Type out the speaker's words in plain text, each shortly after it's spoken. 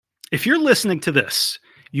If you're listening to this,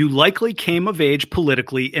 you likely came of age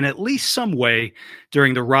politically in at least some way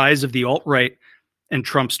during the rise of the alt-right and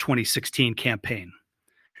Trump's 2016 campaign.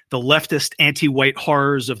 The leftist anti-white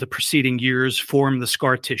horrors of the preceding years form the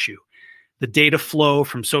scar tissue. The data flow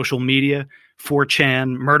from social media,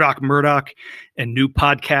 4chan, Murdoch, and new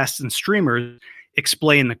podcasts and streamers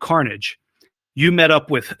explain the carnage. You met up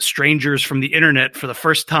with strangers from the internet for the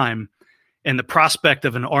first time, and the prospect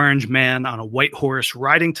of an orange man on a white horse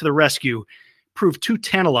riding to the rescue proved too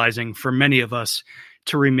tantalizing for many of us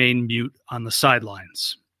to remain mute on the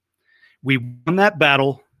sidelines. We won that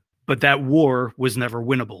battle, but that war was never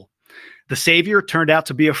winnable. The savior turned out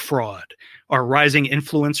to be a fraud. Our rising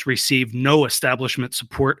influence received no establishment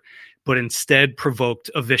support, but instead provoked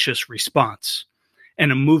a vicious response.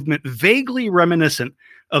 And a movement vaguely reminiscent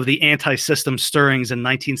of the anti-system stirrings in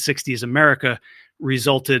 1960s America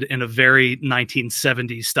resulted in a very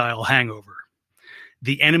 1970s style hangover.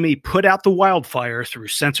 The enemy put out the wildfire through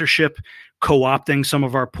censorship, co-opting some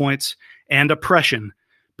of our points, and oppression,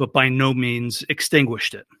 but by no means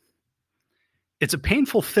extinguished it. It's a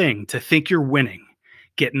painful thing to think you're winning,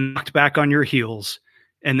 get knocked back on your heels,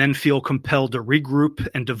 and then feel compelled to regroup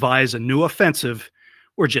and devise a new offensive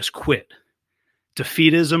or just quit.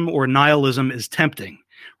 Defeatism or nihilism is tempting.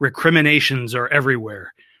 Recriminations are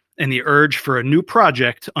everywhere, and the urge for a new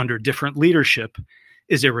project under different leadership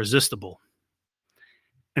is irresistible.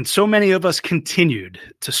 And so many of us continued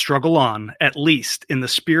to struggle on, at least in the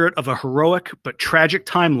spirit of a heroic but tragic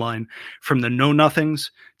timeline from the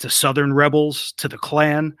Know-Nothings to Southern Rebels to the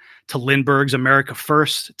Klan to Lindbergh's America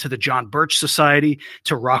First to the John Birch Society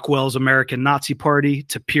to Rockwell's American Nazi Party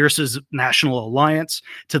to Pierce's National Alliance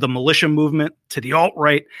to the militia movement to the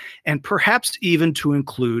alt-right and perhaps even to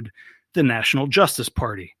include the National Justice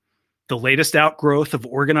Party, the latest outgrowth of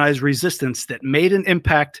organized resistance that made an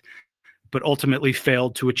impact but ultimately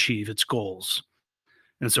failed to achieve its goals.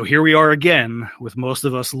 And so here we are again, with most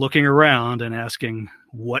of us looking around and asking,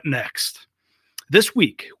 what next? This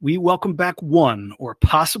week, we welcome back one or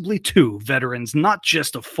possibly two veterans, not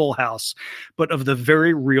just of Full House, but of the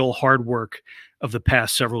very real hard work of the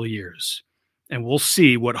past several years. And we'll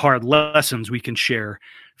see what hard lessons we can share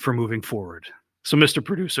for moving forward. So, Mr.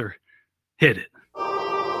 Producer, hit it.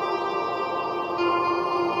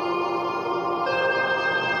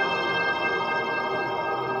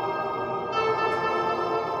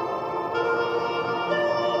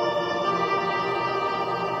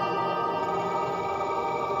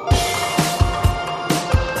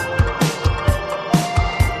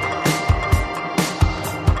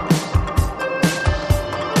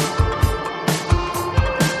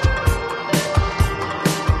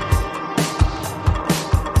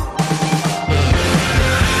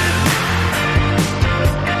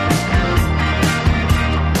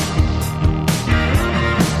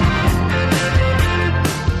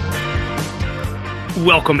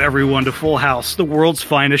 Welcome, everyone, to Full House, the world's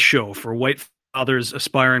finest show for white fathers,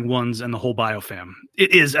 aspiring ones, and the whole biofam.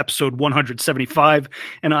 It is episode 175,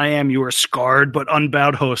 and I am your scarred but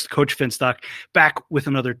unbowed host, Coach Finstock, back with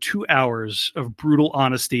another 2 hours of brutal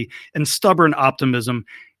honesty and stubborn optimism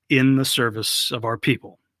in the service of our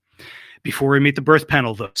people. Before we meet the birth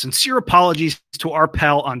panel, though, sincere apologies to our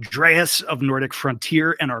pal Andreas of Nordic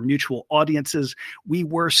Frontier and our mutual audiences. We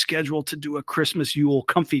were scheduled to do a Christmas Yule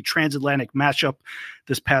comfy transatlantic mashup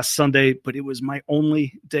this past Sunday, but it was my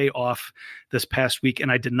only day off this past week,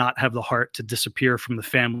 and I did not have the heart to disappear from the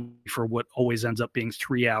family for what always ends up being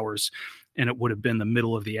 3 hours, and it would have been the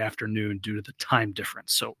middle of the afternoon due to the time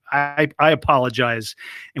difference. So I apologize,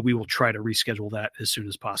 and we will try to reschedule that as soon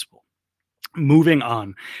as possible. Moving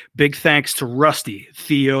on, big thanks to Rusty,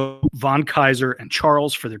 Theo, Von Kaiser, and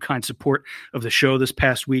Charles for their kind support of the show this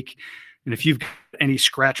past week. And if you've got any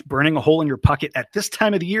scratch burning a hole in your pocket at this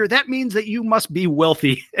time of the year, that means that you must be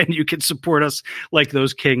wealthy and you can support us like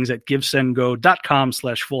those kings at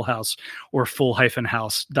givesendgo.com/fullhouse or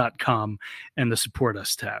full-house.com and the support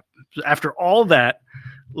us tab. After all that,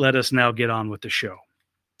 let us now get on with the show.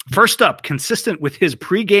 First up, consistent with his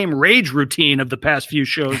pregame rage routine of the past few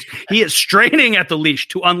shows, he is straining at the leash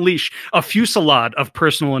to unleash a fusillade of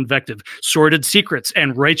personal invective, sordid secrets,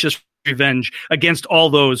 and righteous revenge against all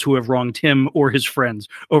those who have wronged him or his friends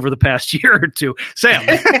over the past year or two. Sam,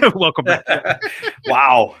 welcome back.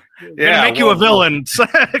 Wow. Yeah, make you a villain.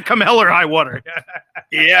 Come hell or high water.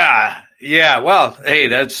 Yeah. Well, hey,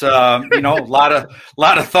 that's a lot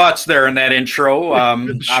of thoughts there in that intro.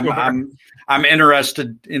 Sure. I'm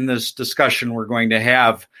interested in this discussion we're going to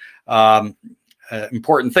have,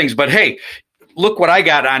 important things. But hey, look what I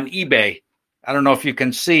got on eBay. I don't know if you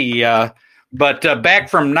can see, but back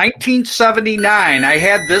from 1979, I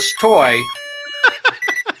had this toy.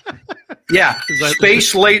 Yeah,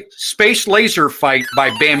 Space Laser Fight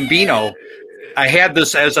by Bambino. I had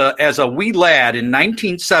this as a wee lad in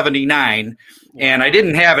 1979, and I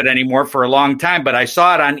didn't have it anymore for a long time, but I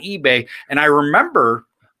saw it on eBay, and I remember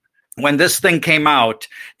when this thing came out,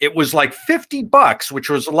 it was like $50, which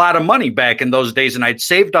was a lot of money back in those days, and I'd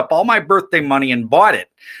saved up all my birthday money and bought it,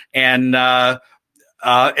 and I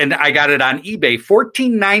got it on eBay,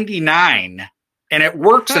 $14.99. And it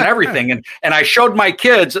works and everything. And I showed my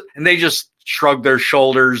kids and they just shrugged their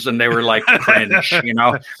shoulders and they were like cringe, And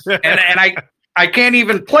I can't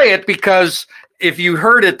even play it because if you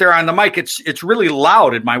heard it there on the mic, it's really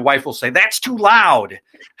loud. And my wife will say, that's too loud.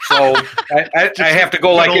 So I have to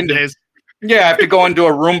go I have to go into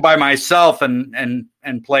a room by myself and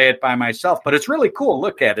play it by myself. But it's really cool.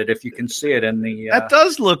 Look at it if you can see it in the that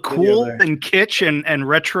does look cool and kitsch and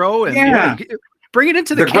retro and bring it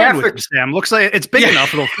into the graphics, Sam. Looks like it's big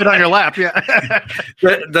enough; it'll fit on your lap. Yeah.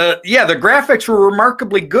 the graphics were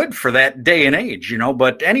remarkably good for that day and age,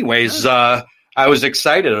 But anyways, I was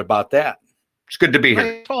excited about that. It's good to be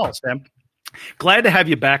here. Sam. Glad to have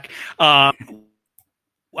you back.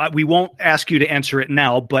 We won't ask you to answer it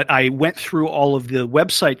now, but I went through all of the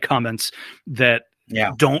website comments that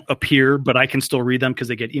don't appear, but I can still read them because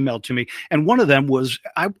they get emailed to me. And one of them was,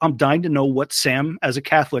 I'm dying to know what Sam, as a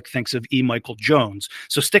Catholic, thinks of E. Michael Jones.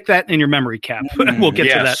 So stick that in your memory cap. We'll get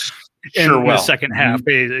to that in the second half.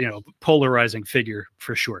 Polarizing figure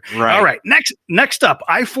for sure. Right. All right. Next up,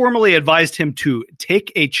 I formally advised him to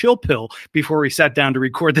take a chill pill before we sat down to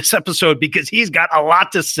record this episode because he's got a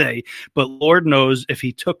lot to say. But Lord knows if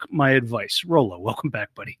he took my advice. Rollo, welcome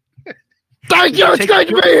back, buddy. Thank you. It's great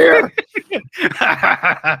to be here.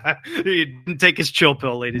 He didn't take his chill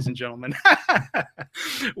pill, ladies and gentlemen.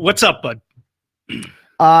 What's up, bud?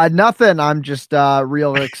 Nothing. I'm just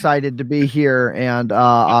real excited to be here, and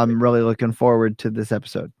I'm really looking forward to this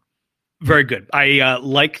episode. Very good. I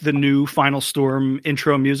like the new Final Storm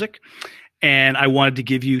intro music, and I wanted to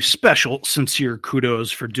give you special, sincere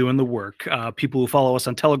kudos for doing the work. People who follow us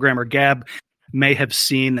on Telegram or Gab may have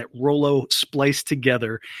seen that Rollo spliced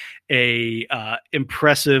together a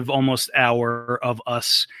impressive almost hour of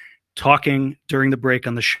us talking during the break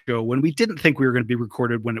on the show when we didn't think we were going to be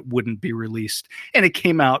recorded, when it wouldn't be released. And it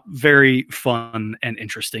came out very fun and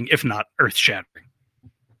interesting, if not earth-shattering.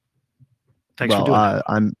 Thanks for doing that.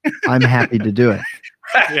 I'm happy to do it.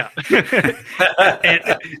 Yeah.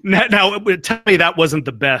 And now, tell me that wasn't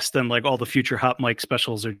the best, and like all the future hot mic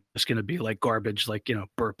specials are just going to be like garbage, like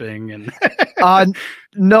burping and.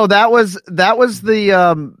 No, that was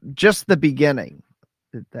the just the beginning.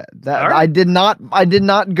 Right. I did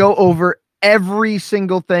not go over every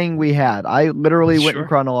single thing we had. I literally went in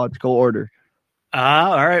chronological order.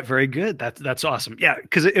 All right. Very good. That's awesome. Yeah.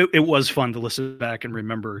 Cause it was fun to listen back and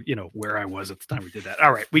remember, where I was at the time we did that.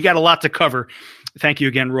 All right. We got a lot to cover. Thank you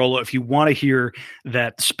again, Rollo. If you want to hear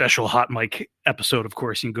that special hot mic episode, of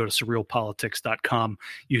course, you can go to surrealpolitics.com,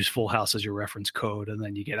 use Full House as your reference code, and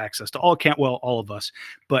then you get access to all of us,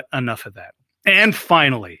 but enough of that. And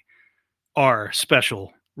finally, our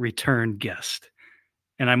special return guest.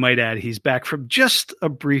 And I might add, he's back from just a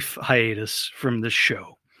brief hiatus from this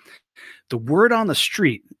show. The word on the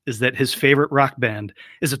street is that his favorite rock band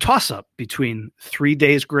is a toss-up between 3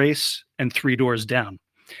 Days Grace and 3 Doors Down.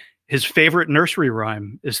 His favorite nursery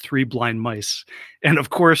rhyme is 3 Blind Mice. And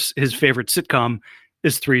of course, his favorite sitcom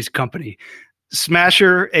is Three's Company.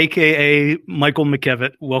 Smasher, a.k.a. Michael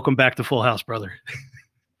McKevitt, welcome back to Full House, brother.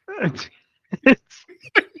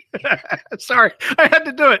 Sorry, I had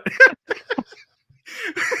to do it.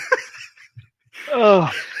 Oh.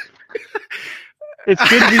 It's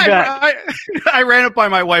good to be back. I ran it by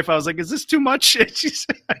my wife. I was like, is this too much?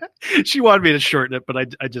 And she wanted me to shorten it, but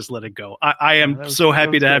I just let it go. I am so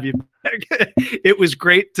happy to have you back. It was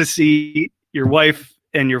great to see your wife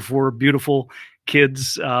and your 4 beautiful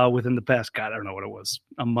kids within the past, God, I don't know what it was,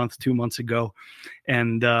 a month, 2 months ago.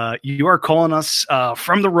 And you are calling us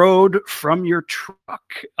from the road, from your truck.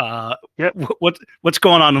 Yep. What's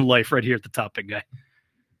going on in life right here at the top, big guy?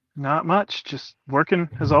 Not much. Just working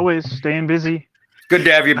as always, staying busy. Good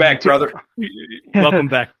to have you back, brother. Welcome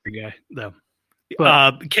back, guy. Though,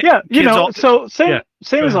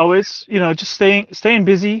 same as always. Just staying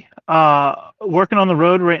busy. Working on the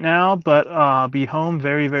road right now, but be home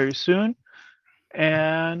very, very soon.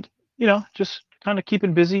 And just kind of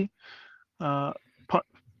keeping busy. Putting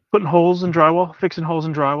holes in drywall, fixing holes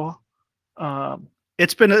in drywall.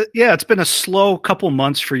 It's been a slow couple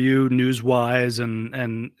months for you news wise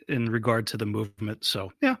and in regard to the movement.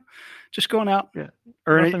 So yeah. Just going out,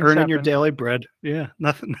 earning your daily bread. Yeah,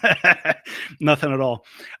 nothing, nothing at all.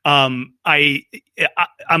 I'm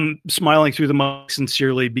smiling through the mic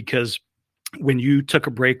sincerely because when you took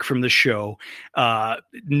a break from the show,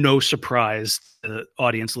 no surprise to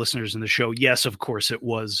audience listeners in the show. Yes, of course, it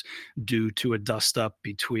was due to a dust up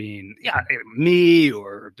between me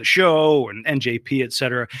or the show and NJP, et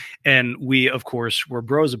cetera. And we, of course, were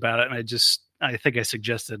bros about it. And I think I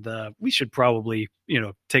suggested we should probably,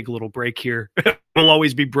 take a little break here. We'll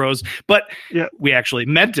always be bros, but we actually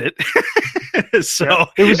meant it. So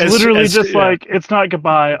it was literally like, it's not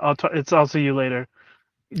goodbye. I'll see you later.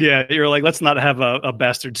 Yeah, you're like, let's not have a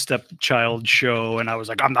bastard stepchild show. And I was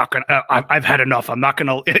like, I've had enough. I'm not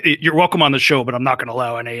gonna. You're welcome on the show, but I'm not gonna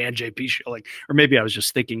allow any NJP show. Or maybe I was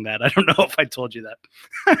just thinking that. I don't know if I told you that.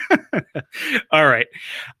 All right,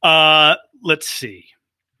 let's see.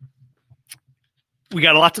 We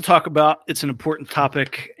got a lot to talk about. It's an important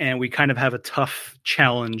topic, and we kind of have a tough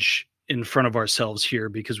challenge in front of ourselves here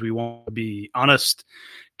because we want to be honest,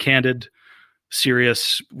 candid,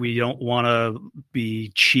 serious. We don't want to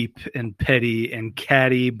be cheap and petty and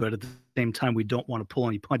catty, but at the same time, we don't want to pull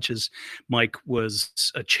any punches. Mike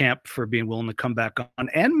was a champ for being willing to come back on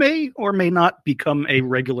and may or may not become a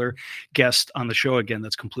regular guest on the show again.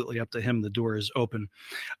 That's completely up to him. The door is open.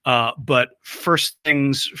 But first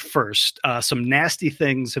things first, some nasty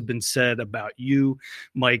things have been said about you,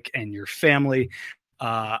 Mike, and your family.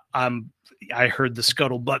 I heard the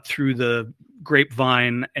scuttlebutt through the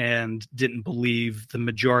grapevine and didn't believe the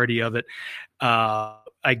majority of it.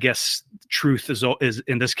 I guess truth is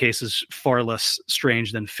in this case is far less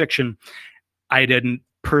strange than fiction. I didn't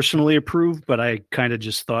personally approve, but I kind of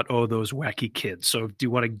just thought, oh, those wacky kids. So do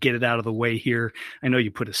you want to get it out of the way here? I know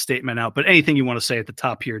you put a statement out, but anything you want to say at the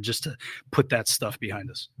top here, just to put that stuff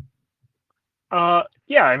behind us.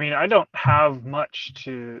 Yeah, I mean, I don't have much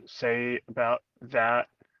to say about that.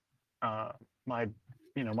 My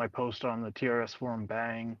post on the TRS forum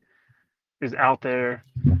Bang is out there.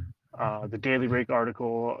 The Daily Rake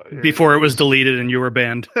article before it was deleted and you were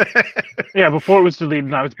banned. Yeah, before it was deleted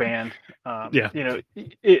and I was banned.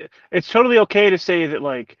 It's totally okay to say that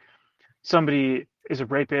like somebody is a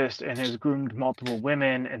rapist and has groomed multiple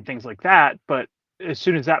women and things like that, but as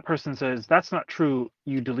soon as that person says that's not true,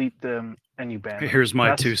 you delete them and you ban them. Here's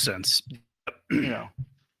my 2 cents.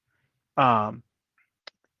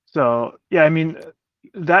 So yeah, I mean,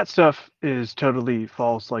 that stuff is totally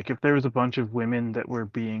false. Like if there was a bunch of women that were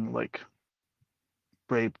being like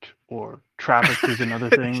raped or trafficked is another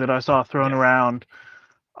thing that I saw thrown around.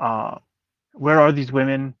 Where are these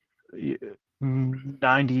women?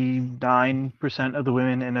 99% of the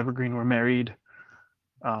women in Evergreen were married,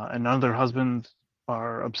 and none of their husbands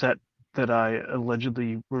are upset that I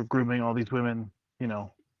allegedly were grooming all these women,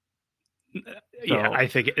 So, yeah, I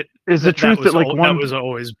think is the truth that like that was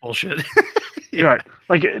always bullshit. Yeah. Right.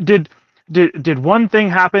 Like did one thing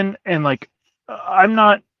happen and like I'm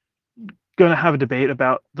not gonna have a debate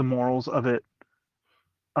about the morals of it,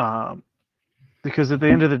 because at the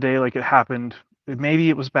end of the day, like it happened. Maybe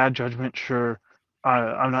it was bad judgment, sure.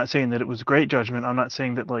 I'm not saying that it was great judgment. I'm not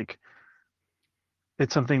saying that like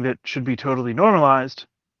it's something that should be totally normalized,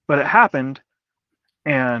 but it happened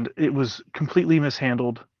and it was completely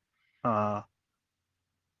mishandled.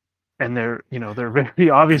 And there very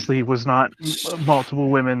obviously was not multiple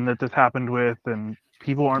women that this happened with, and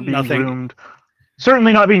people aren't being groomed.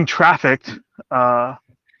 Certainly not being trafficked. No,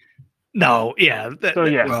 yeah.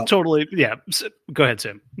 Well, totally, yeah. Go ahead,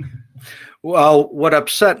 Sam. Well, what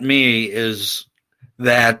upset me is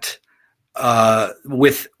that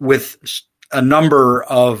with a number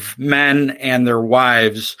of men and their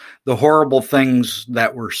wives, the horrible things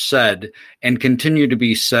that were said and continue to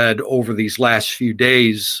be said over these last few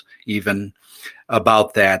days, even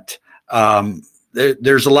about that.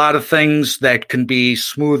 There's a lot of things that can be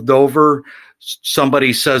smoothed over.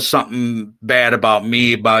 Somebody says something bad about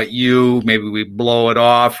me, about you, maybe we blow it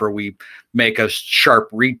off or we make a sharp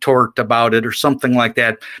retort about it or something like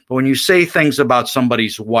that. But when you say things about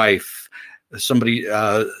somebody's wife, a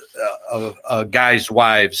guy's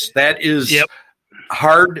wives, that is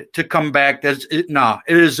hard to come back. It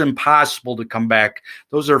is impossible to come back.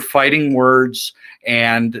 Those are fighting words,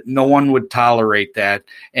 and no one would tolerate that.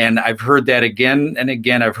 And I've heard that again and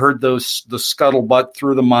again. I've heard the scuttlebutt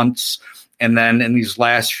through the months, and then in these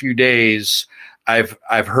last few days, I've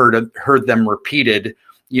heard them repeated.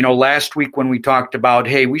 Last week when we talked about,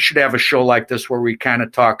 hey, we should have a show like this where we kind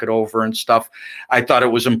of talk it over and stuff, I thought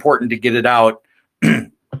it was important to get it out.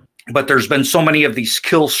 But there's been so many of these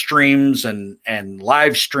kill streams and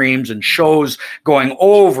live streams and shows going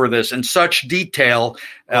over this in such detail.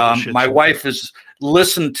 My wife has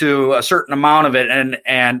listened to a certain amount of it,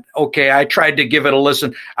 and okay, I tried to give it a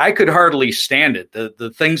listen. I could hardly stand it.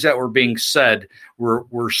 The things that were being said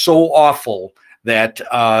were so awful that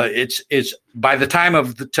it's by the time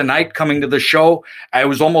of tonight coming to the show, I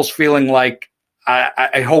was almost feeling like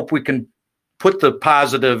I hope we can put the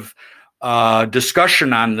positive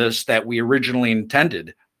discussion on this that we originally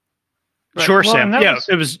intended. Right. Sure, well, Sam. Yeah,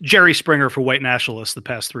 it was Jerry Springer for White Nationalists the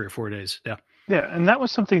past 3 or 4 days. Yeah. Yeah, and that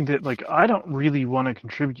was something that like I don't really want to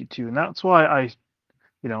contribute to, and that's why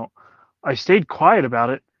I stayed quiet about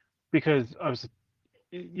it, because I was,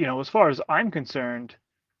 as far as I'm concerned,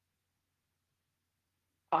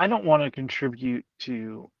 I don't want to contribute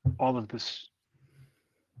to all of this,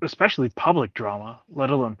 especially public drama,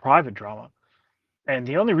 let alone private drama. And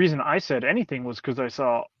the only reason I said anything was because I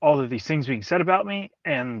saw all of these things being said about me,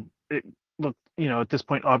 and it looked, at this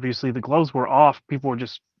point, obviously the gloves were off. People were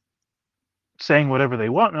just saying whatever they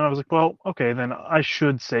want, and I was like, well, okay, then I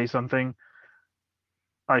should say something.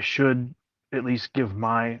 I should at least give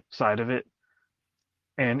my side of it.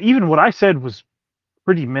 And even what I said was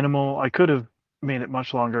pretty minimal. I could have made it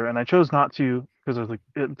much longer, and I chose not to, because I was like,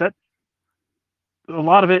 that a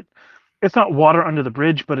lot of it, it's not water under the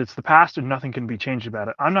bridge, but it's the past and nothing can be changed about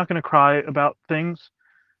it. I'm not going to cry about things,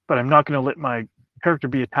 but I'm not going to let my character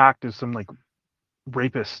be attacked as some like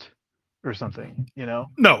rapist or something, No.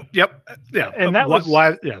 Yep. Yeah. And that was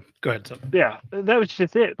why. Yeah. Go ahead. Tom. Yeah, that was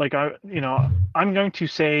just it. Like I'm going to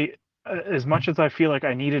say as much as I feel like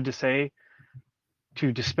I needed to say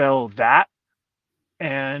to dispel that,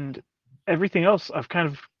 and everything else I've kind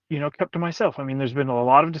of kept to myself. I mean, there's been a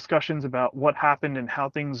lot of discussions about what happened and how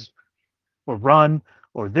things were run,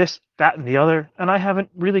 or this, that, and the other, and I haven't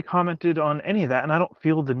really commented on any of that, and I don't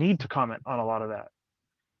feel the need to comment on a lot of that.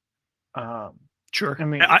 Sure. I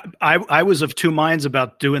mean, I was of two minds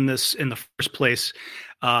about doing this in the first place.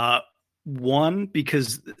 One,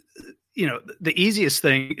 because the easiest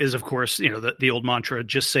thing is, of course, the old mantra,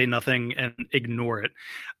 just say nothing and ignore it.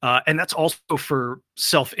 And that's also for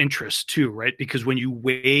self-interest too, right? Because when you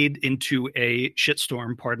wade into a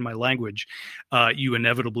shitstorm, pardon my language, you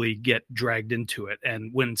inevitably get dragged into it.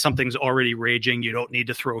 And when something's already raging, you don't need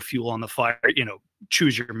to throw fuel on the fire,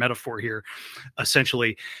 choose your metaphor here,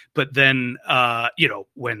 essentially. But then,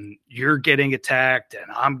 when you're getting attacked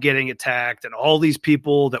and I'm getting attacked and all these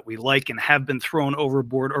people that we like and have been thrown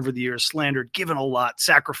overboard over the years, slandered, given a lot,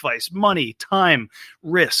 sacrifice, money, time,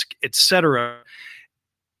 risk, etc.,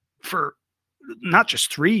 for not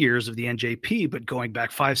just 3 years of the NJP, but going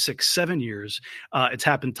back 5, 6, 7 years, it's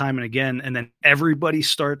happened time and again. And then everybody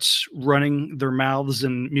starts running their mouths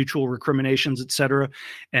and mutual recriminations, et cetera.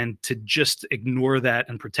 And to just ignore that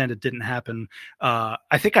and pretend it didn't happen. I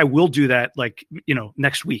think I will do that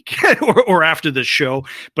next week or after this show,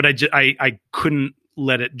 but I couldn't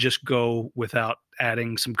let it just go without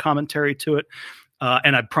adding some commentary to it.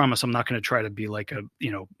 And I promise I'm not going to try to be like a,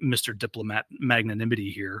 Mr. Diplomat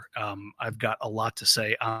magnanimity here. I've got a lot to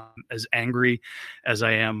say. I'm as angry as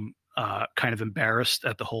I am kind of embarrassed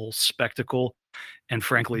at the whole spectacle, and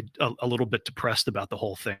frankly, a little bit depressed about the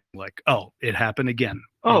whole thing. Like, oh, it happened again.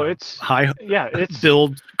 Oh, it's high. Yeah, it's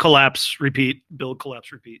build, collapse, repeat, build,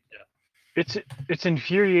 collapse, repeat. Yeah, it's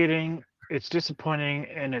infuriating. It's disappointing,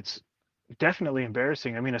 and it's definitely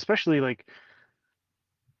embarrassing. I mean, especially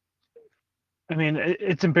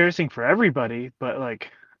it's embarrassing for everybody, but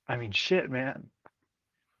shit, man.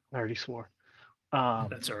 I already swore.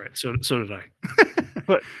 That's all right. So did I.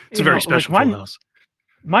 But it's a very special house.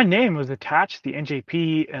 My name was attached to the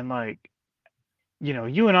NJP, and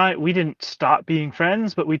you and I, we didn't stop being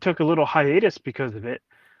friends, but we took a little hiatus because of it,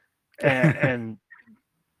 and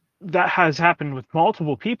that has happened with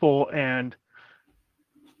multiple people, and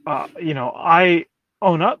I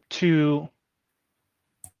own up to,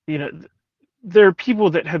 there are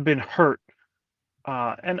people that have been hurt,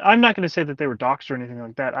 and I'm not going to say that they were doxxed or anything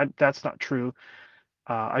like that. That's not true.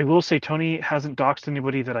 I will say Tony hasn't doxxed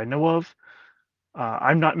anybody that I know of.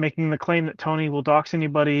 I'm not making the claim that Tony will dox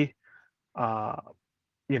anybody. There's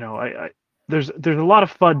a lot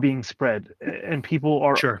of FUD being spread, and people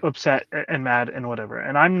are upset and mad and whatever.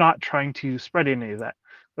 And I'm not trying to spread any of that.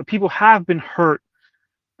 But people have been hurt,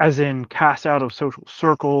 as in cast out of social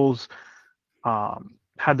circles,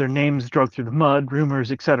 had their names dragged through the mud,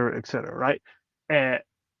 rumors, et cetera, right? And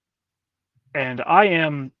I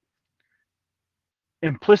am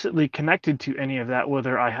implicitly connected to any of that,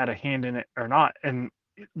 whether I had a hand in it or not. And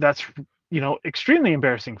that's, extremely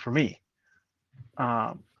embarrassing for me.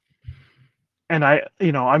 And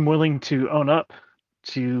I'm willing to own up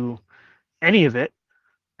to any of it.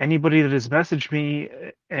 Anybody that has messaged me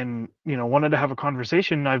and, wanted to have a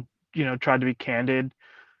conversation, I've, tried to be candid,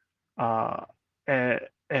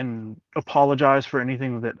 and apologize for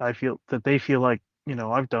anything that I feel that they feel like,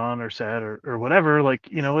 I've done or said or whatever.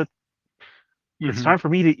 it's time for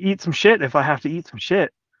me to eat some shit if I have to eat some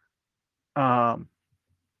shit.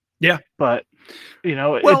 Yeah, but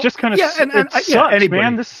it just kind of sucks,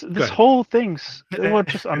 man. This whole thing's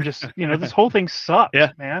this whole thing sucks,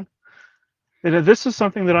 man. This is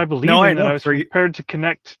something that I believe in, that I was prepared to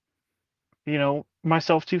connect,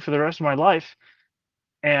 myself to for the rest of my life.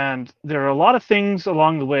 And there are a lot of things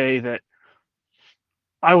along the way that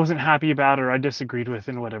I wasn't happy about or I disagreed with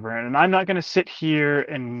and whatever. And I'm not going to sit here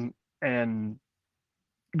and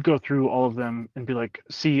go through all of them and be like,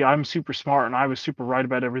 see, I'm super smart and I was super right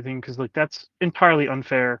about everything, because like that's entirely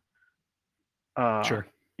unfair. Sure.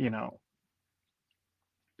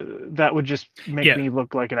 That would just make me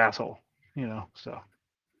look like an asshole, so.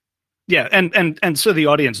 Yeah, and so the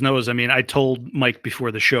audience knows. I mean, I told Mike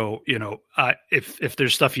before the show, if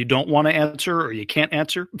there's stuff you don't want to answer or you can't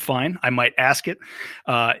answer, fine. I might ask it.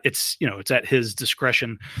 It's at his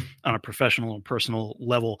discretion on a professional and personal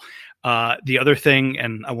level. The other thing,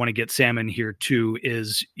 and I want to get Sam in here too,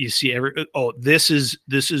 is you see this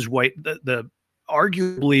is white. The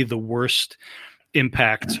arguably the worst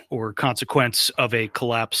impact or consequence of a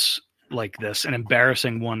collapse like this, an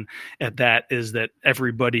embarrassing one at that, is that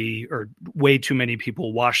everybody, or way too many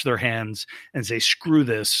people, wash their hands and say, screw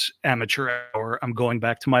this amateur hour, I'm going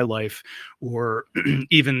back to my life. Or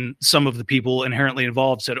even some of the people inherently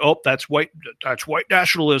involved said, oh, that's white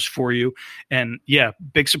nationalists for you. And yeah,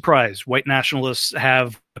 big surprise, white nationalists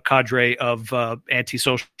have a cadre of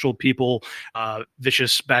antisocial people,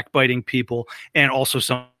 vicious backbiting people, and also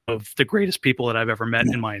some of the greatest people that I've ever met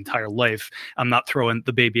in my entire life. I'm not throwing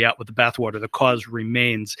the baby out with the bathwater. The cause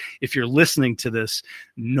remains. If you're listening to this,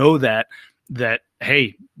 know that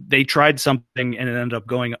hey, they tried something and it ended up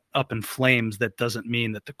going up in flames. That doesn't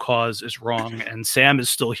mean that the cause is wrong. And Sam is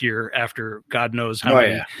still here after God knows how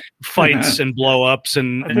many fights and blow-ups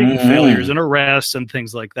and failures and arrests and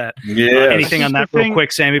things like that. Anything on that real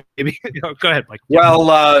quick, Sammy? Maybe go ahead, Mike.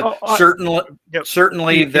 Well,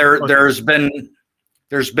 certainly there's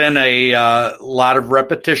been a lot of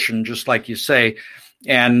repetition, just like you say,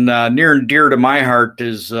 and near and dear to my heart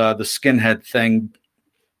is the skinhead thing,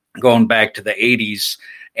 going back to the 80s,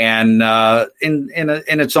 and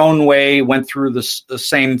in its own way went through the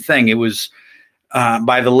same thing. It was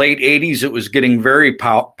by the late 80s, it was getting very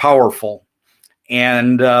powerful,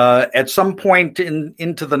 and at some point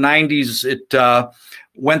into the 90s, it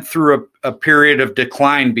went through a period of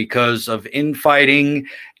decline because of infighting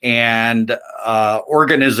and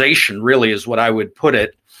organization, really is what I would put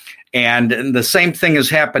it. And the same thing has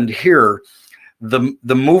happened here. The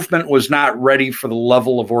movement was not ready for the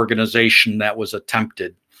level of organization that was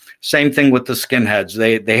attempted. Same thing with the skinheads.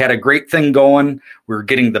 They had a great thing going. We were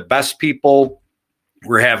getting the best people.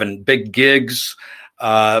 We're having big gigs,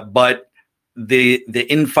 but the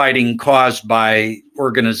infighting caused by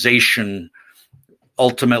organization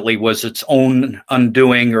ultimately was its own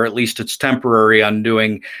undoing, or at least its temporary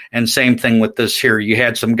undoing. And same thing with this here. You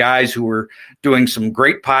had some guys who were doing some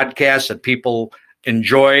great podcasts that people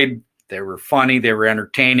enjoyed. They were funny. They were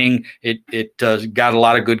entertaining. It got a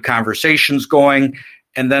lot of good conversations going.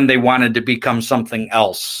 And then they wanted to become something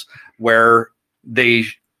else, where they,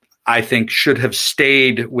 I think, should have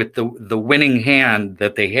stayed with the winning hand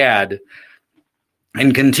that they had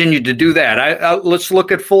and continued to do that. Let's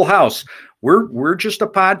look at Full House. We're just a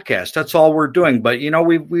podcast. That's all we're doing. But,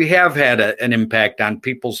 we have had an impact on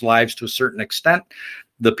people's lives to a certain extent.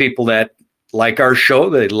 The people that like our show,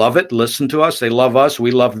 they love it, listen to us, they love us,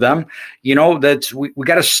 we love them. We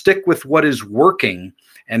got to stick with what is working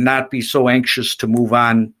and not be so anxious to move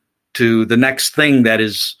on to the next thing that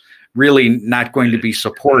is really not going to be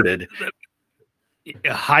supported.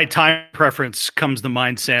 A high time preference comes to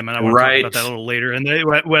mind, Sam, and I want to talk about that a little later. And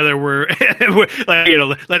whether we're,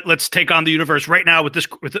 let's take on the universe right now with this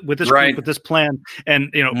group, with this plan,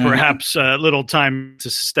 and perhaps a little time to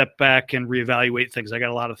step back and reevaluate things. I got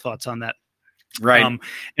a lot of thoughts on that. Right.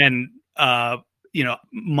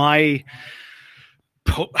 My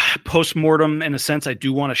post-mortem, in a sense, I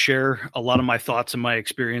do want to share a lot of my thoughts and my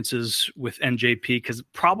experiences with NJP, because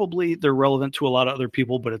probably they're relevant to a lot of other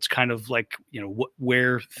people, but it's kind of like,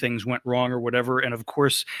 where things went wrong or whatever. And of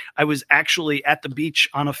course, I was actually at the beach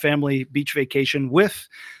on a family beach vacation with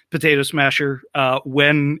Potato Smasher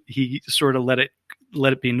when he sort of let it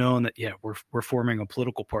be known that, we're forming a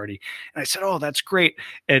political party. And I said, oh, that's great.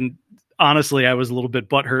 And honestly, I was a little bit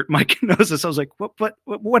butthurt. Mike knows this. I was like,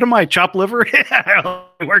 what am I, chopped liver? I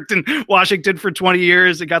worked in Washington for 20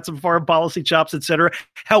 years. I got some foreign policy chops, etc.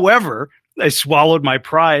 However, I swallowed my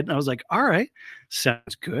pride and I was like, all right,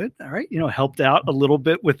 sounds good. All right. Helped out a little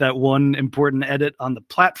bit with that one important edit on the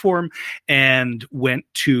platform, and went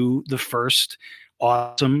to the first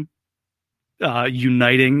awesome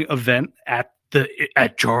uniting event at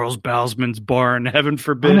Charles Bowsman's barn. Heaven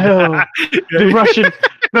forbid. No,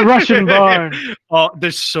 the Russian barn. Oh,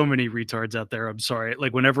 there's so many retards out there. I'm sorry.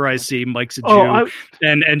 Like whenever I see Mike's a Jew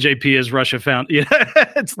and NJP is Russia found, yeah,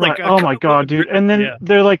 it's like, oh my god, dude. And then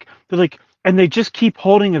they're like, and they just keep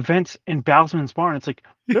holding events in Bowsman's barn. It's like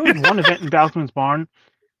there was one event in Bowsman's barn.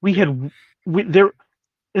 There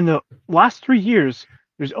in the last 3 years,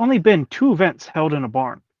 there's only been 2 events held in a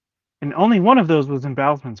barn, and only one of those was in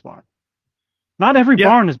Bowsman's barn. Not every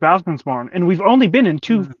barn is Bowsman's barn, and we've only been in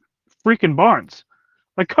 2 freaking barns.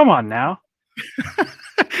 Like, come on now.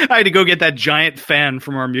 I had to go get that giant fan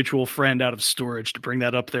from our mutual friend out of storage to bring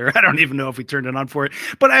that up there. I don't even know if we turned it on for it.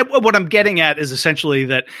 But what I'm getting at is essentially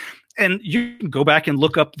that, and you can go back and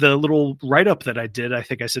look up the little write-up that I did. I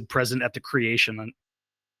think I said present at the creation,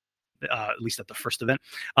 at least at the first event.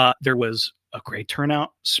 There was a great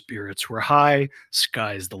turnout. Spirits were high.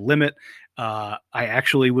 Sky's the limit. I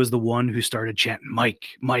actually was the one who started chanting Mike,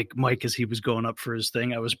 Mike, Mike as he was going up for his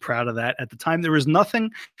thing. I was proud of that. At the time, there was nothing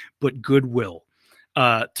but goodwill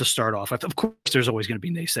to start off with. Of course, there's always going to be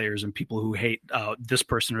naysayers and people who hate this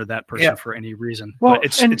person or that person for any reason. Well, but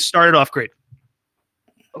it started off great.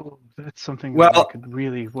 Oh, that's something that I could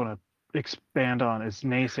really want to expand on is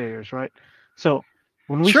naysayers, right? So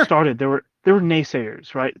when we started, there were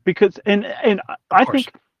naysayers, right? Because and I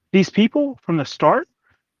think these people from the start,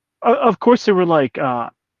 of course, they were like,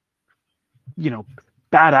 bad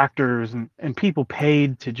actors and people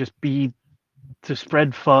paid to just to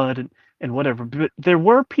spread FUD and whatever. But there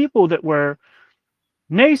were people that were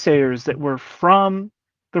naysayers that were from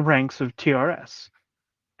the ranks of TRS.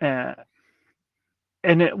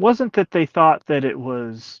 And it wasn't that they thought that it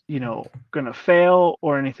was, going to fail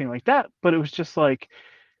or anything like that, but it was just like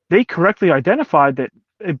they correctly identified that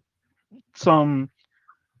some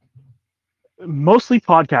mostly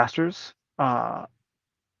podcasters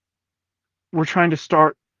were trying to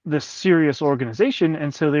start this serious organization,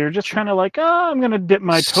 and so they were just kind of like, I'm going to dip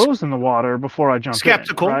my toes in the water before I jump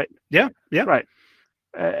skeptical. in. Right? Yeah, right.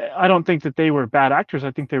 I don't think that they were bad actors. I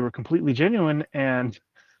think they were completely genuine, and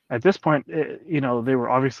at this point, they were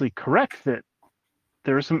obviously correct that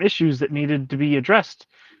there were some issues that needed to be addressed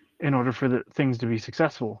in order for the things to be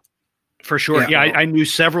successful. For sure. Yeah, I knew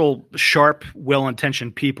several sharp,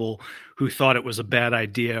 well-intentioned people who thought it was a bad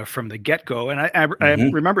idea from the get-go. And I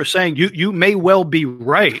remember saying, you may well be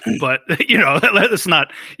right, but, let's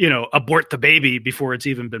not, abort the baby before it's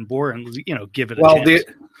even been born, give it a chance.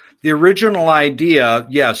 The original idea,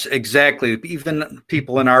 yes, exactly. Even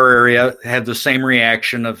people in our area had the same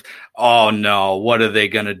reaction of, oh, no, what are they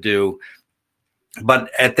going to do?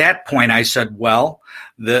 But at that point, I said, well,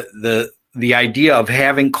 the idea of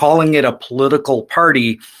calling it a political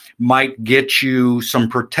party might get you some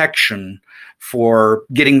protection for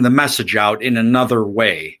getting the message out in another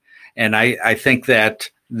way. And I think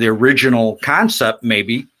that the original concept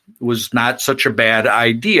maybe was not such a bad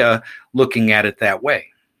idea looking at it that way.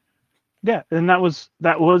 Yeah, and that was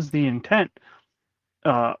the intent.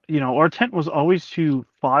 Our intent was always to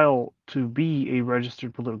file to be a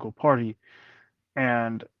registered political party.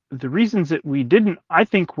 And the reasons that we didn't, I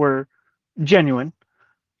think, were genuine.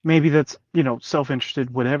 Maybe that's,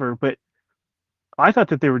 self-interested, whatever. But I thought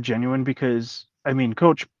that they were genuine because,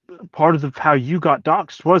 Coach, part of how you got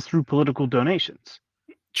doxxed was through political donations.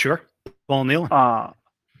 Sure. Paul Nealon.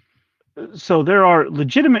 So there are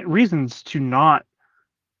legitimate reasons to not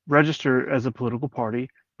register as a political party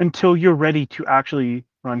until you're ready to actually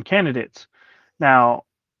run candidates. Now,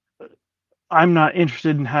 I'm not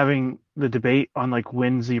interested in having the debate on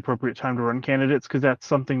when's the appropriate time to run candidates, because that's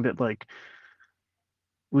something that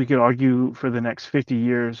we could argue for the next 50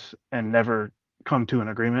 years and never come to an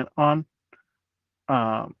agreement on.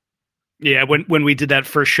 Yeah, when we did that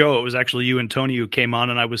first show, it was actually you and Tony who came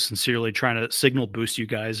on, and I was sincerely trying to signal boost you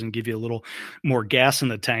guys and give you a little more gas in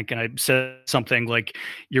the tank. And I said something like,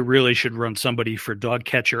 you really should run somebody for dog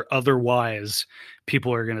catcher. Otherwise,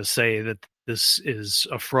 people are going to say that this is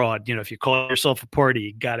a fraud. If you call yourself a party,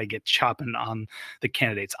 you got to get chopping on the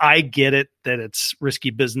candidates. I get it that it's risky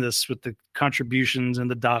business with the contributions and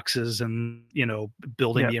the doxes and,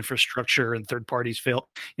 building the infrastructure, and third parties fail,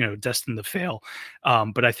 destined to fail.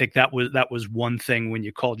 But I think that was one thing when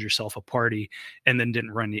you called yourself a party and then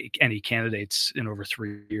didn't run any candidates in over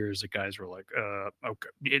 3 years. The guys were like, okay,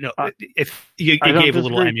 if you gave a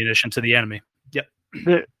little ammunition to the enemy.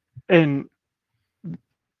 Yep. And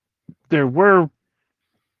there were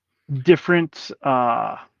different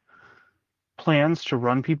plans to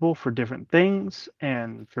run people for different things,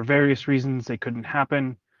 and for various reasons they couldn't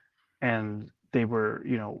happen, and they were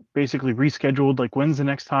basically rescheduled. When's the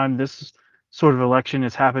next time this sort of election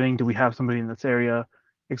is happening? Do we have somebody in this area,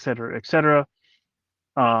 et cetera, et cetera?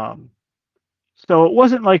 So it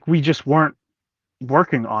wasn't like we just weren't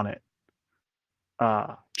working on it.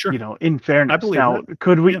 Sure. You know, in fairness. I believe now, that.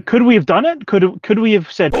 could we have done it? Could we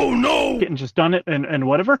have said, "Oh no," and just done it and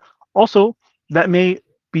whatever? Also, that may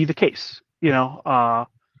be the case. You know,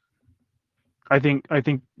 I think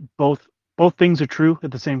both things are true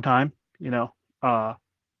at the same time. You know,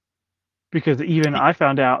 because even I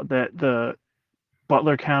found out that the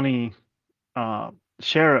Butler County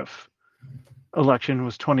sheriff election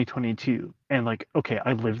was 2022, and like, okay,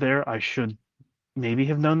 I live there. I should maybe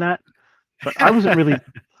have known that, but I wasn't really.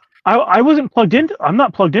 I wasn't plugged into. I'm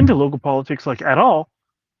not plugged into local politics like at all.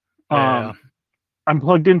 Yeah. I'm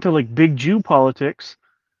plugged into like big Jew politics,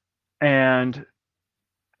 and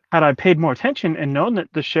had I paid more attention and known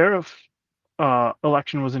that the sheriff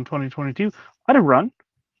election was in 2022, I'd have run,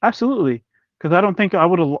 absolutely, because I don't think I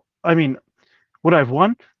would have. I mean, would I have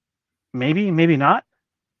won? Maybe, maybe not.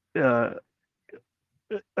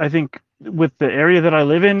 I think with the area that I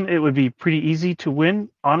live in, it would be pretty easy to win,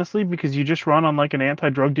 honestly, because you just run on like an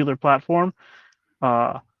anti-drug dealer platform.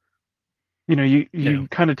 You know, you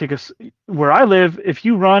kind of take where I live. If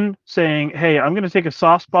you run saying, "Hey, I'm going to take a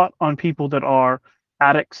soft spot on people that are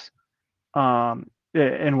addicts, and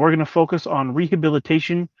we're going to focus on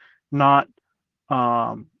rehabilitation, not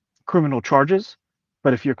criminal charges.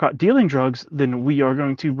 But if you're caught dealing drugs, then we are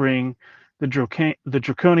going to bring the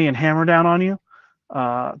draconian hammer down on you."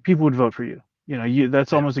 People would vote for you. You know,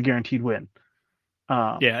 that's almost a guaranteed win.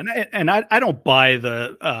 Yeah, and I don't buy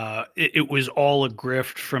the it was all a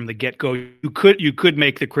grift from the get-go. You could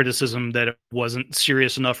make the criticism that it wasn't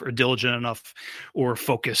serious enough or diligent enough or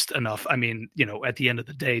focused enough. I mean, you know, at the end of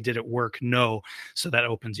the day, did it work? No. So that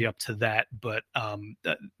opens you up to that. But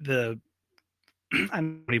the I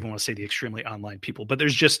don't even want to say the extremely online people, but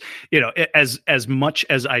there's just, you know, as much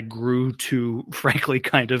as I grew to frankly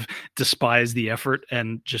kind of despise the effort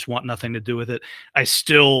and just want nothing to do with it, I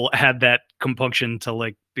still had that compunction to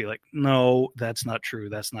like be like, no, that's not true.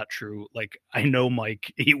 That's not true. Like, I know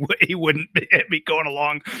Mike, he wouldn't be going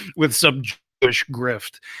along with some Jewish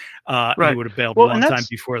grift. Right. He would have bailed a long time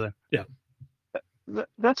before then. Yeah.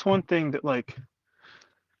 That's one thing that like,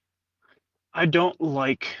 I don't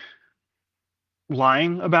like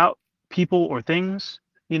lying about people or things,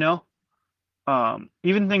 you know,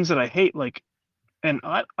 even things that I hate, like, and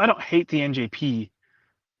I don't hate the NJP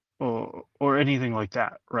or anything like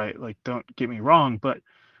that, right? Like, don't get me wrong, but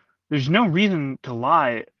there's no reason to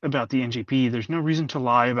lie about the NJP. There's no reason to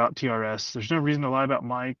lie about TRS. There's no reason to lie about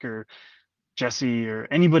Mike or Jesse or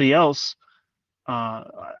anybody else.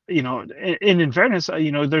 You know, and in fairness,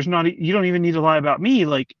 you know, you don't even need to lie about me.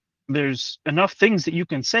 Like, there's enough things that you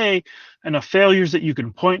can say, enough failures that you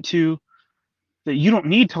can point to, that you don't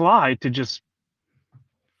need to lie to just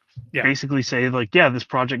basically say like, yeah, this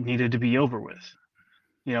project needed to be over with.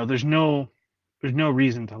 You know, there's no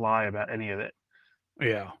reason to lie about any of it.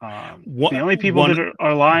 Yeah. The only people that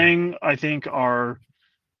are lying, I think, are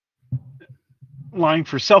lying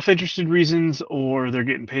for self-interested reasons, or they're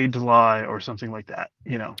getting paid to lie, or something like that.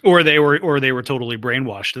 You know, or they were totally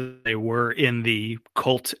brainwashed. They were in the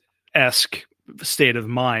cult-esque state of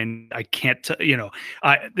mind. I can't, you know,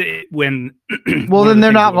 when. Well, then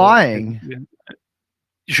they're not lying.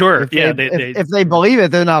 Sure. If they believe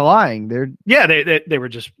it, they're not lying. They were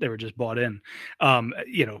just bought in.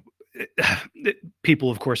 You know, people,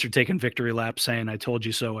 of course, are taking victory laps saying, I told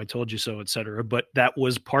you so, etc. But that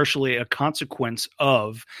was partially a consequence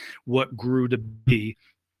of what grew to be,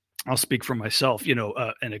 I'll speak for myself, you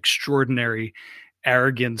know, an extraordinary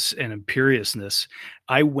arrogance and imperiousness.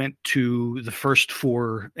 I went to the first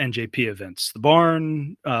 4 NJP events, the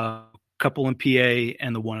barn, couple in PA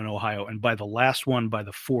and the one in Ohio. And by the last one, by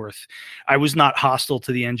the 4th, I was not hostile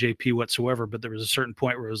to the NJP whatsoever, but there was a certain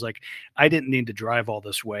point where it was like, I didn't need to drive all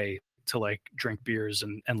this way to like drink beers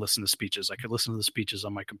and listen to speeches. I could listen to the speeches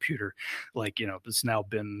on my computer. Like, you know, it's now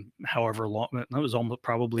been however long, it was almost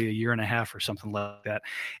probably a year and a half or something like that.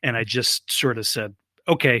 And I just sort of said,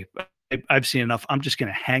 okay, I've seen enough. I'm just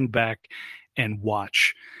going to hang back and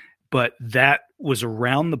watch. But that was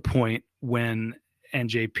around the point when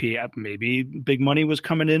NJP, maybe big money was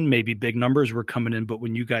coming in, maybe big numbers were coming in. But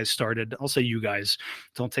when you guys started, I'll say you guys,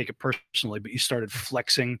 don't take it personally, but you started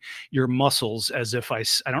flexing your muscles as if I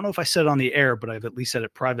don't know if I said it on the air, but I've at least said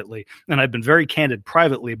it privately. And I've been very candid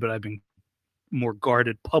privately, but I've been more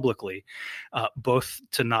guarded publicly, both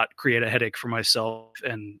to not create a headache for myself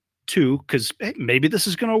and too, because maybe this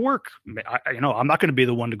is going to work. I'm not going to be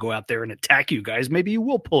the one to go out there and attack you guys. Maybe you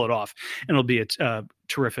will pull it off and it'll be a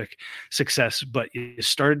terrific success. But you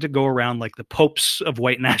started to go around like the popes of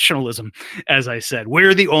white nationalism. As I said,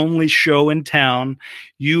 we're the only show in town.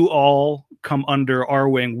 You all come under our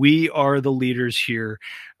wing. We are the leaders here.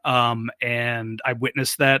 And I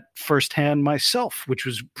witnessed that firsthand myself, which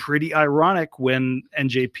was pretty ironic when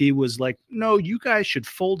NJP was like, no, you guys should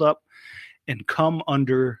fold up and come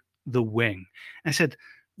under the wing. I said,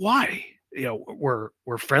 why? We're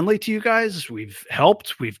friendly to you guys. We've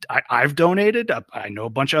helped. I've donated. I know a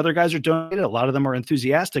bunch of other guys are donated. A lot of them are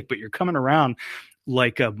enthusiastic, but you're coming around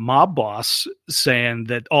like a mob boss saying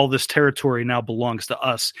that all this territory now belongs to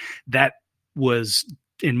us. That was,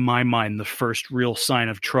 in my mind, the first real sign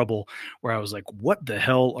of trouble, where I was like, what the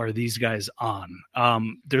hell are these guys on?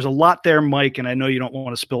 There's a lot there, Mike, and I know you don't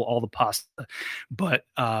want to spill all the pasta, but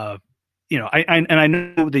I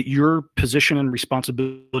know that your position and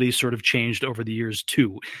responsibility sort of changed over the years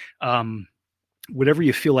too. Whatever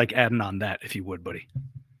you feel like adding on that, if you would, buddy.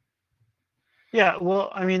 Yeah,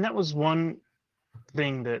 well, I mean, that was one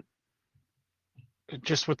thing that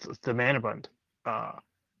just with the Manabund,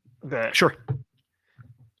 that sure,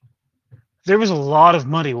 there was a lot of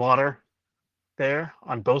muddy water there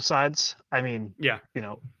on both sides. I mean, yeah,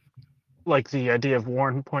 like the idea of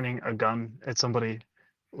Warren pointing a gun at somebody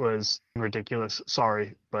was ridiculous.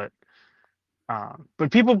 Sorry, but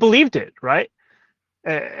people believed it, right?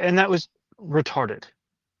 And that was retarded.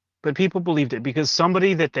 But people believed it because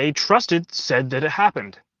somebody that they trusted said that it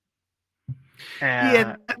happened.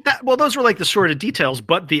 Yeah, well, those were like the sort of details,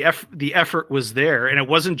 but the effort was there, and it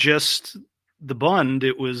wasn't just the Bund;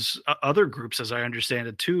 it was other groups, as I understand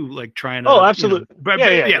it, too, like trying to. Oh, absolutely.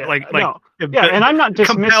 And I'm not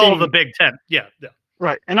dismissing compel the Big Ten. Yeah.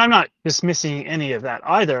 Right, and I'm not dismissing any of that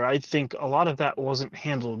either. I think a lot of that wasn't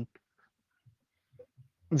handled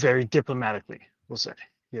very diplomatically, we'll say.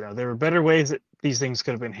 There were better ways that these things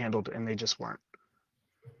could have been handled, and they just weren't.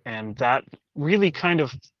 And that really kind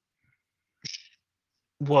of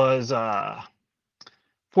was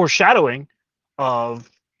foreshadowing of,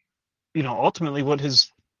 ultimately what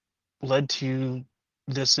has led to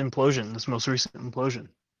this implosion, this most recent implosion.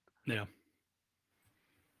 Yeah.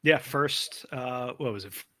 Yeah, first, what was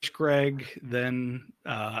it? First Greg, then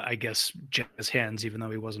I guess Jazz Hands, even though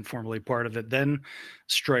he wasn't formally part of it. Then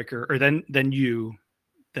Stryker, or then you,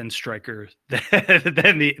 then Stryker.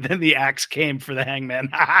 Then the axe came for the hangman.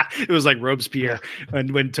 It was like Robespierre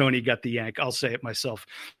when Tony got the yank. I'll say it myself.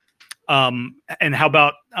 And how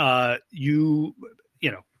about you?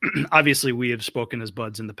 Obviously we have spoken as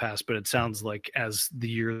buds in the past, but it sounds like as the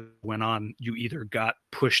year went on, you either got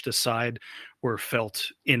pushed aside or felt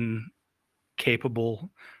incapable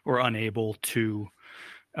or unable to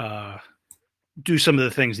do some of the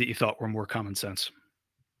things that you thought were more common sense.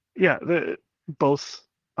 Yeah, both.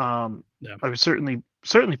 I was certainly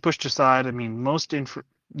pushed aside. I mean,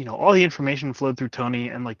 all the information flowed through Tony,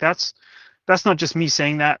 and like that's not just me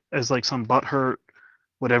saying that as like some butthurt,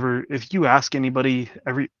 whatever. If you ask anybody,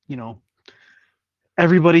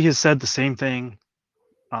 everybody has said the same thing.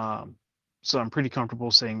 So I'm pretty comfortable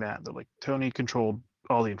saying that like Tony controlled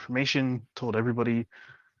all the information, told everybody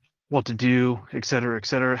what to do, et cetera, et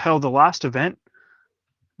cetera. Hell, the last event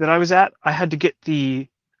that I was at, I had to get the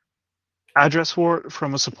address for it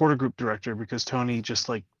from a supporter group director because Tony just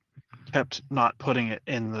like kept not putting it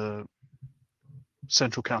in the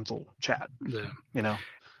central council chat. Yeah.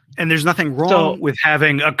 And there's nothing wrong with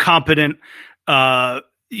having a competent,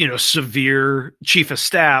 severe chief of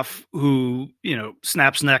staff who,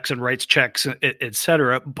 snaps necks and writes checks, et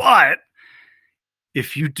cetera. But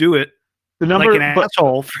if you do it like an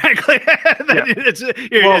asshole, frankly, it's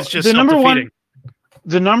just self-defeating.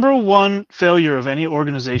 The number one failure of any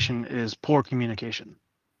organization is poor communication.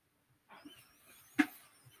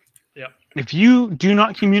 Yeah. If you do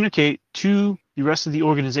not communicate to the rest of the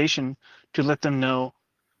organization to let them know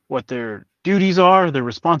what their duties are, their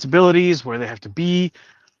responsibilities, where they have to be,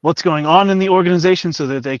 what's going on in the organization so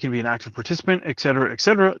that they can be an active participant, et cetera,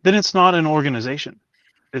 then it's not an organization.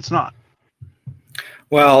 It's not.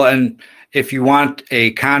 Well, and if you want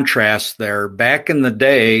a contrast there, back in the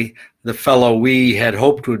day, the fellow we had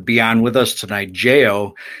hoped would be on with us tonight,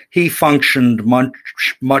 J.O., he functioned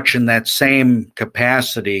much in that same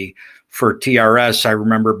capacity for TRS. I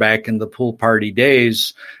remember back in the pool party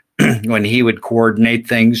days when he would coordinate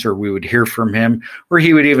things, or we would hear from him, or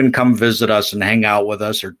he would even come visit us and hang out with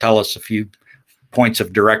us or tell us a few points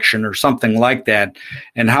of direction or something like that,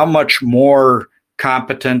 and how much more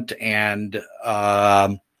competent and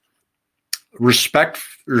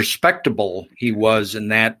respectable he was in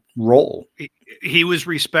that role. He was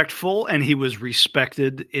respectful and he was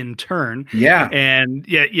respected in turn. Yeah. And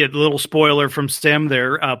yeah, the little spoiler from Sam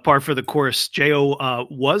there, par for the course. Jo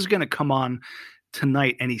was going to come on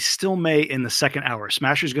tonight, and he still may in the second hour.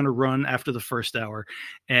 Smasher's going to run after the first hour,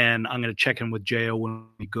 and I'm going to check in with Jo when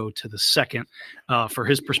we go to the second for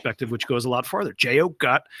his perspective, which goes a lot farther. Jo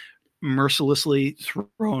got mercilessly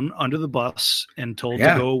thrown under the bus and told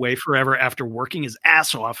to go away forever after working his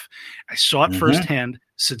ass off. I saw it firsthand,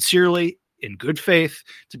 sincerely, in good faith,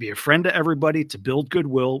 to be a friend to everybody, to build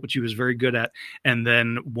goodwill, which he was very good at. And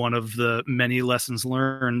then one of the many lessons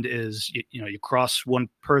learned is, you cross one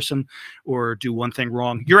person or do one thing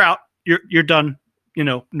wrong, you're out, you're done.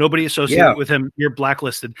 Nobody associated with him, you're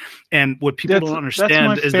blacklisted. And what people don't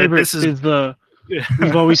understand is that this is the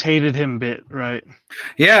we've always hated him bit, right?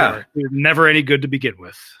 Yeah. Sure. Never any good to begin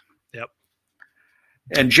with. Yep.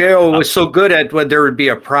 And Jo was so good at when there would be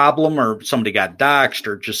a problem or somebody got doxxed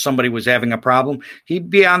or just somebody was having a problem, he'd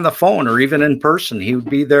be on the phone or even in person. He would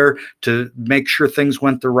be there to make sure things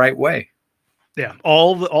went the right way. Yeah.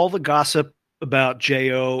 All the gossip about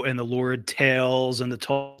Jo and the lurid tales and the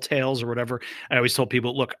tall tales or whatever. I always told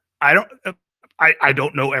people, look, I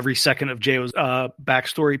don't know every second of Jo's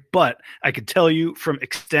backstory, but I could tell you from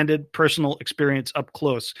extended personal experience up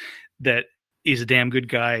close that he's a damn good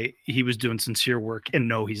guy. He was doing sincere work, and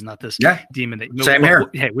no, he's not this demon. Same here.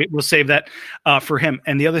 Hey, we'll save that for him.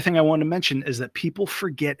 And the other thing I want to mention is that people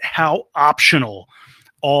forget how optional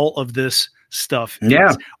all of this stuff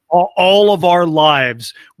is. All of our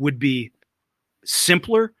lives would be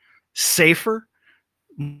simpler, safer,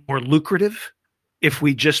 more lucrative if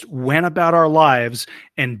we just went about our lives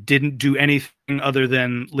and didn't do anything other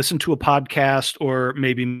than listen to a podcast or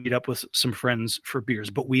maybe meet up with some friends for beers.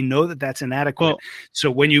 But we know that that's inadequate. Well, so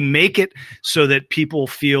when you make it so that people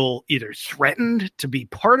feel either threatened to be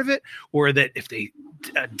part of it, or that if they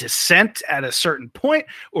dissent at a certain point,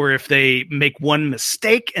 or if they make one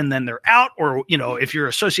mistake and then they're out, or, if you're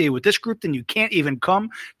associated with this group, then you can't even come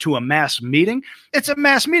to a mass meeting. It's a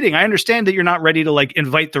mass meeting. I understand that you're not ready to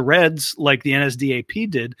invite the Reds like the NSDAP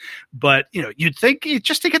did, but you'd think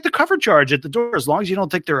just to get the cover charge at the door, as long as you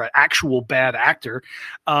don't think they're an actual bad actor.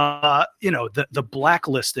 The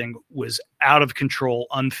blacklisting was out of control,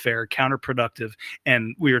 unfair, counterproductive.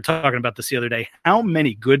 And we were talking about this the other day. How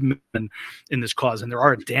many good men in this cause, and there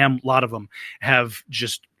are a damn lot of them, have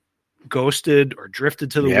just ghosted or drifted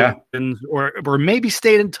to the winds, or maybe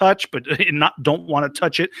stayed in touch, but don't want to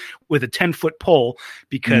touch it with a 10-foot pole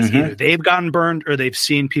because either they've gotten burned or they've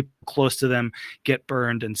seen people close to them get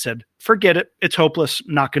burned and said, forget it, it's hopeless,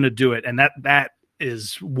 not going to do it. And that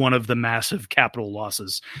is one of the massive capital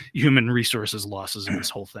losses, human resources losses in this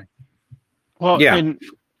whole thing. Well, and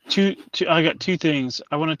I got two things.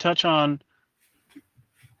 I want to touch on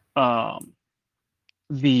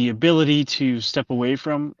the ability to step away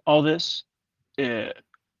from all this. I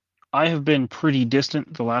have been pretty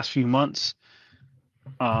distant the last few months,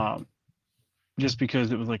 just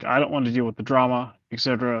because it was I don't want to deal with the drama,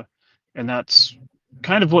 etc. And that's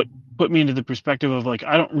kind of what put me into the perspective of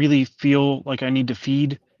I don't really feel like I need to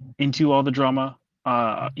feed into all the drama.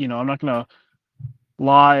 I'm not going to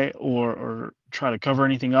lie or try to cover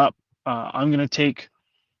anything up. I'm going to take,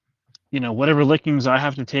 whatever lickings I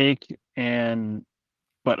have to take,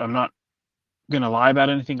 but I'm not going to lie about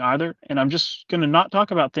anything either. And I'm just going to not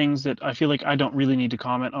talk about things that I feel like I don't really need to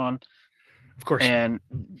comment on. Of course. And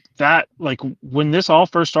that, when this all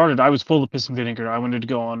first started, I was full of piss and vinegar. I wanted to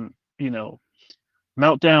go on,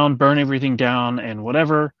 meltdown, burn everything down and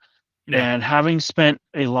whatever. Yeah. And having spent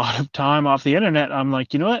a lot of time off the internet, I'm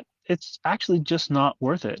like, you know what? It's actually just not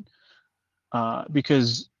worth it.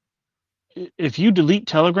 Because if you delete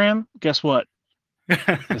Telegram, guess what?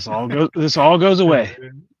 This all goes away.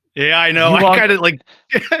 Yeah, I know. I kind of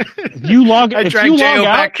you log. I dragged Jo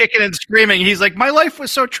back kicking and screaming. He's like, my life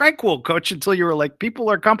was so tranquil, coach, until you were like, people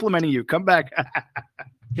are complimenting you. Come back.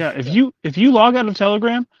 Yeah, if you log out of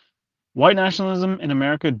Telegram, white nationalism in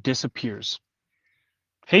America disappears.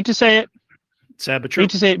 Hate to say it. Sad but true.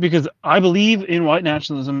 Hate to say it because I believe in white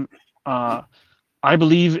nationalism. I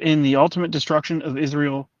believe in the ultimate destruction of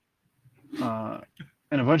Israel, and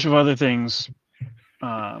a bunch of other things.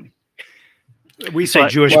 We say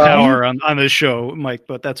Jewish power on this show, Mike,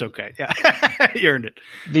 but that's okay. Yeah, you earned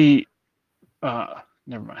it.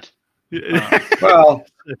 Never mind. Well,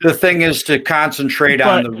 the thing is to concentrate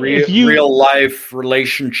on the real life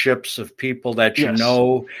relationships of people that you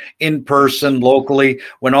know in person, locally.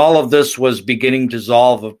 When all of this was beginning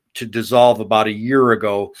to dissolve about a year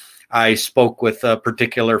ago, I spoke with a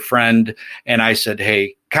particular friend and I said,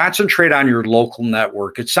 hey, concentrate on your local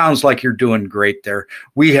network. It sounds like you're doing great there.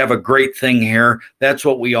 We have a great thing here. That's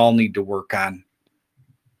what we all need to work on.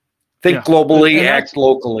 Think globally, and act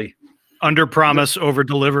locally. Under promise, over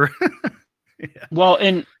deliver. Yeah. Well,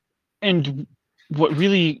 and what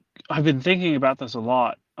really, I've been thinking about this a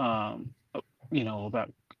lot,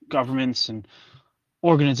 about governments and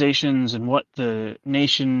organizations and what the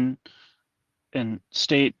nation and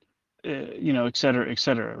state, et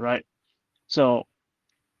cetera, right? So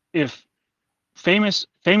if famous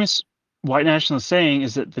white nationalist saying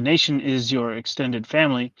is that the nation is your extended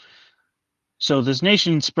family, so this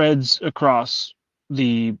nation spreads across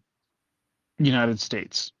the United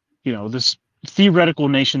States, this theoretical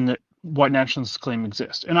nation that white nationalists claim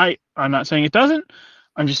exists. And I'm not saying it doesn't.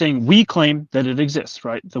 I'm just saying we claim that it exists,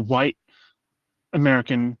 right? The white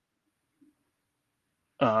American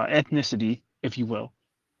ethnicity, if you will,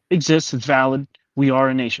 exists. It's valid. We are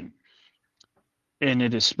a nation. And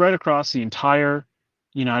it is spread across the entire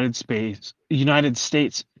United States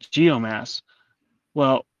geomass.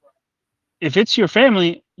 Well, if it's your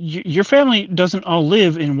family, your family doesn't all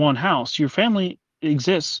live in one house. Your family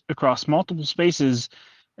exists across multiple spaces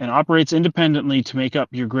and operates independently to make up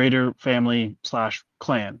your greater family /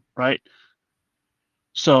 clan, right?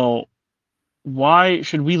 So why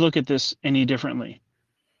should we look at this any differently?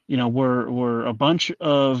 We're a bunch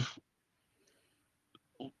of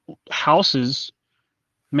houses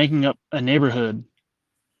making up a neighborhood,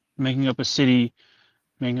 making up a city,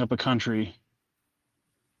 making up a country.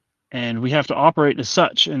 And we have to operate as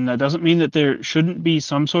such. And that doesn't mean that there shouldn't be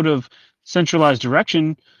some sort of centralized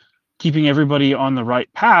direction keeping everybody on the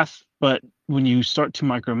right path. But when you start to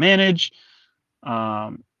micromanage,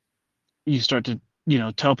 you start to,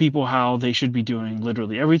 tell people how they should be doing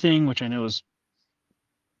literally everything, which I know is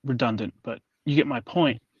redundant, but you get my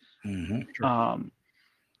point. Mm-hmm. Sure.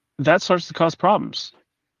 That starts to cause problems.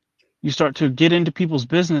 You start to get into people's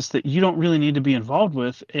business that you don't really need to be involved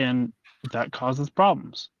with, and that causes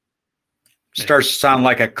problems. Starts to sound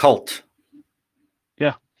like a cult.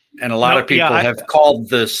 Yeah. And a lot of people have called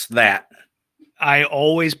this that. I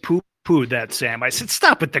always poo-pooed that, Sam. I said,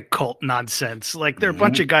 stop with the cult nonsense. Like, they're a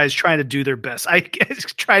bunch of guys trying to do their best. I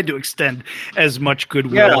tried to extend as much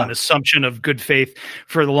goodwill and assumption of good faith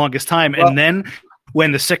for the longest time. Well, and then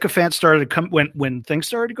when the sycophants started to come, when things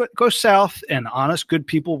started to go south and honest, good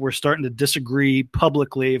people were starting to disagree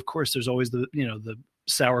publicly, of course, there's always the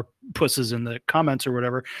sour pusses in the comments or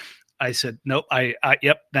whatever. I said, nope,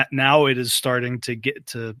 that now it is starting to get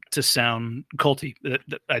to sound culty.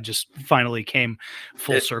 I just finally came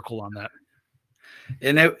full circle on that.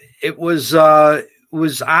 And it was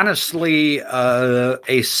honestly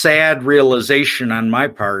a sad realization on my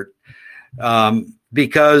part,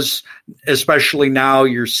 because especially now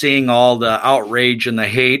you're seeing all the outrage and the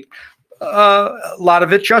hate, a lot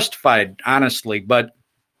of it justified, honestly. But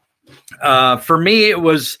for me, it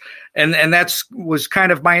was. And was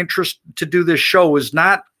kind of my interest to do this show, was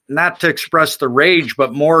not to express the rage,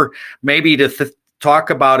 but more maybe to talk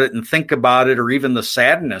about it and think about it, or even the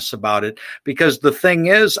sadness about it. Because the thing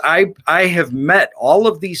is, I have met all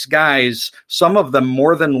of these guys, some of them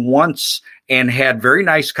more than once, and had very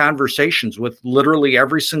nice conversations with literally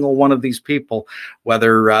every single one of these people,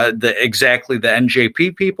 whether the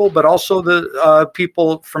NJP people, but also the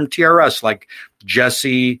people from TRS like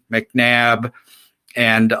Jesse McNabb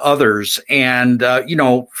and others. And,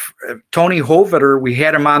 Tony Hoveder, we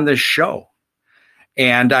had him on this show,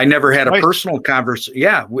 and I never had a personal conversation.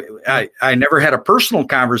 Yeah. I never had a personal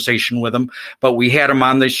conversation with him, but we had him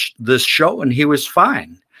on this show, and he was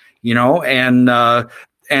fine, and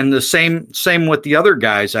the same with the other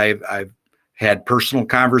guys. I've had personal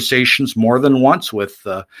conversations more than once with,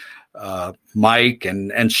 Mike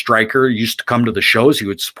and Stryker used to come to the shows. He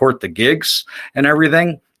would support the gigs and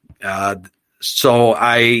everything. So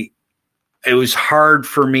it was hard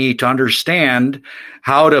for me to understand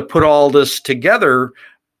how to put all this together,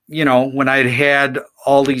 when I'd had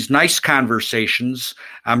all these nice conversations.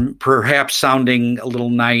 I'm perhaps sounding a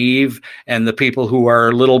little naive, and the people who are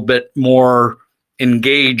a little bit more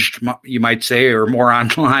engaged, you might say, or more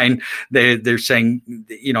online, they're saying,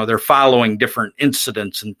 they're following different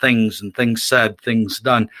incidents and things said, things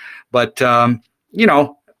done. But,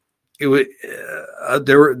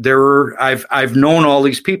 I've known all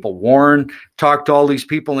these people. Warren talked to all these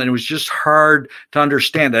people, and it was just hard to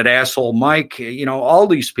understand that asshole Mike, all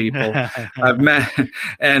these people I've met.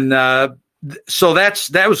 And so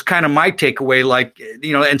that was kind of my takeaway, like,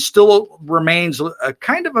 and still remains a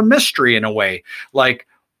kind of a mystery in a way. Like,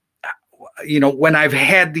 when I've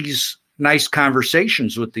had these nice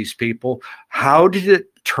conversations with these people, how did it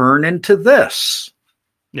turn into this?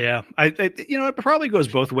 Yeah, I it probably goes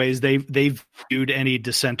both ways. They've viewed any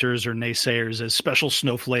dissenters or naysayers as special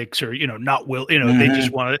snowflakes, or not will. They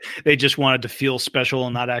just wanted to feel special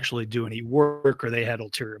and not actually do any work, or they had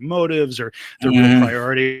ulterior motives, or their real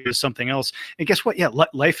priority is something else. And guess what? Yeah,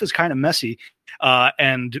 life is kind of messy,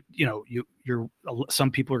 and some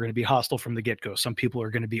people are going to be hostile from the get-go. Some people are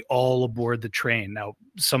going to be all aboard the train. Now,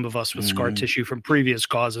 some of us with scar tissue from previous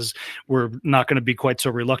causes, we're not going to be quite so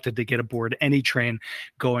reluctant to get aboard any train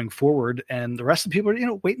going forward. And the rest of the people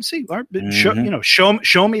are, wait and see.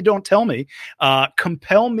 Show me, don't tell me.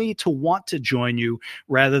 Compel me to want to join you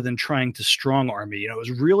rather than trying to strong arm me. It was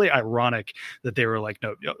really ironic that they were like,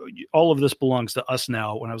 no, all of this belongs to us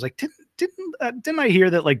now. When I was like, didn't I hear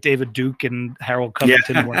that like David Duke and Harold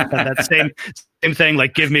Covington had that same thing,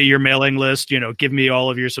 like give me your mailing list, give me all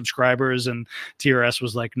of your subscribers, and TRS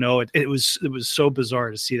was like, no. It was so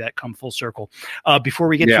bizarre to see that come full circle. Before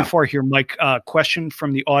we get too far here, Mike, question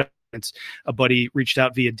from the audience. A buddy reached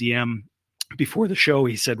out via DM before the show.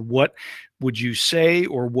 He said, what would you say,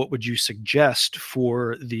 or what would you suggest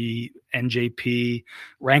for the NJP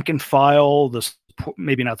rank and file,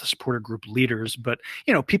 maybe not the supporter group leaders, but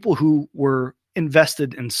people who were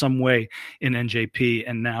invested in some way in NJP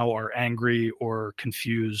and now are angry or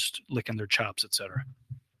confused, licking their chops, etc.?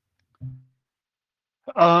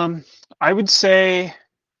 I would say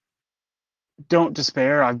don't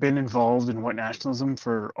despair. I've been involved in white nationalism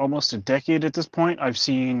for almost a decade at this point. I've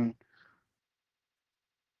seen,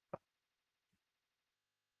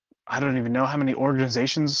 I don't even know how many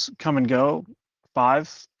organizations come and go.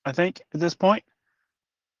 5, I think, at this point.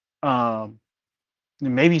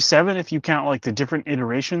 Maybe 7 if you count like the different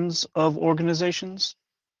iterations of organizations.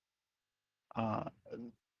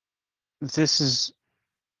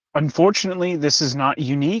 Unfortunately, this is not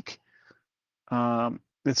unique.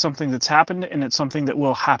 It's something that's happened, and it's something that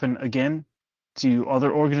will happen again to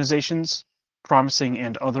other organizations, promising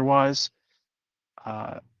and otherwise.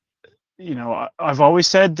 I've always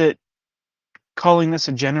said that calling this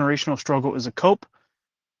a generational struggle is a cope,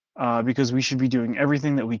 because we should be doing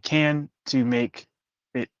everything that we can to make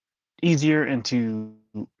it easier and to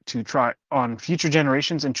try on future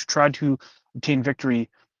generations, and to try to obtain victory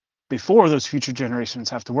before those future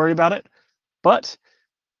generations have to worry about it. But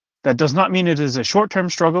that does not mean it is a short-term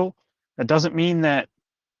struggle. That doesn't mean that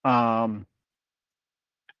there's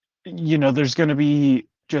going to be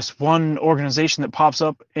just one organization that pops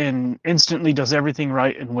up and instantly does everything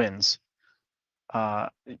right and wins.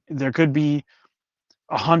 There could be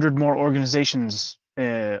 100 more organizations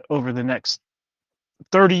over the next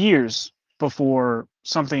 30 years before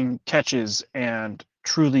something catches and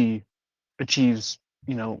truly achieves,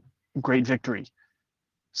 great victory.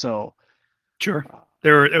 So sure.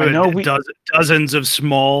 There are dozens of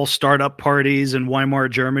small startup parties in Weimar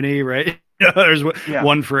Germany, right? There's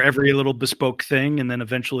one for every little bespoke thing, and then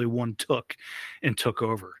eventually one took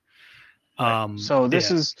over. Right. So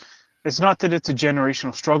it's not that it's a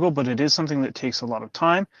generational struggle, but it is something that takes a lot of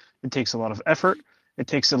time. It takes a lot of effort. It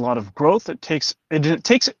takes a lot of growth. It takes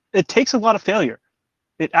a lot of failure.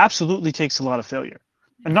 It absolutely takes a lot of failure,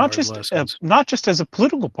 and not just as a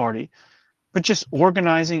political party, but just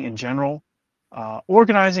organizing in general.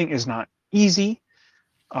 Organizing is not easy.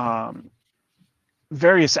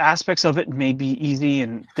 Various aspects of it may be easy,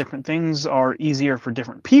 and different things are easier for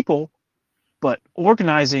different people. But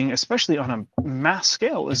organizing, especially on a mass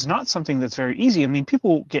scale, is not something that's very easy. I mean,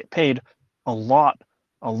 people get paid a lot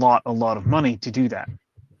of money to do that,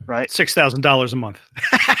 right? $6,000 a month.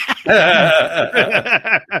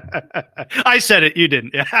 I said it, you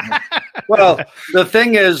didn't. Well, the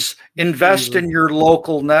thing is, invest in your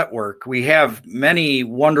local network. We have many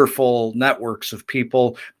wonderful networks of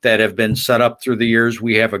people that have been set up through the years.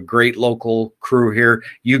 We have a great local crew here.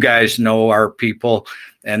 You guys know our people,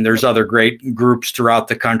 and there's other great groups throughout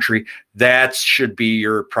the country. That should be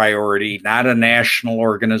your priority, not a national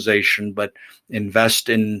organization, but invest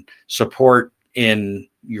in support in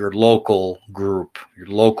your local group, your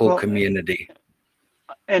local community.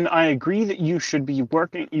 And I agree that you should be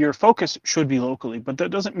working, your focus should be locally, but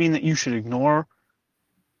that doesn't mean that you should ignore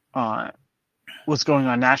what's going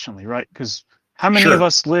on nationally, right? Because how many of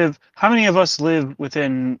us live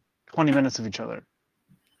within 20 minutes of each other?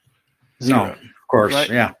 0. No, of course, right?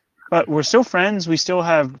 Yeah. But we're still friends. We still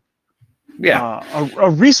have a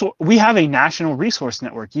resource. We have a national resource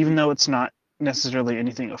network, even though it's not necessarily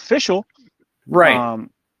anything official. Right.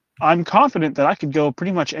 I'm confident that I could go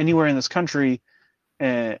pretty much anywhere in this country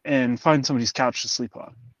and find somebody's couch to sleep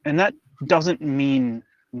on. And that doesn't mean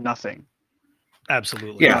nothing.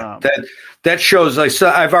 Absolutely. Yeah, that shows.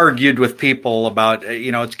 I've argued with people about,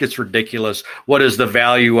 it gets ridiculous. What is the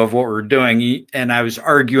value of what we're doing? And I was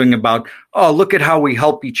arguing about, look at how we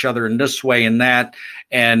help each other in this way and that.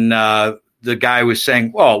 And the guy was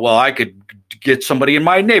saying, well, I could get somebody in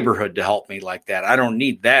my neighborhood to help me like that. I don't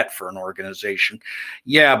need that for an organization.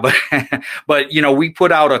 Yeah, but we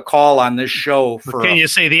put out a call on this show for. Can you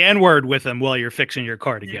say the N-word with them while you're fixing your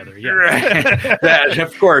car together? Yeah, right. That,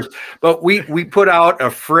 of course. But we put out a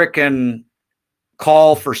frickin'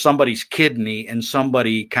 call for somebody's kidney, and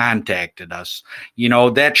somebody contacted us.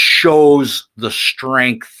 That shows the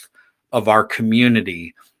strength of our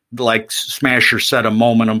community. Like Smasher said a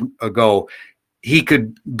moment ago, he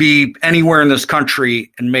could be anywhere in this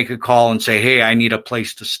country and make a call and say, hey, I need a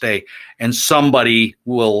place to stay. And somebody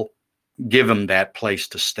will give him that place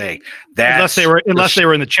to stay. Unless they were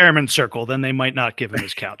in the chairman's circle, then they might not give him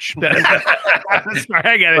his couch. Sorry,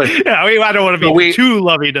 I get it. I don't want to be too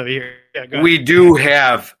lovey-dovey here. Yeah, we do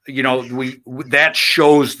have, that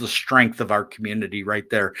shows the strength of our community right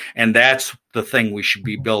there. And that's the thing we should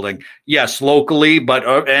be building. Yes, locally, but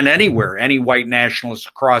and anywhere, any white nationalists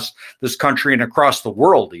across this country and across the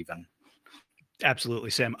world even. Absolutely,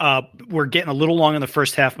 Sam. We're getting a little long in the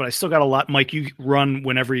first half, but I still got a lot. Mike, you run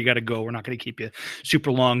whenever you got to go. We're not going to keep you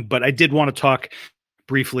super long, but I did want to talk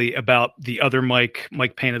briefly about the other Mike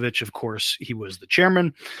Panovich. Of course, he was the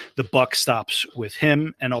chairman. The buck stops with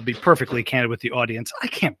him, and I'll be perfectly candid with the audience. I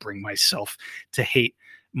can't bring myself to hate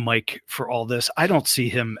Mike for all this. I don't see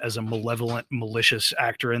him as a malevolent, malicious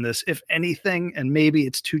actor in this. If anything, and maybe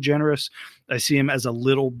it's too generous, I see him as a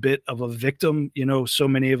little bit of a victim. So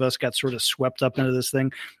many of us got sort of swept up into this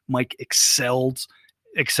thing. Mike excelled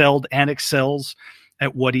and excels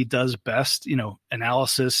at what he does best,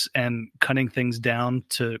 analysis and cutting things down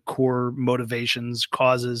to core motivations,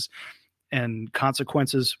 causes, and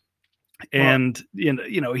consequences. And,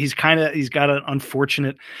 he's got an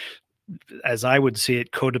unfortunate, as I would see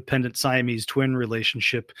it, codependent Siamese twin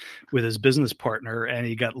relationship with his business partner. And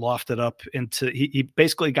he got lofted up into, he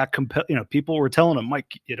basically got compelled, people were telling him,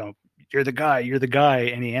 Mike, you're the guy.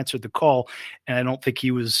 And he answered the call. And I don't think he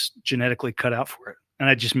was genetically cut out for it. And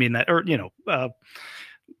I just mean that, or,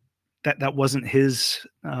 that wasn't his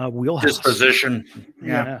wheelhouse. Disposition.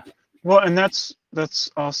 Yeah. Well, and that's,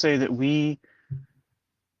 I'll say that when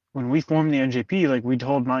we formed the NJP, we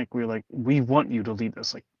told Mike, we want you to lead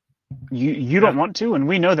this. You don't want to, and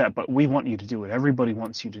we know that, but we want you to do it. Everybody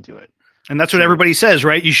wants you to do it. And that's what everybody says,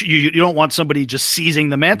 right? You don't want somebody just seizing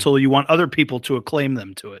the mantle. You want other people to acclaim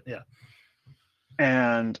them to it. Yeah.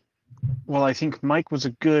 And well, I think Mike was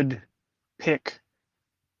a good pick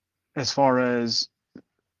as far as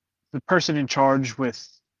the person in charge with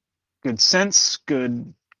good sense,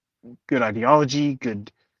 good ideology,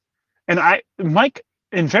 Mike,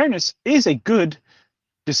 in fairness, is a good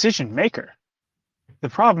decision maker. The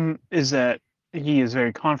problem is that he is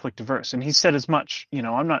very conflict averse, and he said as much.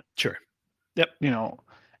 I'm not sure. Yep.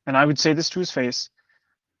 And I would say this to his face.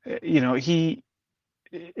 He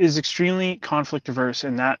is extremely conflict averse,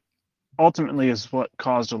 and that ultimately is what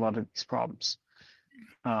caused a lot of these problems.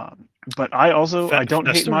 But I don't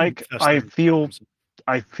hate Mike. I feel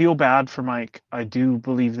bad for Mike. I do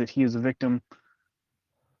believe that he is a victim.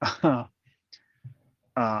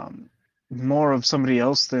 More of somebody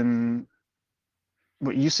else than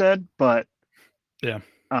what you said, but yeah.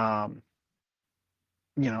 I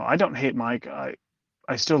don't hate Mike. I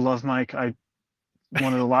still love Mike.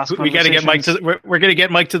 One of the last we got to get Mike we're going to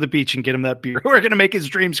get Mike to the beach and get him that beer. We're going to make his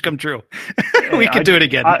dreams come true. We can do it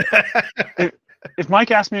again. If Mike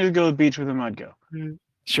asked me to go to the beach with him, I'd go.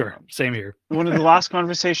 Sure. Same here. One of the last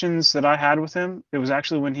conversations that I had with him, it was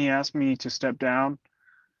actually when he asked me to step down.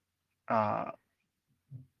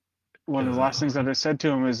 One of the last things that I said to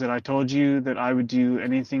him is that I told you that I would do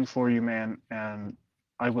anything for you, man, and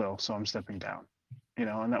I will, so I'm stepping down.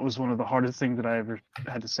 And that was one of the hardest things that I ever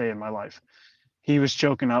had to say in my life. He was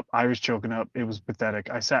choking up. I was choking up. It was pathetic.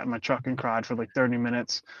 I sat in my truck and cried for 30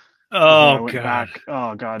 minutes. Oh, I went God. Back.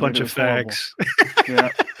 Oh, God. Bunch of facts. Yeah.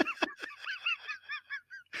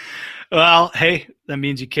 Well, hey, that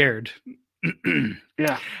means you cared.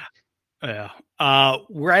 Yeah. Yeah.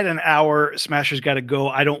 We're at an hour. Smasher's got to go.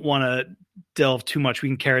 I don't want to delve too much. We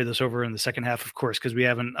can carry this over in the second half, of course, because we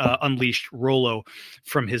haven't unleashed Rollo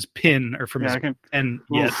from his pin or from his pen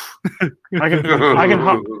yet.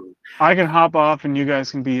 I can hop off, and you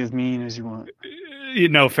guys can be as mean as you want.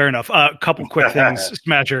 Fair enough. A couple quick things,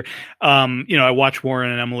 Smasher. I watch Warren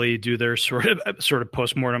and Emily do their sort of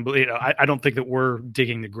postmortem. But I don't think that we're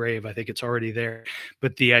digging the grave. I think it's already there.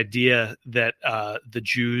 But the idea that the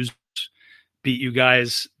Jews beat you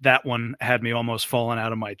guys. That one had me almost falling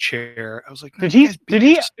out of my chair. I was like, did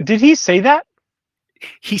he say that?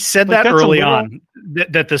 He said that early on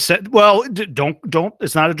that the set, well, don't,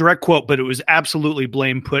 it's not a direct quote, but it was absolutely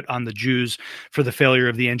blame put on the Jews for the failure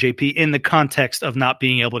of the NJP in the context of not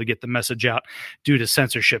being able to get the message out due to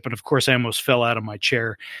censorship. And of course I almost fell out of my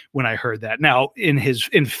chair when I heard that. Now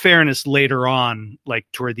in fairness, later on, like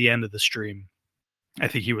toward the end of the stream, I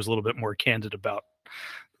think he was a little bit more candid about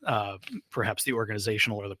perhaps the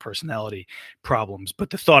organizational or the personality problems. But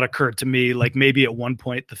the thought occurred to me, like maybe at one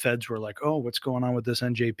point the feds were like, oh, what's going on with this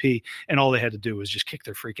NJP? And all they had to do was just kick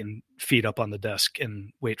their freaking feet up on the desk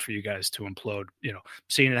and wait for you guys to implode. You know,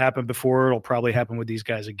 seeing it happen before, it'll probably happen with these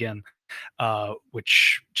guys again,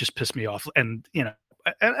 which just pissed me off. And, you know,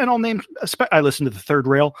 and I'll name, I listened to the Third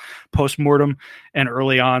Rail postmortem, and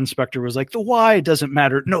early on Spectre was like, the why doesn't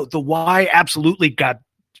matter. No, the why absolutely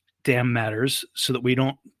goddamn matters, so that we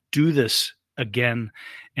don't do this again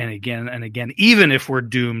and again and again, even if we're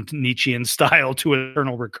doomed Nietzschean style to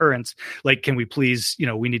eternal recurrence. Like, can we please, you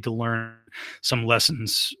know, we need to learn some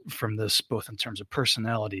lessons from this, both in terms of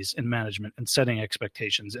personalities and management and setting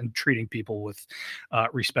expectations and treating people with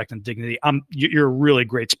respect and dignity. You're a really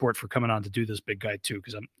great sport for coming on to do this, big guy, too,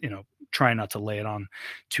 because I'm, you know, trying not to lay it on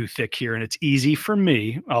too thick here. And it's easy for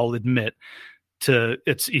me, I'll admit,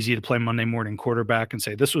 it's easy to play Monday morning quarterback and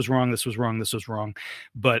say, this was wrong, this was wrong, this was wrong.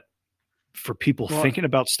 But for people thinking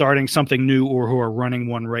about starting something new or who are running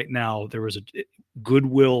one right now, there was a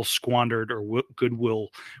goodwill squandered or goodwill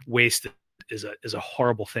wasted is a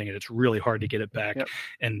horrible thing. And it's really hard to get it back. Yep.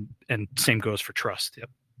 And same goes for trust.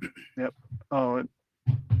 Yep. Oh,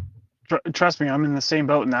 trust me, I'm in the same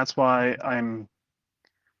boat. And that's why I'm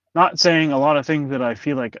not saying a lot of things that I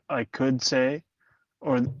feel like I could say,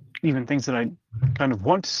 or even things that I kind of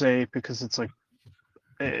want to say, because it's like,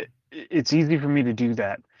 it's easy for me to do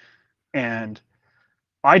that. And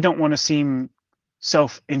I don't want to seem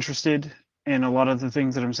self-interested in a lot of the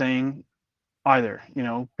things that I'm saying either, you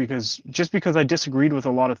know, because just because I disagreed with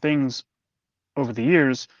a lot of things over the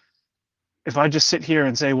years, if I just sit here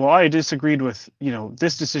and say, well, I disagreed with, you know,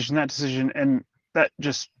 this decision, that decision, and that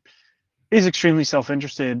just is extremely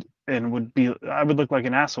self-interested, and I would look like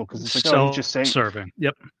an asshole, because it's like, he's just saying serving.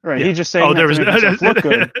 Yep. Right. Yeah. He's just saying there was look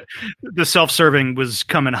good. The self-serving was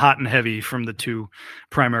coming hot and heavy from the two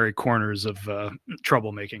primary corners of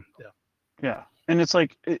troublemaking. Yeah. Yeah. And it's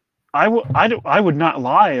like, I would not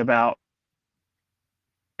lie about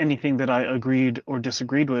anything that I agreed or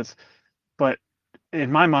disagreed with, but in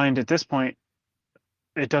my mind at this point,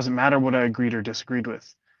 it doesn't matter what I agreed or disagreed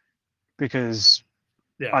with, because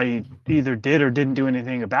I either did or didn't do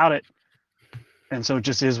anything about it. And so it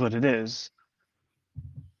just is what it is.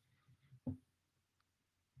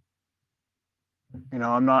 You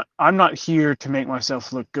know, I'm not here to make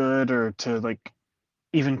myself look good or to like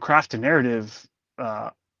even craft a narrative.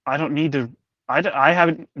 I don't need to, I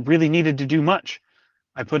haven't really needed to do much.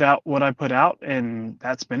 I put out what I put out, and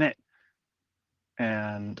that's been it.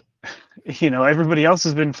 And, you know, everybody else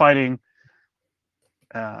has been fighting,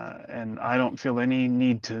 and I don't feel any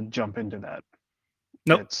need to jump into that.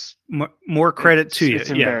 Nope. More credit to you. It's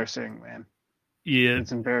embarrassing, man. Yeah.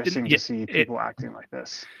 It's embarrassing to see people acting like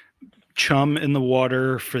this. Chum in the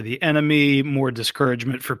water for the enemy, more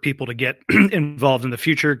discouragement for people to get involved in the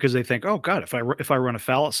future, because they think, oh God, if I run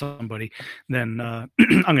afoul at somebody, then I'm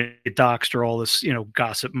going to get doxxed, or all this, you know,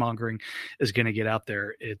 gossip mongering is going to get out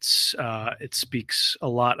there. It speaks a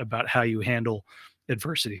lot about how you handle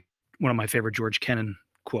adversity. One of my favorite George Kennan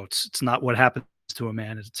quotes: "It's not what happens to a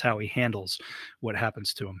man, it's how he handles what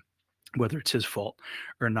happens to him, whether it's his fault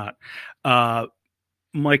or not."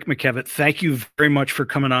 Mike McKevitt, thank you very much for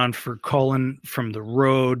coming on, for calling from the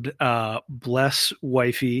road. Bless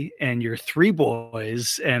wifey and your 3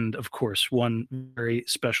 boys, and of course one very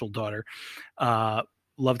special daughter.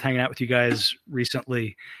 Loved hanging out with you guys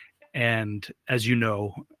recently, and as you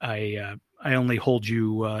know, I only hold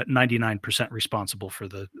you 99% responsible for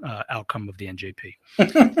the outcome of the NJP.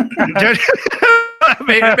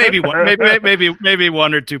 maybe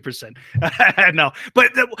 1 or 2%. No,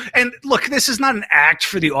 but and look, this is not an act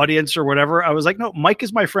for the audience or whatever. I was like, no, Mike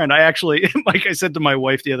is my friend. Mike, I said to my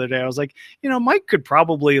wife the other day, I was like, you know, Mike could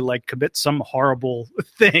probably like commit some horrible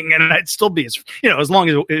thing, and I'd still be his, you know, as long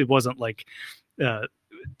as it wasn't like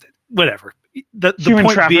whatever. The human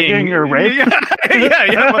point trafficking being, or rape.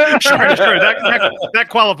 Yeah. Well, sure. That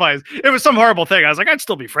qualifies. It was some horrible thing. I was like, I'd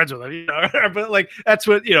still be friends with him, you know. But like, that's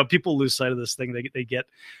what, you know, people lose sight of this thing. They get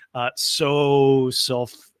so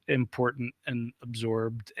self-important and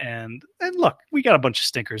absorbed. And look, we got a bunch of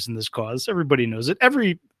stinkers in this cause. Everybody knows it.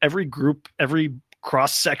 Every group, every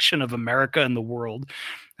cross section of America and the world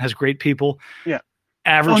has great people. Yeah.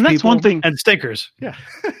 Average and that's people one thing. and stinkers. Yeah.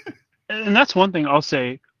 And that's one thing I'll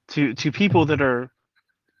say to people that are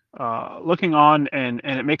looking on and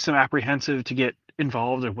it makes them apprehensive to get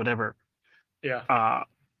involved or whatever. Yeah.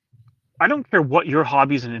 I don't care what your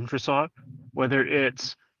hobbies and interests are, whether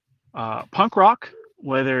it's punk rock,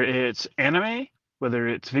 whether it's anime, whether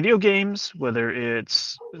it's video games, whether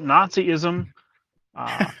it's Nazism,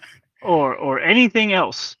 or anything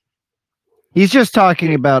else. He's just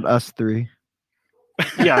talking about us three.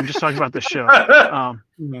 Yeah, I'm just talking about the show.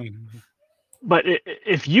 But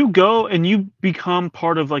if you go and you become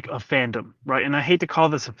part of like a fandom, right? And I hate to call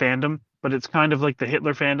this a fandom, but it's kind of like the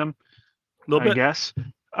Hitler fandom, I guess.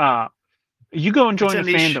 You go and join a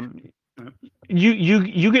fandom.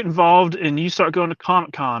 You get involved and you start going to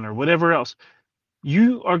Comic-Con or whatever else.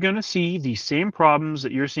 You are going to see the same problems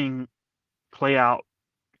that you're seeing play out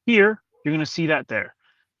here. You're going to see that there.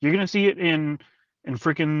 You're going to see it in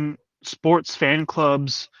freaking sports fan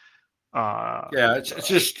clubs. It's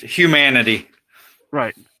just humanity,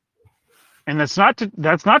 right? And that's not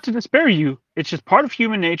to despair you. It's just part of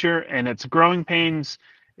human nature, and it's growing pains.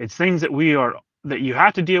 It's things that you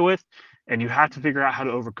have to deal with, and you have to figure out how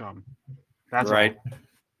to overcome. That's right. All.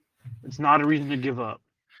 It's not a reason to give up.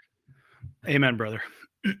 Amen, brother.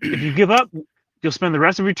 If you give up, you'll spend the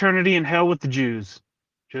rest of eternity in hell with the Jews.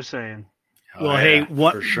 Just saying. Well, hey,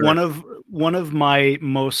 one of my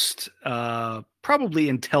most probably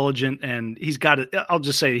intelligent, and he's got it. I'll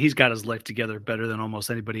just say he's got his life together better than almost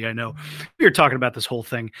anybody I know. We were talking about this whole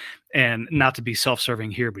thing, and not to be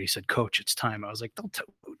self-serving here, but he said, "Coach, it's time." I was like,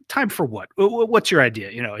 "Time for what? What's your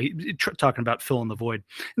idea?" You know, talking about filling the void,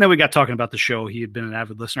 and then we got talking about the show. He had been an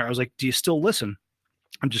avid listener. I was like, "Do you still listen?"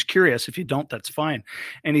 I'm just curious. If you don't, that's fine.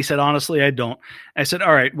 And he said, honestly, I don't. I said,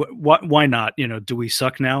 all right, why not? You know, do we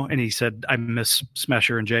suck now? And he said, I miss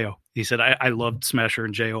Smasher and Jo. He said, I loved Smasher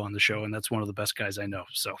and Jo on the show, and that's one of the best guys I know.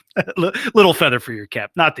 So little feather for your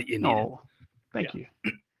cap. Not that you need it. Thank you.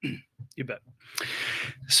 You bet.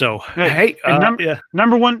 So, hey,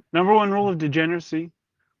 number one rule of degeneracy,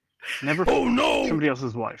 never somebody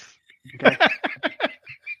else's wife. Okay.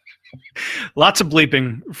 Lots of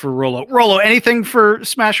bleeping for Rollo. Rollo, anything for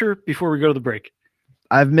Smasher before we go to the break?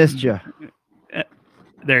 I've missed you. There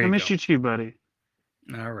you go. I miss you too, buddy.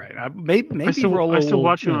 All right. Maybe Rollo. I still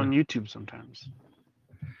watch you on YouTube sometimes.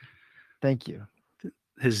 Thank you.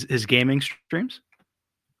 His gaming streams?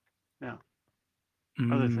 Yeah.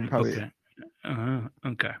 Other things. Okay.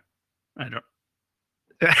 Okay.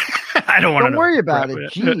 I don't want to. Don't worry about it.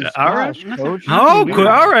 Jeez, all right, Coach. Oh, good.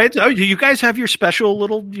 All right. Oh, you guys have your special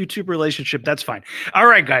little YouTube relationship. That's fine. All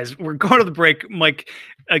right, guys, we're going to the break. Mike,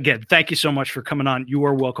 again, thank you so much for coming on. You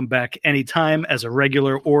are welcome back anytime as a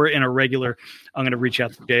regular or an irregular. I'm going to reach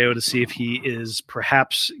out to Jo to see if he is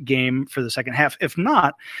perhaps game for the second half. If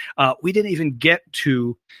not, we didn't even get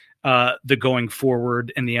to the going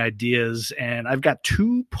forward and the ideas. And I've got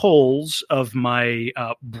 2 polls of my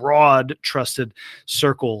broad trusted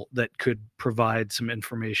circle that could provide some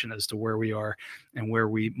information as to where we are and where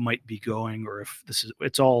we might be going, or if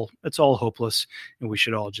it's all hopeless and we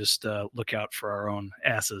should all just look out for our own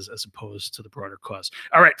asses as opposed to the broader cause.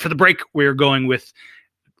 All right, for the break, we're going with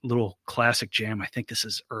a little classic jam. I think this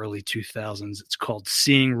is early 2000s. It's called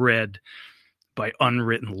Seeing Red by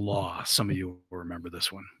Unwritten Law. Some of you will remember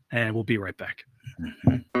this one. And we'll be right back.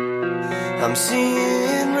 I'm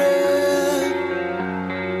seeing red.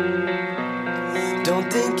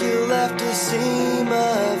 Don't think you'll have to see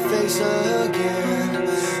my face again.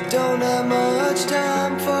 Don't have much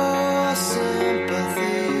time for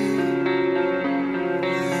sympathy,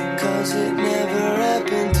 'cause it never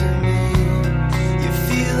happened to me. You're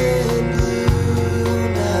feeling blue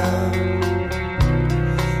now.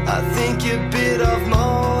 I think you bit off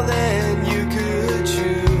more than you could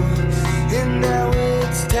chew. And now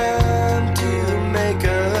it's time to make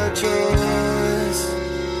a choice.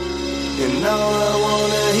 And all I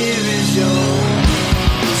wanna hear is yours.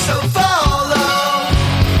 So follow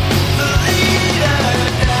the leader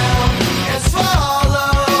down and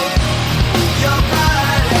swallow your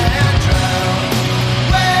pride and drown.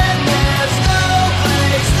 When there's no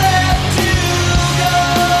place left to go,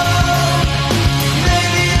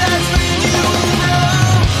 maybe that's when you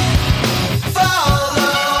know.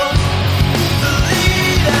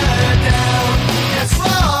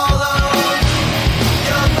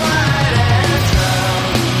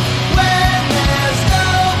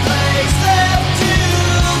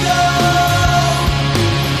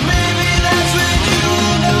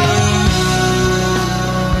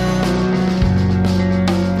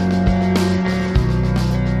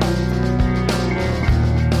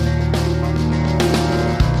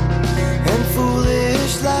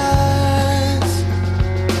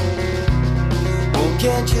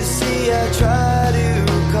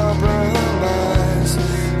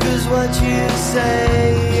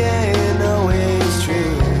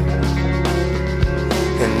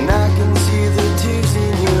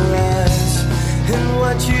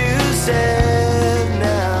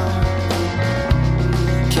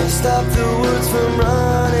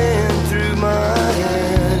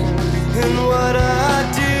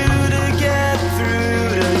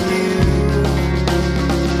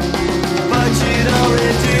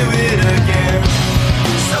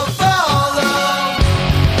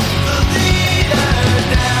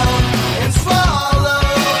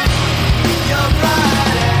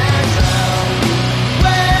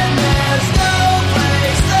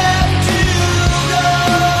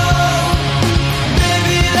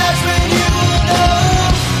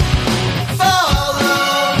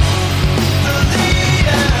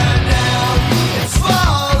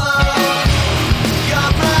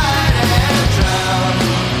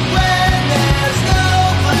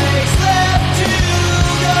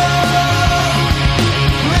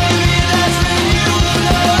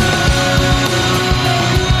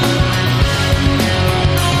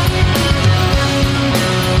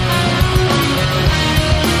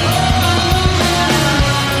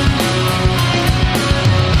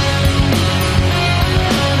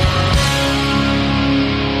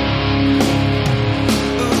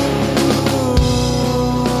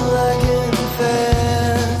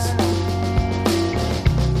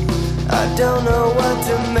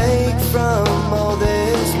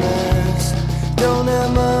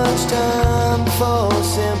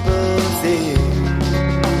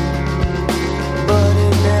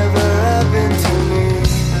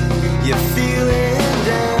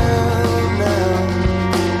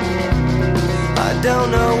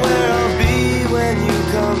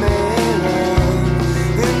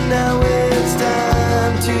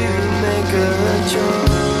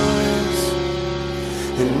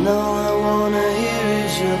 and all I wanna hear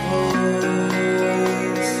is your voice.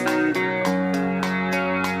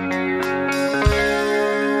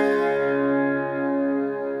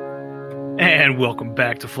 And welcome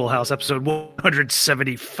back to Full House, episode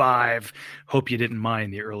 175. Hope you didn't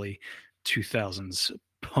mind the early 2000s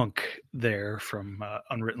punk there from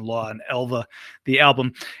Unwritten Law and Elva, the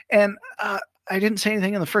album. And I didn't say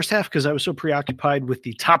anything in the first half because I was so preoccupied with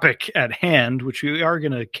the topic at hand, which we are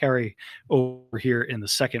going to carry over here in the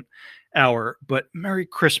second hour. But Merry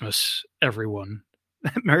Christmas, everyone.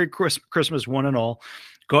 Merry Christmas, one and all.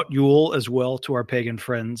 Got Yule as well to our pagan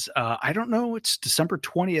friends. I don't know. It's December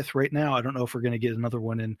 20th right now. I don't know if we're going to get another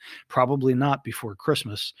one in. Probably not before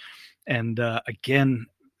Christmas. And again,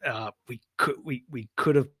 we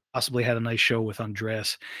could have possibly had a nice show with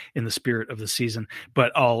Andreas in the spirit of the season,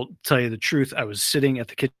 but I'll tell you the truth. I was sitting at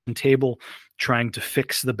the kitchen table trying to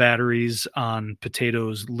fix the batteries on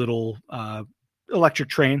Potato's little electric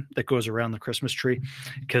train that goes around the Christmas tree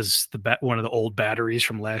because one of the old batteries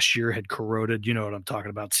from last year had corroded. You know what I'm talking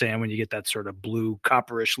about, Sam, when you get that sort of blue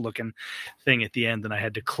copperish looking thing at the end, and I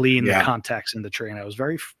had to clean the contacts in the train. I was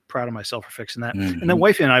very proud of myself for fixing that. And then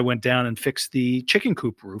wifey and I went down and fixed the chicken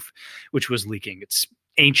coop roof, which was leaking. It's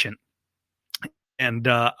ancient. And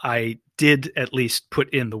I did at least put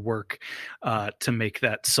in the work to make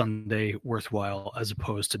that Sunday worthwhile as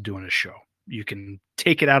opposed to doing a show. You can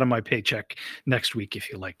take it out of my paycheck next week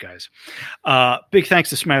if you like, guys. Big thanks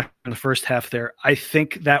to Smash in the first half there. I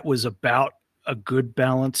think that was about a good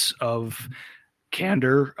balance of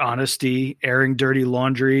candor, honesty, airing dirty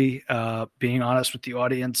laundry, being honest with the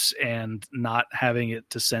audience, and not having it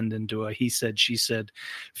to send into a he said, she said,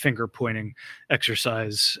 finger pointing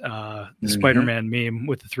exercise. The Spider-Man meme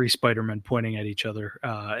with the three Spider-Men pointing at each other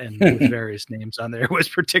and with various names on there was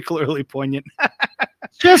particularly poignant.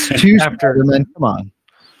 Just two Spider-Men, come on.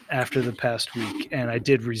 After the past week, and I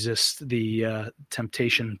did resist the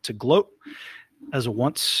temptation to gloat as a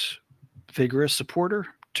once vigorous supporter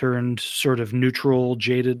turned sort of neutral,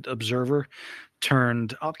 jaded observer,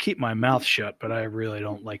 turned, I'll keep my mouth shut, but I really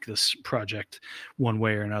don't like this project one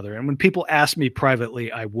way or another. And when people asked me privately,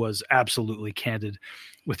 I was absolutely candid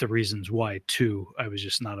with the reasons why, too. I was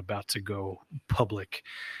just not about to go public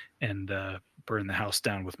and burn the house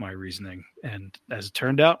down with my reasoning. And as it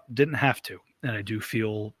turned out, didn't have to. And I do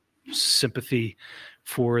feel sympathy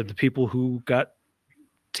for the people who got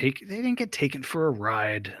they didn't get taken for a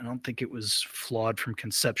ride. I don't think it was flawed from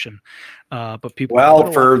conception. But people,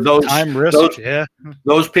 for those time risk,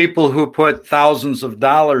 those people who put thousands of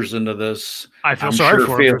dollars into this, I feel sorry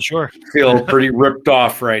for sure. Feel pretty ripped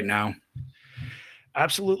off right now.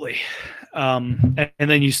 Absolutely. And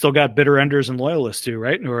then you still got bitter enders and loyalists too,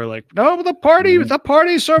 right? Who are like, no, the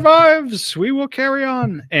party survives. We will carry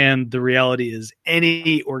on. And the reality is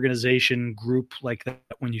any organization group like that,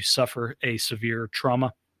 when you suffer a severe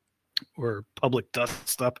trauma or public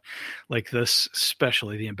dust up like this,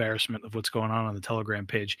 especially the embarrassment of what's going on the Telegram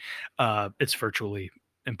page, it's virtually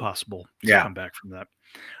impossible to come back from that.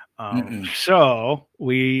 So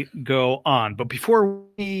we go on, but before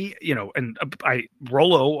we,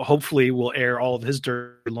 Rollo hopefully will air all of his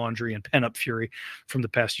dirty laundry and pent up fury from the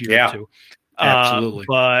past year or two. Absolutely.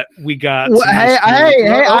 But we got. Well, hey,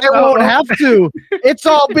 I won't have to. It's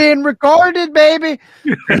all being recorded, baby.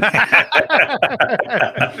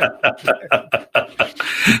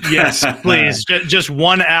 Yes, please. Just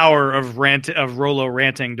 1 hour of Rollo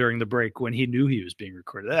ranting during the break when he knew he was being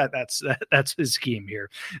recorded. That's his scheme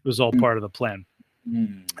here. It was all part of the plan.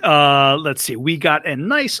 Let's see. We got a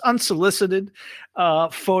nice unsolicited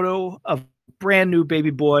photo of brand new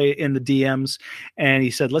baby boy in the DMs, and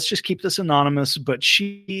he said, let's just keep this anonymous, but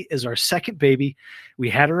she is our second baby.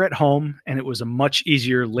 We had her at home, and it was a much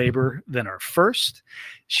easier labor than our first.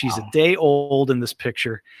 She's a day old in this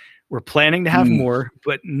picture. We're planning to have more,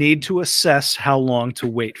 but need to assess how long to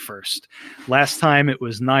wait first. Last time it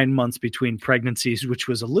was 9 months between pregnancies, which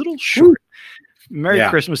was a little short. Merry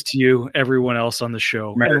Christmas to you, everyone else on the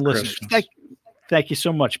show. Merry and listen, thank you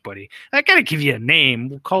so much, buddy. I got to give you a name.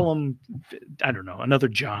 We'll call him, I don't know, another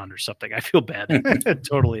John or something. I feel bad.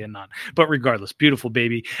 Totally a non. But regardless, beautiful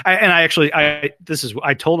baby. I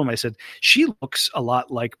told him, I said, she looks a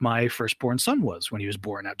lot like my firstborn son was when he was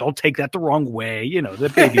born. Now, don't take that the wrong way.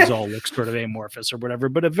 The babies all look sort of amorphous or whatever,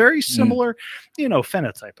 but a very similar,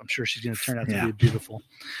 phenotype. I'm sure she's going to turn out to be a beautiful,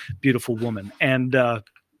 beautiful woman. And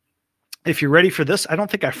if you're ready for this, I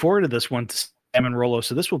don't think I forwarded this one to Sam and Rollo,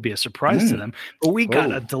 so this will be a surprise to them. But we got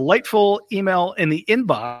a delightful email in the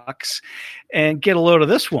inbox, And get a load of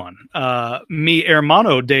this one. Mi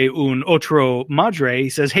hermano de un otro madre. He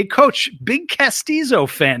says, "Hey, Coach, big Castizo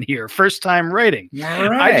fan here. First time writing. All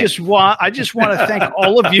right. I just want to thank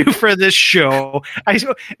all of you for this show.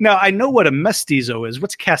 Now I know what a mestizo is.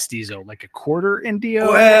 What's Castizo? Like a quarter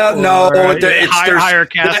Indio? Well, no, there's higher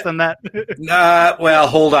caste than that. Well,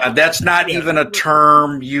 hold on. That's not even a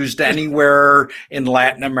term used anywhere in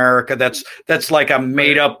Latin America. That's like a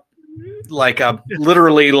made up.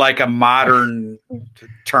 Literally like a modern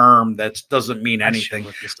term that doesn't mean anything.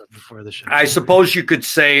 I suppose you could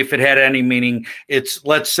say, if it had any meaning, it's,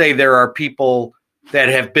 let's say there are people that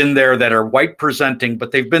have been there that are white presenting,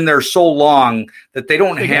 but they've been there so long that they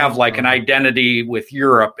don't have like an identity with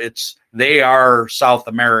Europe. They are South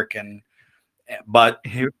American, but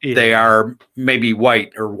they are maybe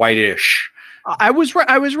white or whitish. I was right.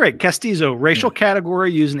 Castizo, racial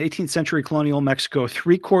category used in 18th century colonial Mexico,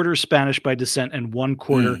 3/4 Spanish by descent and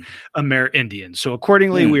 1/4 Amerindian. So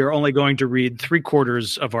accordingly, we are only going to read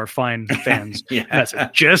 3/4 of our fine fans.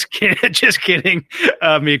 Just kidding,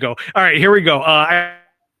 amigo. All right, here we go.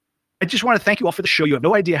 I just want to thank you all for the show. You have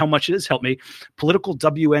no idea how much it has helped me. Political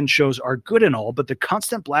WN shows are good and all, but the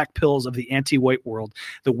constant black pills of the anti-white world,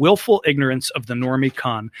 the willful ignorance of the normie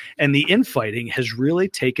con, and the infighting has really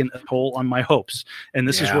taken a toll on my hopes. And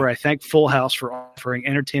this is where I thank Full House for offering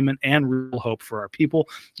entertainment and real hope for our people.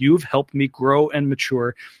 You've helped me grow and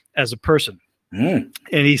mature as a person. And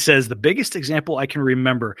he says, the biggest example I can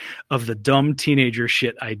remember of the dumb teenager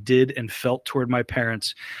shit I did and felt toward my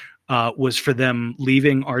parents was for them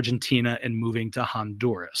leaving Argentina and moving to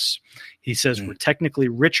Honduras. He says, we're technically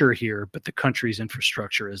richer here, but the country's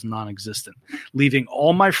infrastructure is non-existent. Leaving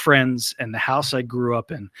all my friends and the house I grew up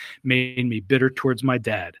in made me bitter towards my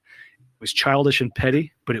dad. It was childish and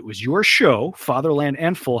petty, but it was your show, Fatherland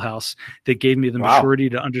and Full House, that gave me the maturity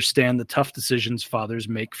to understand the tough decisions fathers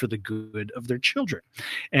make for the good of their children.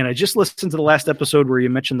 And I just listened to the last episode where you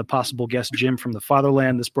mentioned the possible guest Jim from the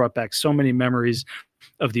Fatherland. This brought back so many memories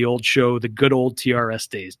of the old show, the good old TRS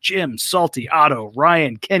days. Jim, Salty, Otto,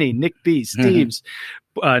 Ryan, Kenny, Nick B, Steves,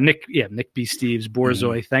 Nick B, Steves,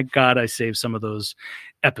 Borzoi. Thank God I saved some of those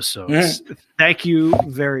episodes. Thank you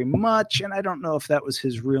very much. And I don't know if that was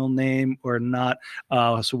his real name or not.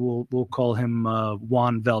 So we'll call him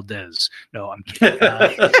Juan Valdez. No, I'm kidding.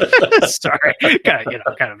 Sorry.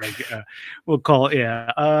 Kind of make we'll call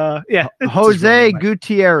Jose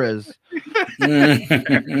Gutierrez.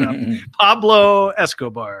 Pablo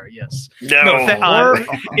Escobar. Yes.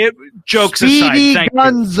 Jokes Speedy aside.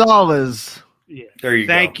 Gonzalez. Yeah. There you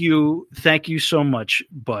go. Thank you so much,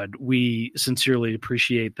 Bud. We sincerely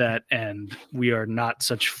appreciate that, and we are not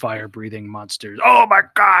such fire-breathing monsters. Oh my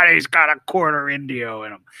God, he's got a quarter Indio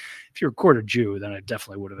in him. If you're a quarter Jew, then I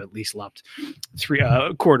definitely would have at least lopped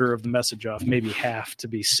a quarter of the message off, maybe half to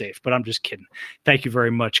be safe. But I'm just kidding. Thank you very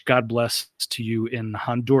much. God bless to you in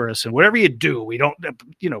Honduras, and whatever you do, we don't,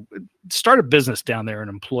 start a business down there and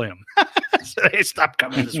employ them. So they stop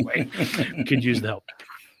coming this way. We could use the help.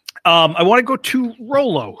 I want to go to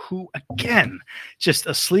Rollo, who, again, just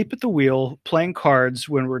asleep at the wheel, playing cards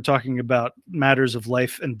when we're talking about matters of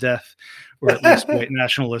life and death, or at least white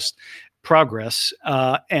nationalist progress.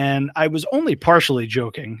 And I was only partially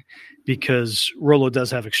joking because Rollo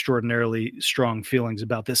does have extraordinarily strong feelings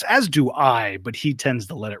about this, as do I, but he tends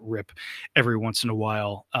to let it rip every once in a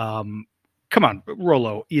while. Come on,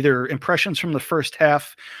 Rollo, either impressions from the first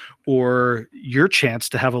half or your chance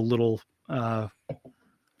to have a little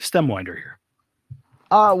stem winder here.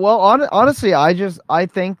 Honestly, I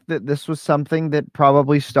think that this was something that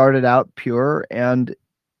probably started out pure, and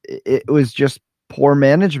it was just poor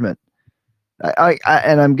management.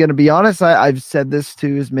 And I'm going to be honest. I've said this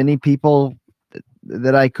to as many people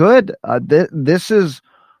that I could. This is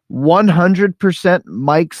 100%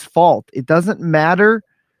 Mike's fault. It doesn't matter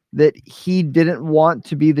that he didn't want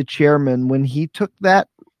to be the chairman when he took that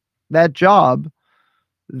job.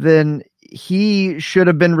 Then he should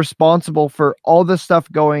have been responsible for all the stuff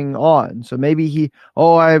going on. So maybe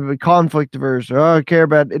I'm conflict averse, or I care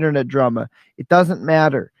about internet drama. It doesn't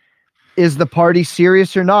matter. Is the party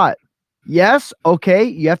serious or not? Yes. Okay.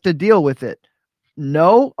 You have to deal with it.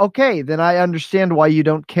 No. Okay. Then I understand why you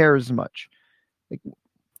don't care as much. Like,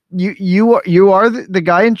 you are the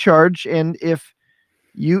guy in charge. And if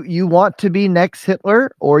you want to be next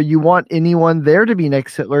Hitler, or you want anyone there to be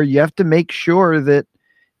next Hitler, you have to make sure that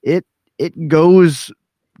it goes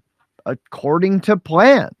according to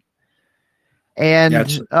plan. And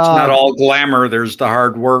it's not all glamour. There's the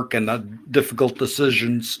hard work and the difficult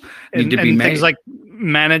decisions need to be made. Things like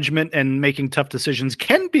management and making tough decisions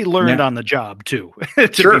can be learned on the job too.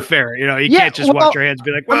 To be fair, you can't just wash your hands and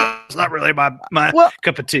be like, well, it's not really my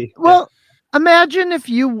cup of tea. Well, Imagine if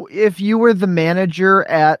you were the manager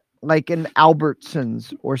at like an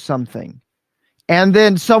Albertsons or something, and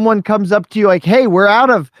then someone comes up to you like, "Hey, we're out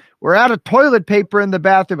of toilet paper in the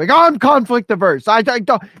bathroom." Like, "Oh, I'm conflict averse. I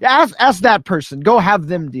don't ask that person. Go have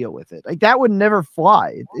them deal with it." Like that would never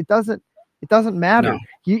fly. It doesn't matter. No.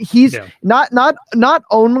 He's not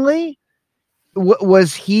only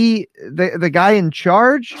was he the guy in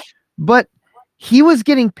charge, but he was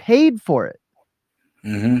getting paid for it.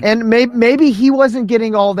 Mm-hmm. And maybe he wasn't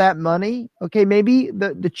getting all that money. Okay, maybe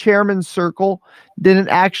the chairman's circle didn't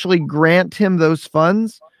actually grant him those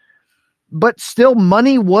funds, but still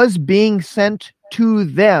money was being sent to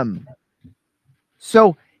them.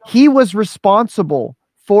 So he was responsible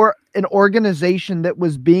for an organization that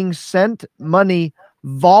was being sent money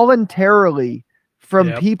voluntarily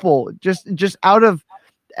from people just out of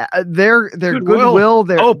their goodwill,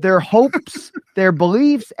 their hopes, their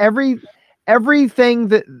beliefs, everything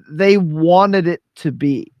that they wanted it to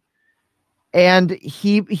be. And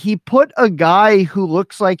he put a guy who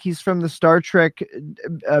looks like he's from the Star Trek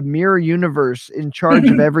mirror universe in charge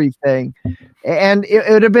of everything. And it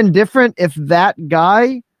would have been different if that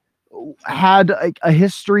guy had like a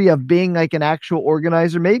history of being like an actual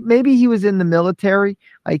organizer. Maybe he was in the military,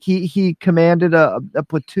 like he commanded a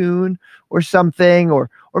platoon or something, or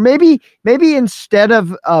maybe instead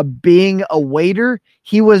of being a waiter,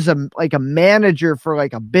 he was a manager for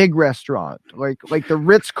like a big restaurant, like the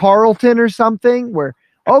Ritz-Carlton or something, where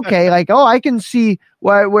okay, like, oh, I can see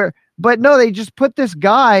where, but no, they just put this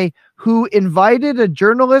guy who invited a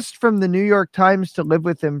journalist from the New York Times to live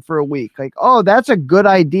with him for a week. Like, oh, that's a good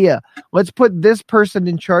idea. Let's put this person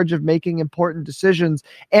in charge of making important decisions.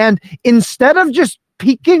 And instead of just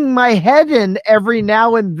peeking my head in every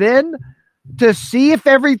now and then to see if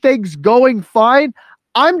everything's going fine,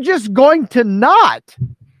 I'm just going to not.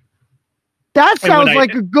 That sounds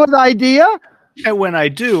like a good idea. And when I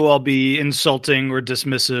do, I'll be insulting or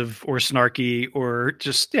dismissive or snarky or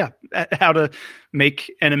just, how to make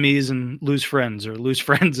enemies and lose friends, or lose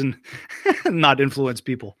friends and not influence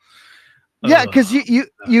people. Yeah, because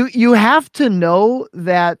you have to know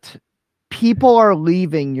that people are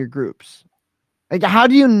leaving your groups. Like, how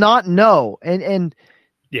do you not know? And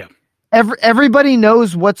everybody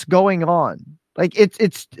knows what's going on. Like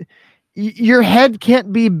it's your head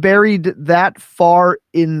can't be buried that far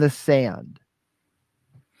in the sand.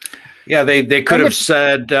 Yeah, they could have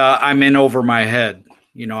said, I'm in over my head.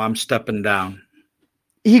 I'm stepping down.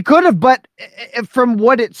 He could have, but from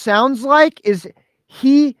what it sounds like is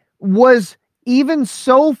he was even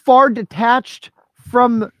so far detached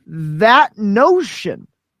from that notion.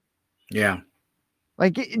 Yeah.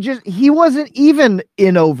 Like he wasn't even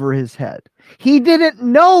in over his head. He didn't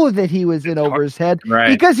know that he was in over his head,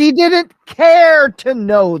 because he didn't care to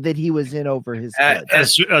know that he was in over his head.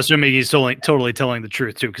 Assuming he's totally telling the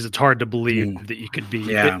truth too, because it's hard to believe that you could be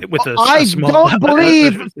with a I small... don't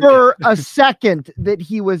believe for a second that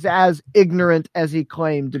he was as ignorant as he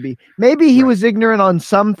claimed to be. Maybe he was ignorant on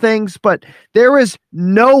some things, but there is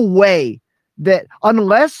no way that,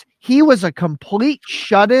 unless he was a complete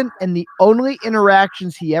shut-in and the only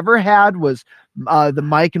interactions he ever had was the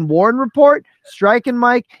Mike and Warren report, Strike and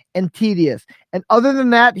Mike, and Tedious. And other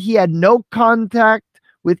than that, he had no contact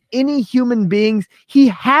with any human beings. He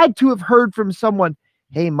had to have heard from someone,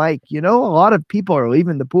 "Hey, Mike, a lot of people are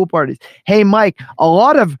leaving the pool parties. Hey, Mike, a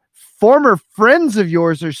lot of former friends of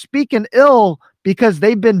yours are speaking ill because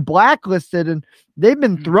they've been blacklisted and they've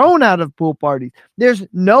been thrown out of pool parties." There's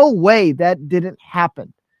no way that didn't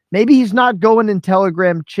happen. Maybe he's not going in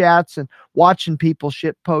Telegram chats and watching people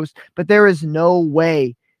shit post, but there is no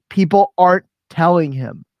way people aren't telling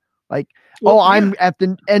him. Like, I'm at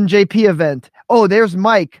the NJP event. Oh, there's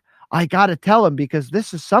Mike. I got to tell him because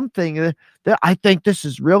this is something that I think this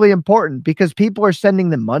is really important, because people are sending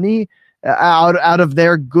them money out of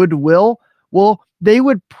their goodwill. Well, they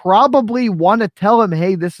would probably want to tell him,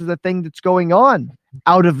 hey, this is a thing that's going on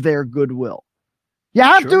out of their goodwill. You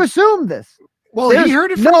have to assume this. Well, he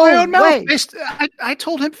heard it from my own mouth. I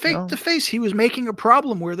told him face to face he was making a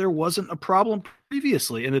problem where there wasn't a problem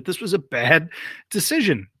previously, and that this was a bad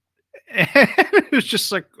decision. And it was just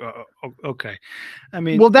like, okay. I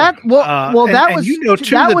mean, that was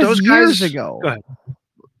years ago. Go ahead.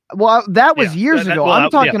 Well, that was years ago. I'm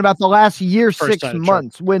talking about the last year, 6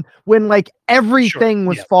 months, when like everything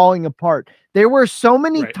was falling apart. There were so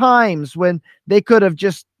many times when they could have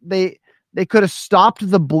just they could have stopped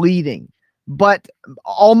the bleeding. But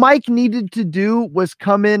all Mike needed to do was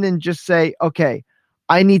come in and just say, okay,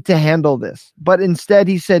 I need to handle this. But instead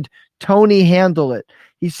he said, Tony, handle it.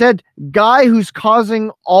 He said, guy who's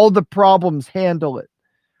causing all the problems, handle it.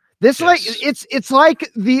 This it's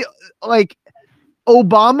like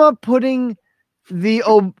Obama putting the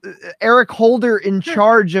Eric Holder in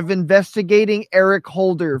charge of investigating Eric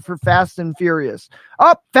Holder for Fast and Furious.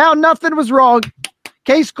 Found nothing was wrong.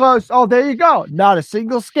 Case closed. Oh, there you go. Not a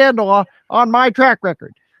single scandal on my track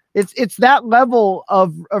record. It's that level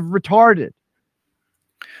of retarded.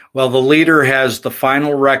 Well, the leader has the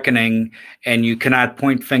final reckoning, and you cannot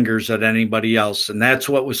point fingers at anybody else. And that's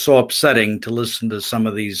what was so upsetting to listen to some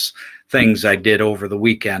of these things I did over the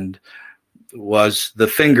weekend, was the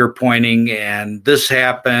finger pointing and this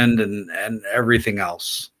happened and everything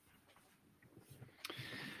else.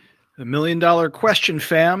 The $1 million question,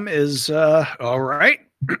 fam, is all right.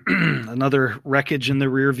 Another wreckage in the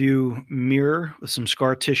rearview mirror with some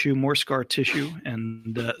scar tissue, more scar tissue,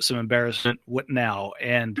 and some embarrassment. What now?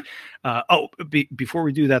 And before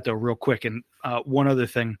we do that, though, real quick, and one other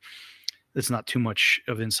thing that's not too much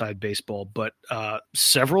of inside baseball, but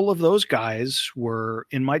several of those guys were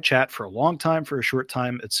in my chat for a long time, for a short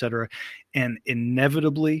time, etc., and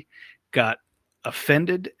inevitably got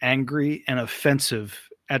offended, angry, and offensive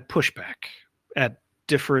at pushback, at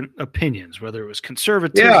different opinions, whether it was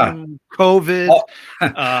conservatism, COVID.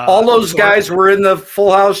 All those guys were in the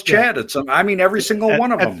Full House chat. Every single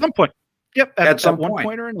one of them. At some point. Yep. At one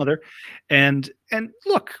point or another. And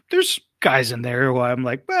look, there's guys in there who I'm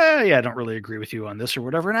like, I don't really agree with you on this or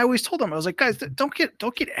whatever. And I always told them, I was like, guys, don't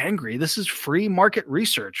get angry. This is free market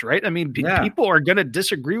research, right? I mean, people are going to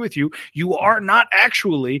disagree with you. You are not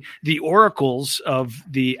actually the oracles of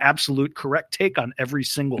the absolute correct take on every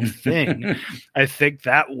single thing. I think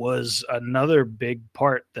that was another big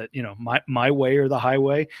part that, my way or the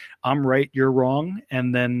highway. I'm right, you're wrong.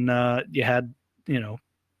 And then you had,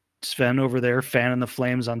 Sven over there fanning the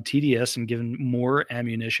flames on TDS and giving more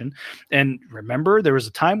ammunition. And remember, there was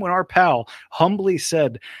a time when our pal humbly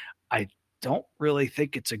said, I don't really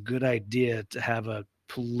think it's a good idea to have a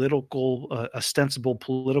ostensible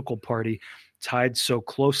political party tied so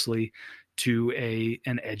closely to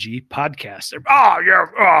an edgy podcast.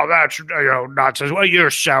 That's nonsense. Well, you're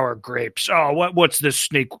sour grapes. What's this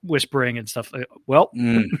snake whispering and stuff? Well,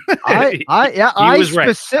 I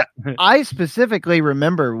specifically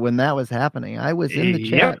remember when that was happening. I was in the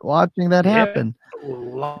chat watching that happen. A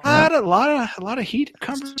lot of heated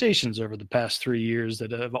conversations over the past 3 years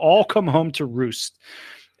that have all come home to roost.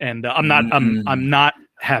 And I'm not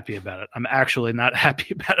happy about it. I'm actually not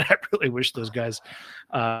happy about it. I really wish those guys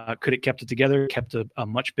could have kept it together, kept a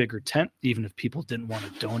much bigger tent, even if people didn't want to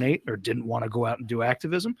donate or didn't want to go out and do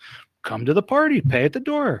activism. Come to the party, pay at the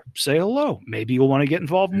door, say hello. Maybe you'll want to get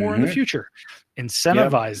involved more in the future.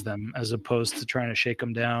 Incentivize them as opposed to trying to shake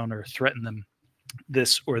them down or threaten them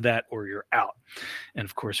this or that, or you're out. And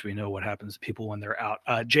of course, we know what happens to people when they're out.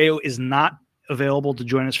 Jo is not available to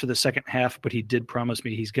join us for the second half, but he did promise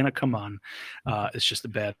me he's going to come on. It's just a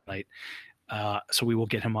bad night. So we will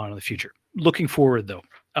get him on in the future. Looking forward, though,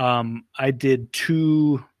 I did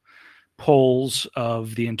 2 polls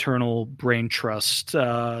of the internal brain trust,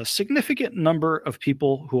 significant number of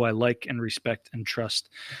people who I like and respect and trust,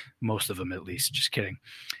 most of them at least, just kidding.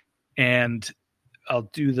 And I'll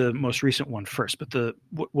do the most recent one first. But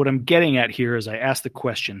what I'm getting at here is I asked the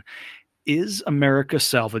question, is America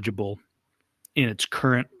salvageable in its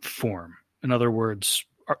current form? In other words,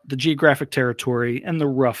 the geographic territory and the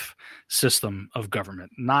rough system of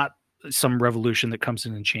government, not some revolution that comes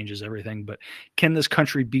in and changes everything, but can this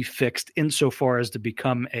country be fixed insofar as to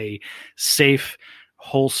become a safe,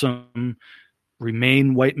 wholesome,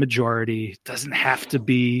 remain white majority? Doesn't have to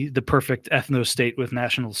be the perfect ethno state with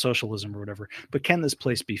national socialism or whatever, but can this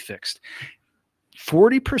place be fixed?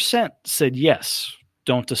 40% said yes,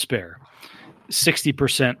 don't despair.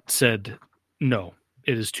 60% said no,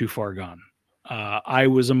 it is too far gone. I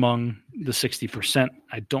was among the 60%.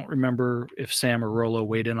 I don't remember if Sam or Rollo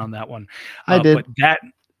weighed in on that one. I did. But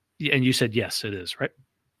and you said yes, it is, right?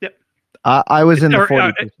 Yep. I was in the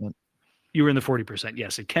 40%. You were in the 40%.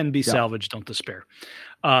 Yes, it can be salvaged. Don't despair.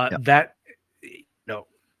 That, no, I'm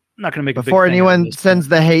not going to make before anyone sends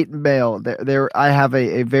the hate mail. There, I have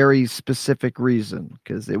a very specific reason,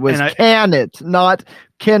 because it was not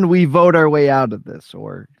can we vote our way out of this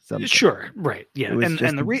or something. Sure, right, yeah, and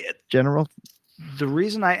the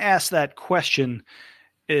reason I asked that question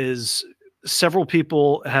is several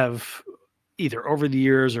people have either over the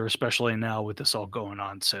years or especially now with this all going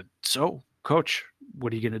on said, so Coach,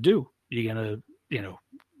 what are you going to do? Are you going to,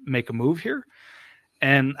 make a move here?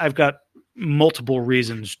 And I've got multiple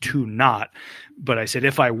reasons to not, but I said,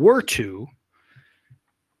 if I were to,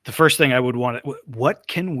 the first thing I would want, what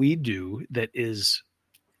can we do that is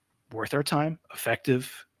worth our time,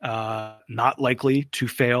 effective, not likely to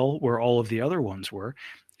fail where all of the other ones were?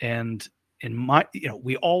 And in my,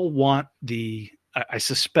 we all want the I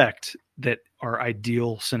suspect that our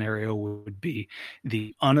ideal scenario would be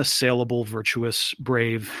the unassailable, virtuous,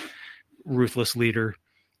 brave, ruthless leader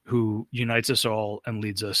who unites us all and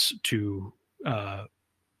leads us to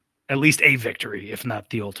at least a victory, if not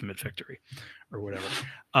the ultimate victory or whatever.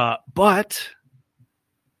 But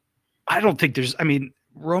I don't think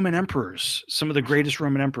Roman emperors, some of the greatest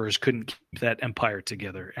Roman emperors couldn't keep that empire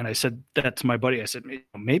together. And I said that to my buddy. I said,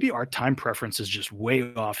 maybe our time preference is just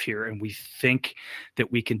way off here. And we think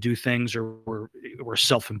that we can do things, or we're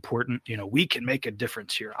self-important. We can make a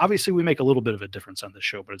difference here. Obviously we make a little bit of a difference on this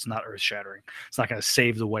show, but it's not earth shattering. It's not going to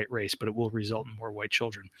save the white race, but it will result in more white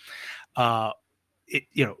children.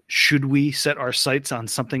 Should we set our sights on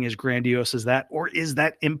something as grandiose as that, or is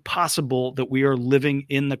that impossible, that we are living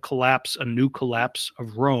in a new collapse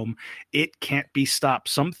of Rome? It can't be stopped.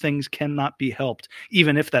 Some things cannot be helped,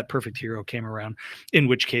 even if that perfect hero came around, in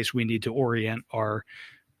which case we need to orient our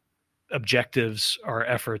objectives, our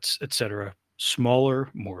efforts, etc., smaller,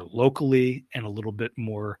 more locally, and a little bit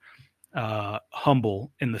more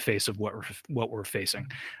humble in the face of what we're facing.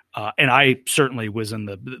 And I certainly was in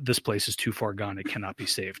this place is too far gone. It cannot be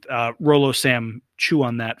saved. Rollo, Sam, chew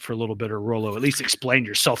on that for a little bit, or Rollo, at least explain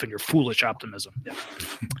yourself and your foolish optimism. Yeah.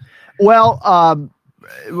 Well,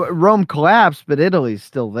 Rome collapsed, but Italy's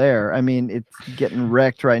still there. I mean, it's getting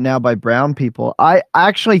wrecked right now by brown people. I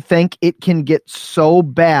actually think it can get so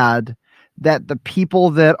bad that the people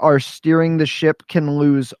that are steering the ship can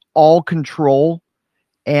lose all control,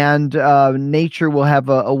 and nature will have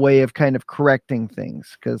a way of kind of correcting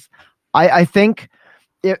things. Because I think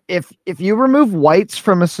if you remove whites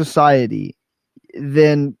from a society,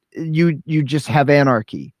 then you just have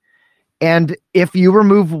anarchy. And if you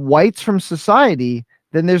remove whites from society,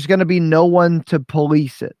 then there's going to be no one to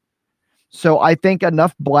police it. So I think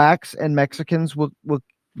enough blacks and Mexicans will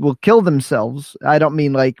kill themselves. I don't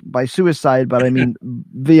mean like by suicide, but I mean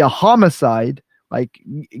via homicide. Like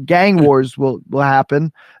gang wars will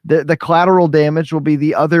happen. The collateral damage will be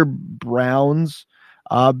the other browns.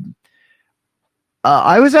 I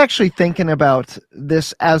was actually thinking about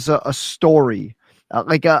this as a story,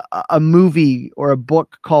 like a movie or a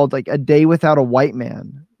book called like A Day Without a White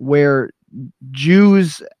Man, where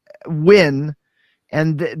Jews win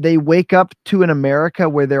and they wake up to an America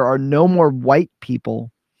where there are no more white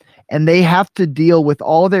people, and they have to deal with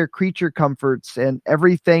all their creature comforts and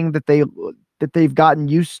everything that they've gotten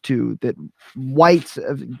used to, that whites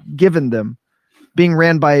have given them, being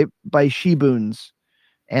ran by Shibuns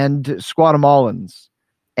and Squatemalans.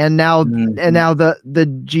 And now the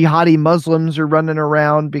jihadi Muslims are running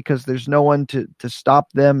around because there's no one to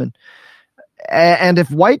stop them. And if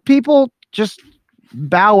white people just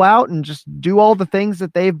bow out and just do all the things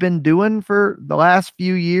that they've been doing for the last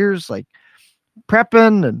few years, like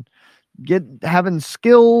prepping and having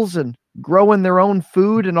skills and growing their own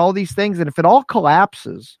food and all these things, and if it all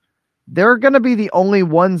collapses, they're going to be the only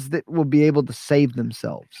ones that will be able to save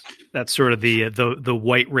themselves. That's sort of the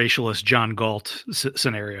white racialist John Galt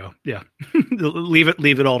scenario. Yeah. leave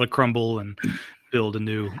it all to crumble and build a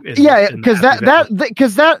new. Because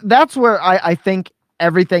that's where I think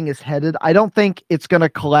everything is headed. I don't think it's going to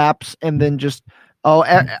collapse and then just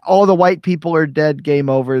all the white people are dead, game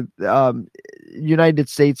over. United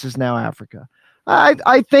States is now Africa.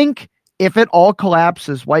 I think if it all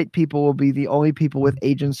collapses, white people will be the only people with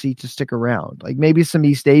agency to stick around. Like maybe some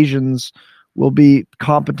East Asians will be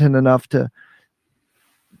competent enough to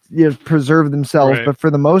preserve themselves, right. But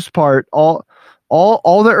for the most part, all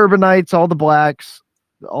the urbanites, all the blacks,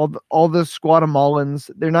 all the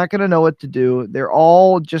Squatemalans, they're not going to know what to do. They're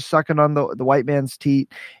all just sucking on the white man's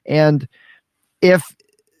teat. And if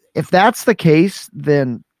that's the case,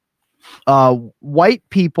 then white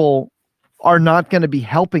people are not going to be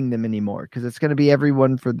helping them anymore, because it's going to be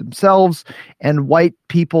everyone for themselves. And white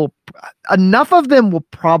people, enough of them will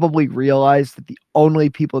probably realize that the only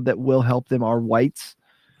people that will help them are whites.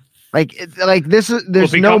 We'll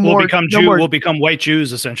become white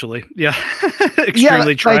Jews essentially. Yeah.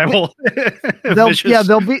 Extremely tribal.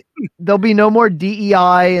 There'll be no more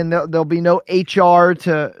DEI, and there'll be no HR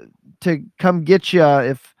to come get you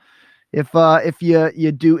if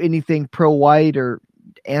you do anything pro-white or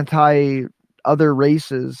anti other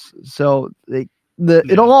races. So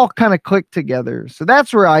it'll all kind of click together. So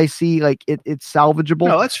that's where I see like it's salvageable.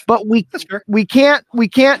 No, but we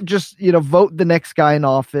can't just vote the next guy in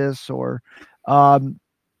office, or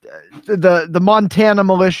the Montana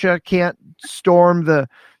militia can't storm the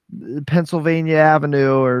Pennsylvania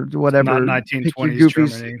Avenue or whatever. Not 1920s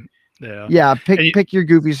Germany. Pick your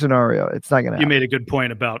goofy scenario. It's not going to happen. You made a good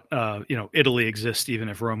point about Italy exists even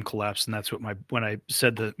if Rome collapsed, and that's what when I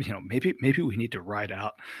said that maybe we need to ride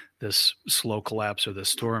out this slow collapse or this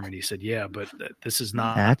storm. And he said, yeah, but this is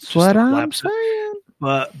not. That's what I'm saying.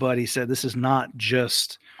 But he said, this is not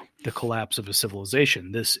just the collapse of a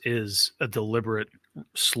civilization. This is a deliberate,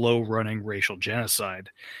 slow running racial genocide.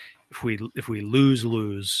 If we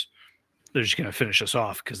lose, they're just going to finish us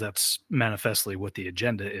off, because that's manifestly what the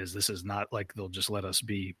agenda is. This is not like they'll just let us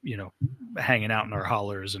be, hanging out in our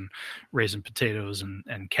hollers and raising potatoes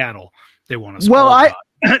and cattle. They want us. Well,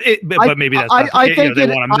 but maybe that's not I think they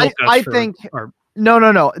want to milk us. I think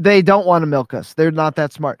no, they don't want to milk us. They're not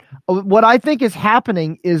that smart. What I think is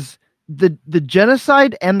happening is the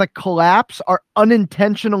genocide and the collapse are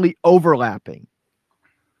unintentionally overlapping.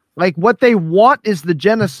 Like, what they want is the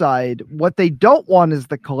genocide. What they don't want is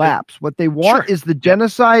the collapse. What they want is the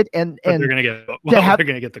genocide, and they're going to get. They're going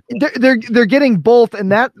to get the. They're getting both,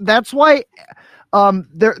 and that's why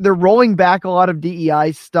they're rolling back a lot of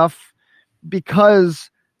DEI stuff, because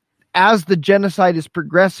as the genocide is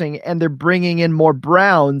progressing and they're bringing in more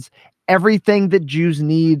browns, everything that Jews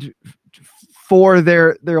need for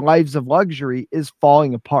their lives of luxury is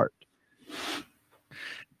falling apart.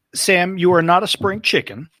 Sam, you are not a spring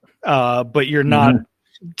chicken, but you're not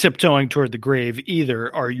tiptoeing toward the grave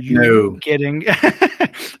either. Are you getting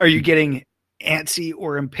antsy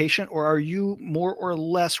or impatient, or are you more or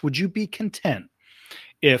less, would you be content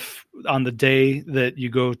if on the day that you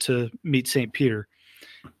go to meet St. Peter,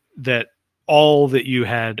 that all that you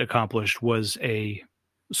had accomplished was a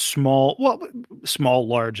small,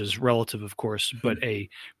 large is relative, of course, but a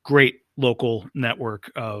great local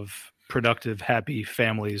network of productive, happy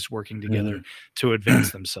families working together to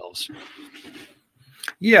advance themselves?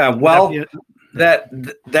 Yeah, well,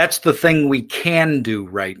 that's the thing we can do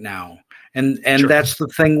right now. And sure. That's the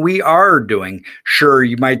thing we are doing. Sure,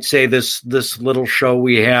 you might say this little show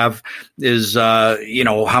we have is,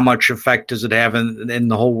 how much effect does it have in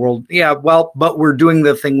the whole world? Yeah, well, but we're doing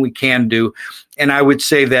the thing we can do. And I would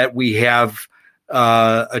say that we have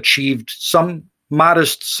achieved some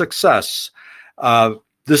modest success.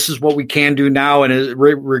 This is what we can do now. And in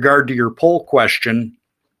regard to your poll question,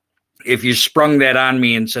 if you sprung that on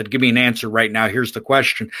me and said, give me an answer right now, here's the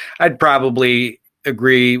question, I'd probably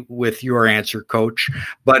agree with your answer, Coach.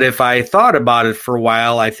 But if I thought about it for a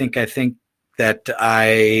while, I think that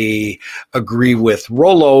I agree with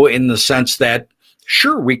Rollo in the sense that,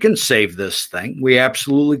 sure, we can save this thing. We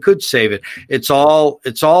absolutely could save it. It's all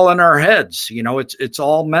in our heads. It's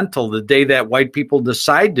all mental. The day that white people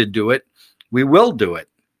decide to do it, we will do it.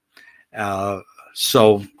 That's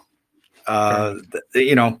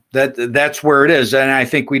where it is. And I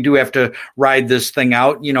think we do have to ride this thing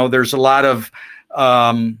out. There's a lot of,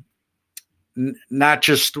 not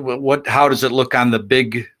just how does it look on the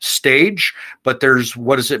big stage, but there's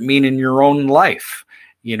what does it mean in your own life,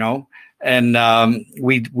 and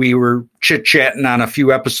we were chit-chatting on a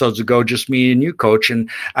few episodes ago, just me and you, Coach, and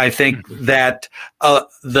I think that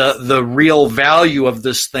the real value of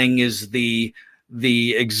this thing is the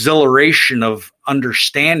exhilaration of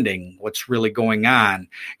understanding what's really going on,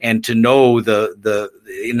 and to know the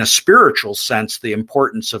in a spiritual sense, the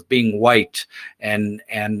importance of being white and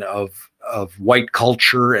of white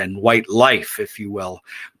culture and white life, if you will,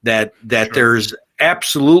 that sure. There's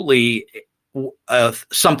absolutely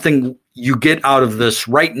something you get out of this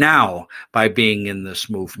right now by being in this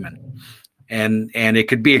movement. And it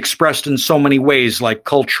could be expressed in so many ways, like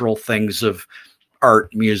cultural things of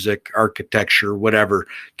art, music, architecture, whatever,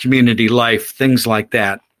 community life, things like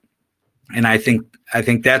that. And I think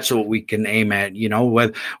that's what we can aim at,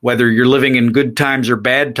 whether you're living in good times or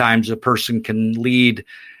bad times, a person can lead,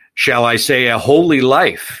 shall I say, a holy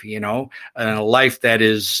life, and a life that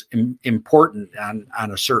is important on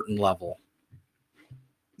a certain level.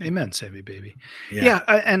 Amen, Sammy baby. Yeah.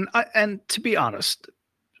 And to be honest,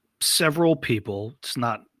 several people, it's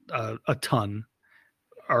not a ton,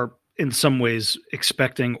 are in some ways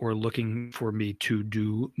expecting or looking for me to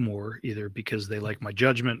do more, either because they like my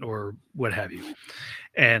judgment or what have you.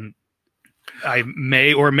 And I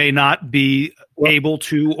may or may not be able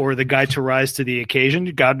to, or the guy to rise to the occasion.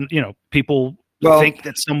 God, people think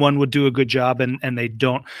that someone would do a good job and they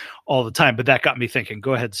don't all the time. But that got me thinking.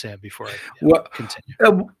 Go ahead, Sam, before I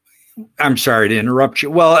continue. I'm sorry to interrupt you.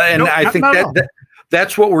 Well, and I think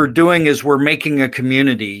that's what we're doing is we're making a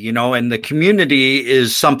community, and the community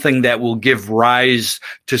is something that will give rise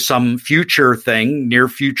to some future thing, near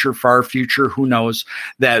future, far future, who knows,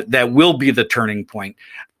 that will be the turning point.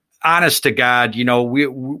 Honest to God,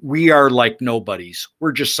 we are like nobodies.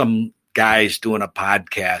 We're just some guys doing a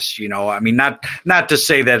podcast, I mean, not to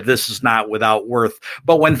say that this is not without worth,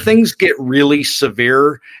 but when things get really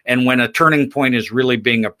severe and when a turning point is really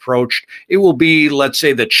being approached, it will be, let's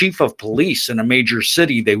say, the chief of police in a major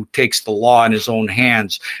city that takes the law in his own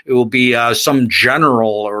hands. It will be some general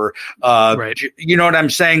or, right. You know what I'm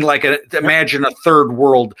saying? Like imagine a third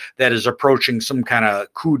world that is approaching some kind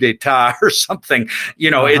of coup d'etat or something.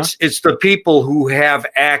 It's the people who have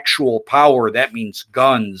actual power. That means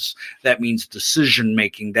guns. That means decision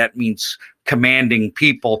making. That means commanding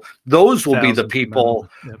people. Those will be the people.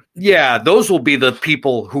 Yep. Yeah, those will be the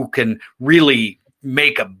people who can really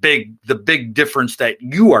make the big difference that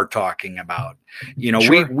you are talking about.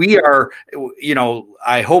 Sure. we are,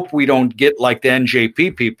 I hope we don't get like the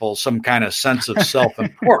NJP people, some kind of sense of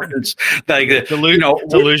self-importance, like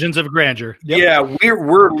delusions of grandeur. Yep. Yeah,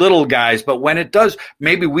 we're little guys, but when it does,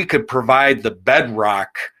 maybe we could provide the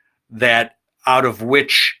bedrock that out of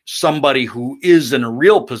which somebody who is in a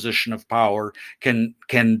real position of power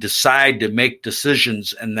can decide to make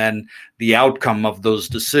decisions, and then the outcome of those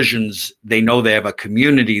decisions, they know they have a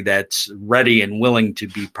community that's ready and willing to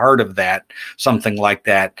be part of that, something like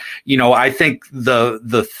that. I think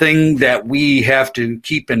the thing that we have to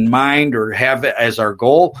keep in mind or have as our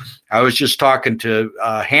goal, I was just talking to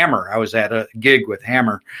Hammer. I was at a gig with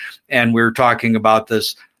Hammer, and we were talking about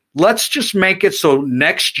this. Let's just make it so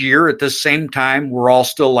next year at the same time, we're all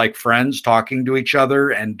still like friends talking to each other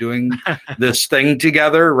and doing this thing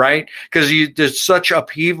together, right? Because there's such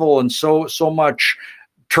upheaval and so much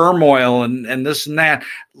turmoil and this and that.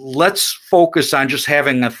 Let's focus on just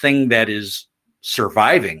having a thing that is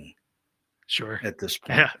surviving. Sure. At this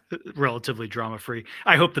point. Yeah, relatively drama free.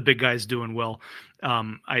 I hope the big guy's doing well.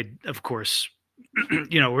 Of course,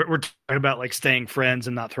 we're talking about like staying friends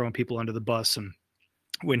and not throwing people under the bus. And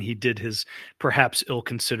when he did his perhaps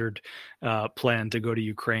ill-considered plan to go to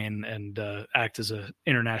Ukraine and act as an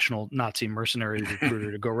international Nazi mercenary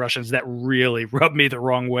recruiter to go Russians, that really rubbed me the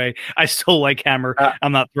wrong way. I still like Hammer.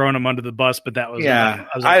 I'm not throwing him under the bus, but that was I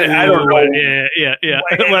don't know. Yeah.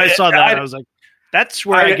 When I saw that, I was like, that's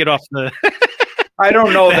where I get off the. I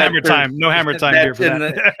don't know that hammer time. No hammer time here for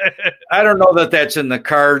that. I don't know that that's in the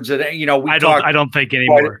cards. And I don't think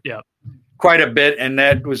anymore. Quite a bit, and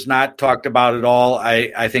that was not talked about at all.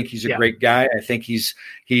 I think he's a great guy. I think he's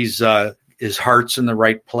his heart's in the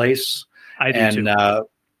right place. I do too.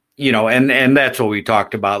 And that's what we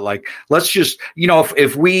talked about. Like, let's just,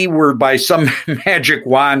 if we were by some magic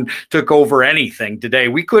wand took over anything today,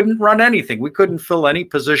 we couldn't run anything. We couldn't fill any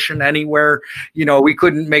position anywhere. We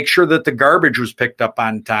couldn't make sure that the garbage was picked up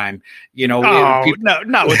on time. No,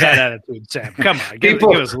 not with that attitude, Sam. Come on, give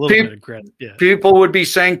us a little bit of credit. Yeah. People would be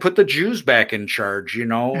saying, put the Jews back in charge,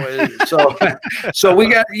 So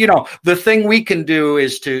we got, the thing we can do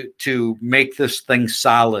is to make this thing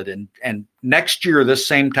solid and next year, this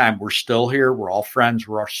same time, we're still here. We're all friends.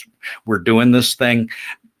 We're doing this thing.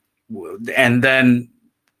 And then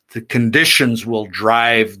the conditions will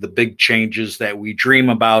drive the big changes that we dream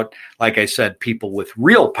about. Like I said, people with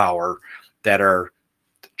real power that are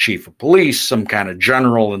the chief of police, some kind of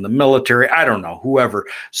general in the military. I don't know, whoever.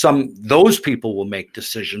 Those people will make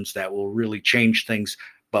decisions that will really change things.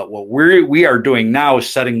 But what we are doing now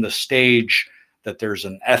is setting the stage that there's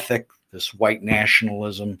an ethic, this white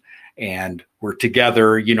nationalism, and we're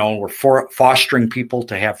together, we're fostering people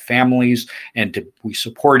to have families and we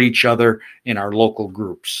support each other in our local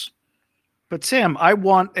groups. But Sam, I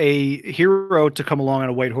want a hero to come along on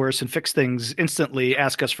a white horse and fix things instantly,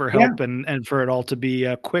 ask us for help and for it all to be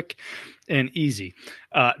quick and easy.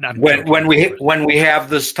 When we have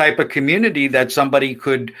this type of community that somebody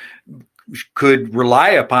could rely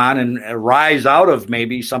upon and rise out of,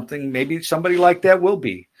 maybe somebody like that will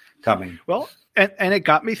be coming. Well, and it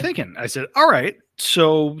got me thinking. I said, all right,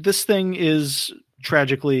 so this thing is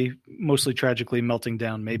mostly tragically melting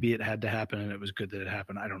down. Maybe it had to happen and it was good that it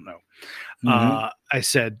happened. I don't know. Mm-hmm. I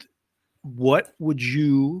said, what would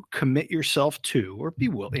you commit yourself to or be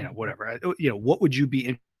willing, whatever, what would you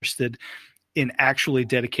be interested in actually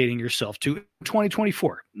dedicating yourself to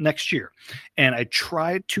 2024 next year? And I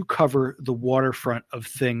tried to cover the waterfront of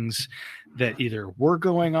things that either were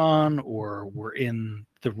going on or were in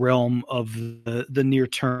the realm of the near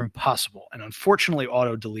term possible. And unfortunately,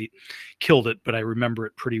 auto delete killed it, but I remember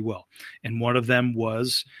it pretty well. And one of them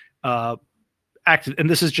was active. And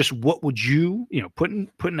this is just, what would you,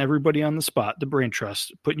 putting everybody on the spot, the brain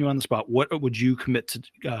trust, putting you on the spot, what would you commit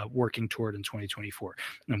to working toward in 2024?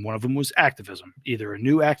 And one of them was activism, either a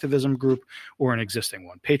new activism group or an existing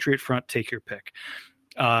one. Patriot Front, take your pick.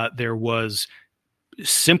 There was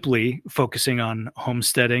simply focusing on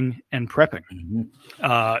homesteading and prepping.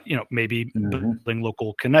 Maybe building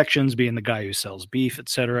local connections, being the guy who sells beef,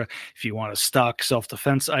 etc. If you want to stock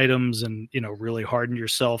self-defense items and, really harden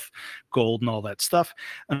yourself, gold and all that stuff.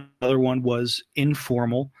 Another one was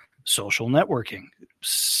informal social networking.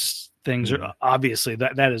 Things are obviously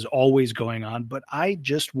that is always going on, but I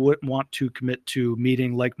just wouldn't want to commit to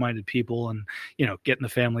meeting like-minded people and, getting the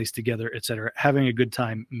families together, et cetera, having a good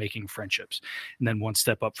time, making friendships. And then one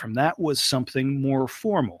step up from that was something more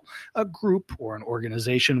formal, a group or an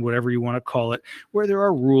organization, whatever you want to call it, where there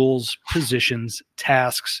are rules, positions,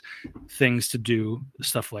 tasks, things to do,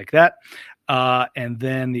 stuff like that. And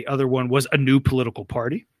then the other one was a new political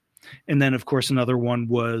party. And then, of course, another one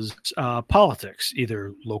was politics,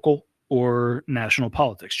 either local or national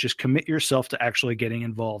politics. Just commit yourself to actually getting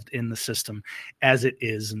involved in the system as it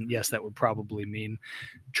is. And yes, that would probably mean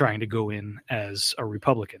trying to go in as a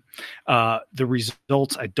Republican. The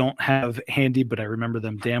results I don't have handy, but I remember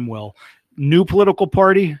them damn well. New political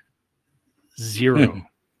party, 0.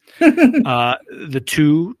 The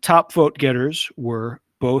 2 top vote getters were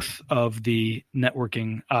both of the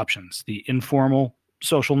networking options, the informal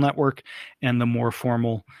social network and the more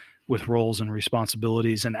formal with roles and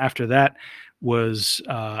responsibilities. And after that was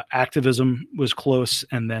activism was close,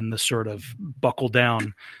 and then the sort of buckle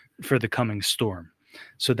down for the coming storm.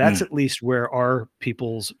 So that's at least where our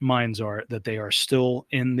people's minds are, that they are still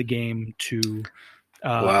in the game to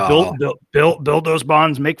build those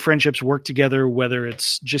bonds, make friendships, work together, whether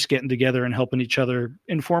it's just getting together and helping each other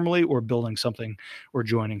informally or building something or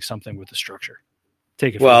joining something with the structure.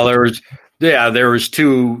 Take it. Well, there was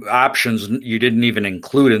 2 options you didn't even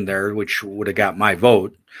include in there, which would have got my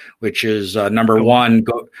vote, which is number 1,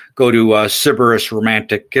 go to Sybaris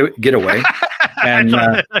Romantic Getaway. And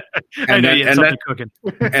and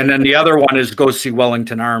then the other one is go see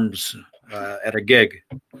Wellington Arms at a gig.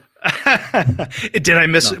 Did I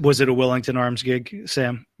miss it? Was it a Wellington Arms gig,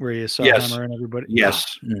 Sam, where you saw Hammer and everybody?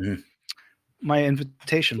 Yes. My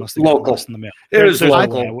invitation must have local. Lost in the mail. There's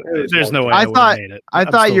local. There's no way. I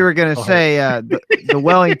thought you were going to say the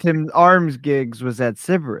Wellington Arms gigs was at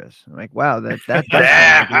Sybaris. I'm like, wow, that's killer.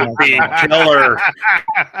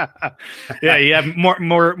 Yeah, you have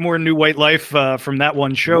more New White Life from that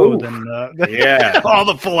one show than all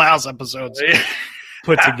the Full House episodes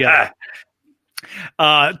put together.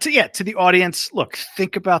 To the audience, look,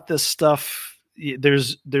 think about this stuff.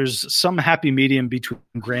 There's some happy medium between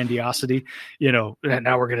grandiosity, and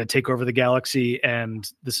now we're going to take over the galaxy and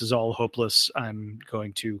this is all hopeless. I'm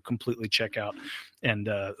going to completely check out and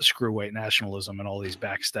screw white nationalism and all these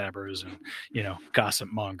backstabbers and, gossip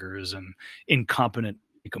mongers and incompetent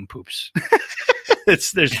poops.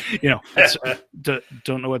 Don't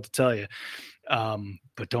know what to tell you.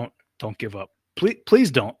 But don't give up. Please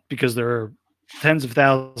don't, because there are tens of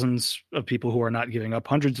thousands of people who are not giving up,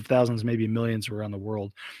 hundreds of thousands, maybe millions around the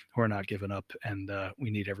world who are not giving up. And we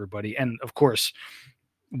need everybody. And of course,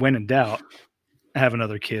 when in doubt, have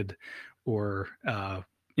another kid or,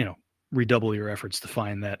 redouble your efforts to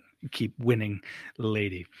find that keep winning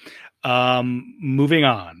lady. Moving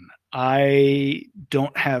on. I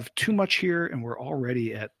don't have too much here, and we're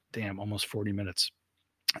already at almost 40 minutes.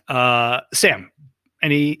 Sam,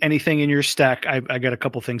 anything in your stack? I got a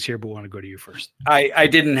couple things here, but want to go to you first. I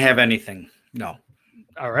didn't have anything. No.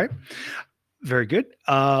 All right. Very good.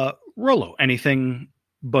 Rollo, anything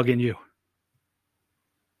bugging you?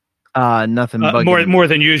 Nothing bugging more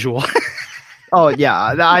than usual. Oh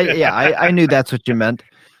yeah. I knew that's what you meant.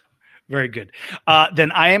 Very good.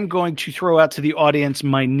 Then I am going to throw out to the audience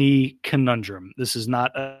my knee conundrum. This is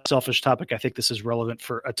not a selfish topic. I think this is relevant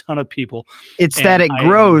for a ton of people. It's that it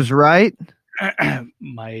grows, right?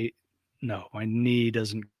 My knee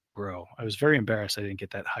doesn't grow. I was very embarrassed I didn't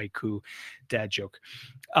get that haiku dad joke.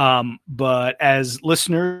 But as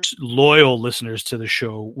listeners, loyal listeners to the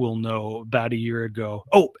show will know, about a year ago.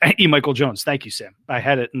 Oh, E. Michael Jones. Thank you, Sam. I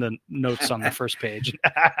had it in the notes on the first page.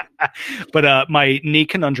 But my knee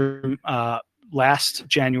conundrum last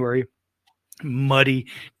January, muddy,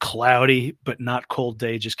 cloudy, but not cold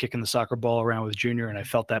day, just kicking the soccer ball around with Junior, and I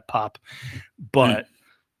felt that pop. But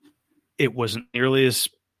it wasn't nearly as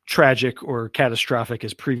tragic or catastrophic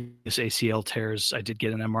as previous ACL tears. I did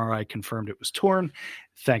get an MRI, confirmed it was torn.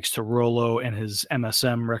 Thanks to Rollo and his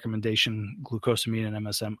MSM recommendation, glucosamine and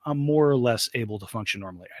MSM, I'm more or less able to function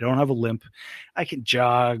normally. I don't have a limp. I can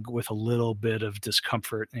jog with a little bit of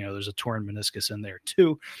discomfort. There's a torn meniscus in there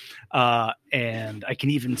too. And I can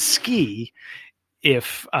even ski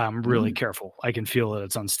if I'm really careful. I can feel that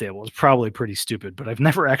it's unstable. It's probably pretty stupid, but I've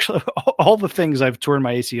never actually, all the things I've torn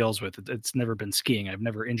my ACLs with, it's never been skiing. I've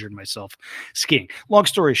never injured myself skiing. Long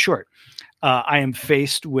story short, I am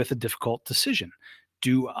faced with a difficult decision.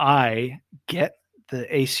 Do I get the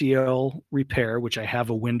ACL repair, which I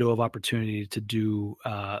have a window of opportunity to do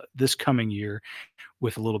this coming year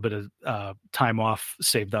with a little bit of time off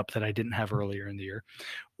saved up that I didn't have earlier in the year?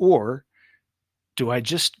 Or do I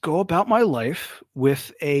just go about my life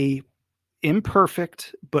with a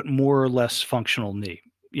imperfect but more or less functional knee?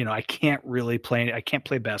 You know, I can't really play. I can't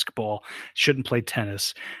play basketball. Shouldn't play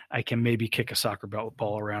tennis. I can maybe kick a soccer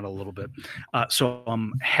ball around a little bit. So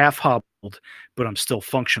I'm half hobbled, but I'm still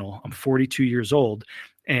functional. I'm 42 years old.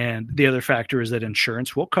 And the other factor is that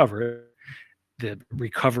insurance will cover it. The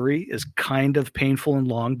recovery is kind of painful and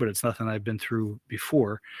long, but it's nothing I've been through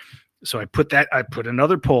before. So I put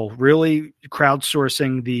another poll, really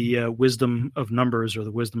crowdsourcing the wisdom of numbers or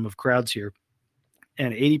the wisdom of crowds here.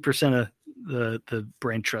 And 80% of the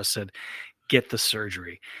brain trust said, get the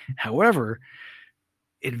surgery. However,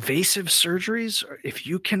 invasive surgeries, if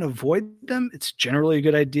you can avoid them, it's generally a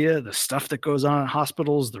good idea. The stuff that goes on in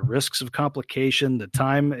hospitals, the risks of complication, the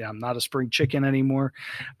time, I'm not a spring chicken anymore.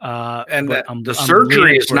 And the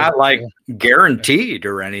surgery is not like guaranteed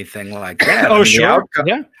or anything like that. Oh, sure.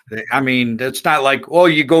 Yeah. I mean, it's not like, oh,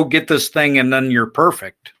 you go get this thing and then you're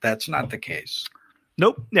perfect. That's not the case.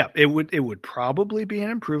 Nope. Yeah, it would probably be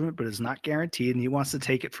an improvement, but it's not guaranteed. And he wants to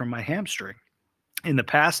take it from my hamstring. In the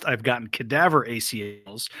past, I've gotten cadaver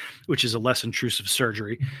ACLs, which is a less intrusive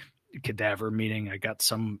surgery. Cadaver meaning I got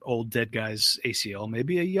some old dead guy's ACL,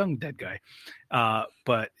 maybe a young dead guy.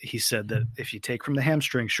 But he said that if you take from the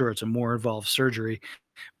hamstring, sure, it's a more involved surgery,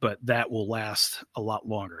 but that will last a lot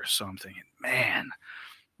longer. So I'm thinking, man,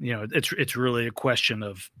 you know, it's really a question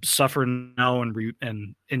of suffer now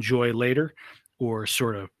and enjoy later, or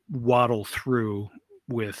sort of waddle through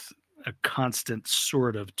with a constant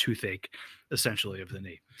sort of toothache, essentially, of the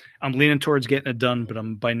knee. I'm leaning towards getting it done, but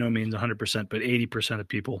I'm by no means 100%, but 80% of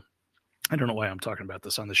people, I don't know why I'm talking about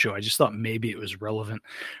this on the show. I just thought maybe it was relevant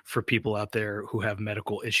for people out there who have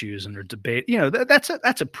medical issues and are debate. You know, that's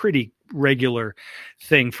a pretty regular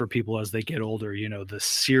thing for people as they get older, you know, the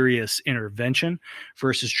serious intervention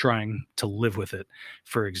versus trying to live with it.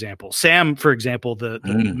 For example, Sam,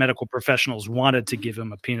 the medical professionals wanted to give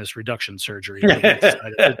him a penis reduction surgery. No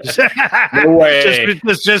way.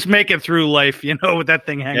 Just make it through life, you know, with that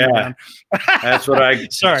thing hanging around. That's what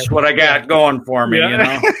I got going for me, you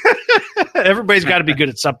know. Everybody's got to be good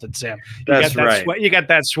at something, Sam. That's right. You got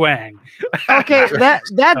that swang. Okay, that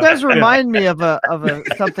does remind me of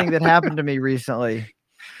something that happened to me recently.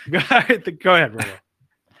 Go ahead, Rollo.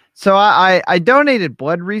 So I donated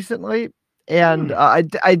blood recently, and I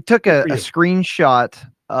took a screenshot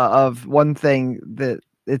of one thing that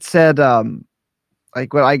it said,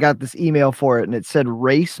 like when I got this email for it, and it said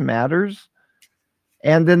race matters,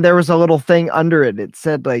 and then there was a little thing under it. It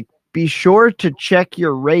said, like, be sure to check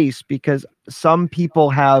your race because some people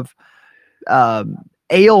have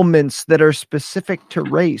ailments that are specific to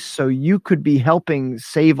race. So you could be helping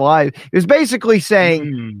save lives. It was basically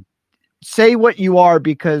saying, say what you are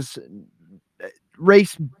because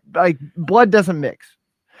race, like blood doesn't mix.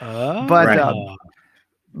 Biological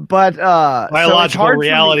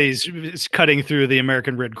realities is cutting through the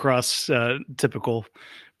American Red Cross typical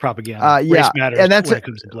propaganda. Race matters, and that's when it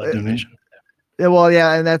comes to blood donation. Well,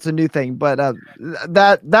 yeah, and that's a new thing, but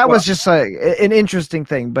that was just an interesting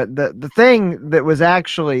thing. But the thing that was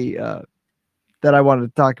actually that I wanted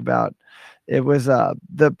to talk about, it was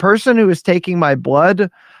the person who was taking my blood.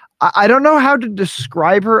 I don't know how to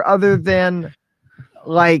describe her other than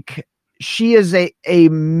like she is a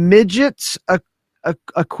midget's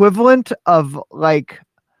equivalent of like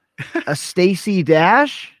a Stacey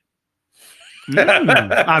Dash.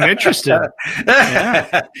 I'm interested.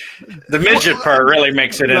 Yeah. The midget part really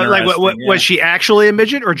makes it interesting. Like, was she actually a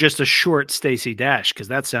midget or just a short Stacey Dash? Because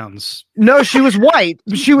that sounds. No, she was white.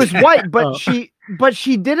 She was white, but she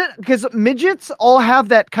didn't, because midgets all have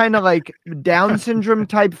that kind of like Down syndrome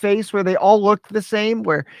type face where they all look the same.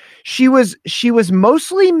 Where she was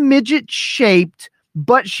mostly midget shaped,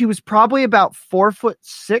 but she was probably about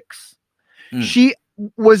 4'6". She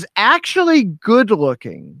was actually good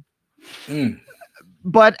looking.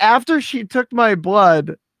 But after she took my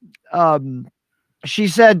blood, she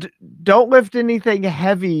said, don't lift anything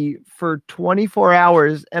heavy for 24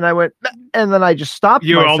 hours. And I went, and then I just stopped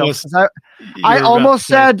myself. I almost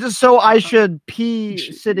said, so I should pee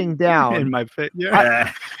sitting down. In my face.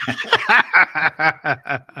 Yeah.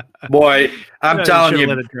 Boy, I'm telling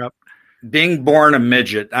you, being born a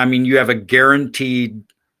midget, I mean, you have a guaranteed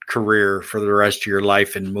career for the rest of your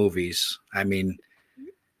life in movies. I mean,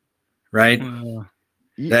 right?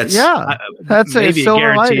 That's maybe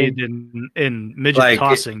guaranteed in midget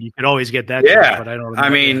tossing. You could always get that. Yeah, but I don't. I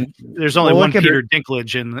mean, there's only one Peter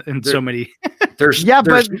Dinklage in so many.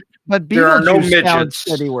 But there are no midgets.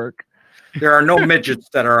 Steady work. There are no midgets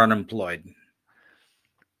that are unemployed.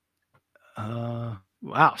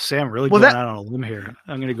 Wow, Sam really going out on a limb here.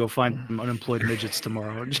 I'm going to go find some unemployed midgets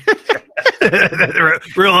tomorrow.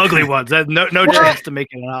 Real ugly ones. No chance to make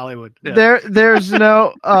it in Hollywood. Yeah. There's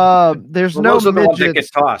no those are the ones that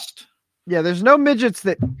get tossed. Yeah, there's no midgets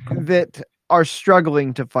that are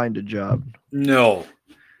struggling to find a job. No.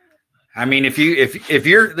 I mean,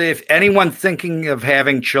 if anyone thinking of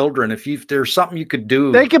having children, if there's something you could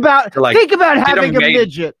do, think about having a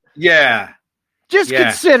midget. Yeah. Just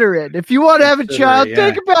consider it. If you want to have a child,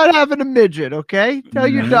 think about having a midget. Okay, tell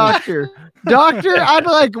your doctor,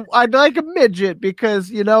 I'd like a midget because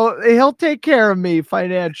he'll take care of me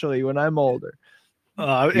financially when I'm older.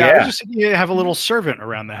 I just have a little servant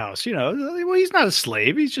around the house. Well, he's not a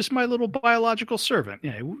slave. He's just my little biological servant.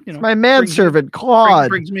 It's my manservant, Claude.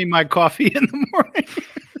 Brings me my coffee in the morning.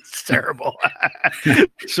 It's terrible.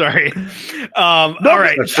 Sorry. All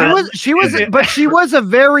right. She was a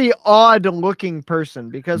very odd looking person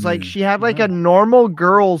because she had a normal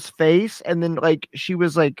girl's face and then she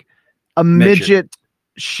was a midget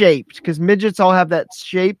shaped because midgets all have that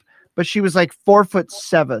shape, but she was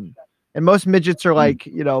 4'7", and most midgets are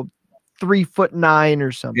 3'9"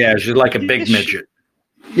 or something. Yeah, she's like a big midget.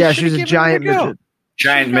 Yeah, she was a giant midget.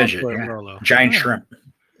 Giant midget. Giant shrimp.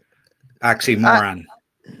 Oxymoron.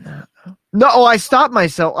 No, I stopped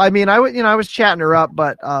myself. I mean, I was chatting her up,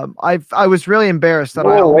 but I was really embarrassed that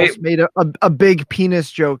I almost made a big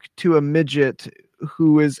penis joke to a midget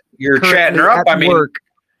who is. You're chatting her up. I mean,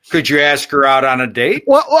 could you ask her out on a date?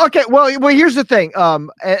 Well, okay. Well, here's the thing.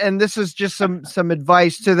 And this is just some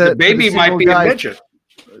advice to the baby might be a midget.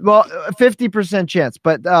 Well, 50% chance,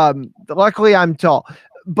 but luckily I'm tall.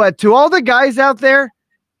 But to all the guys out there,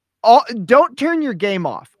 don't turn your game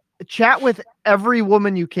off. Chat with every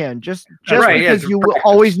woman you can, just because you will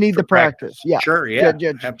always need the practice. Yeah, sure, yeah,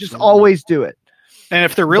 just always do it. And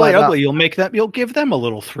if they're really ugly, you'll give them a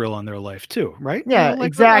little thrill in their life too, right? Yeah,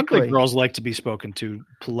 exactly. Ugly girls like to be spoken to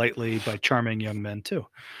politely by charming young men too.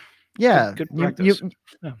 Yeah, good practice.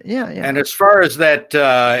 Yeah. And as far as that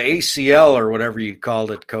ACL or whatever you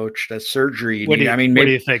called it, Coach, that surgery, what do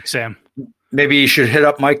you think, Sam? Maybe you should hit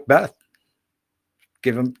up Mike Beth.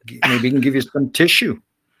 Maybe he can give you some tissue.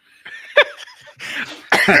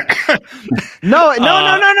 No.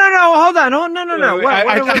 Hold on. No.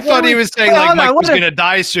 I thought he was saying Mike was going to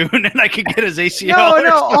die soon, and I could get his ACL.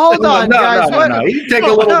 No. Hold on, guys. No. You take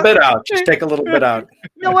a little bit out. Just take a little bit out.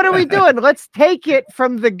 No, what are we doing? Let's take it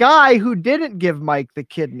from the guy who didn't give Mike the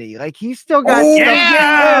kidney. He's still got.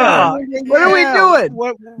 What are we doing?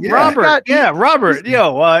 Robert.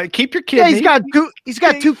 Keep your kidney. Yeah, he's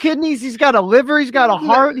got two kidneys. He's got a liver. He's got a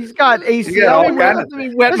heart. He's got ACL. Let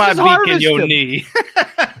me wet my beak in your knee.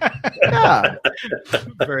 Yeah.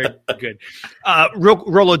 Very good.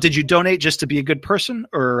 Rolo, did you donate just to be a good person,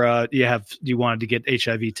 or you wanted to get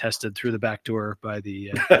HIV tested through the back door by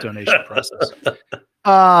the donation process?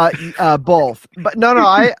 Both. But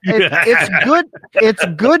no, it's good. It's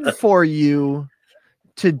good for you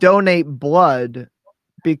to donate blood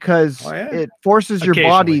because it forces your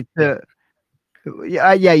body to.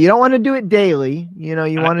 Yeah. You don't want to do it daily. You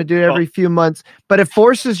want to do it every few months, but it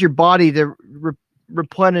forces your body to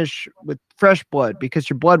replenish with fresh blood because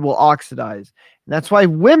your blood will oxidize. And that's why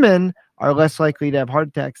women are less likely to have heart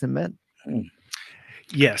attacks than men.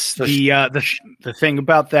 Yes. The thing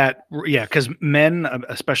about that, because men,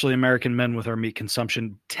 especially American men with our meat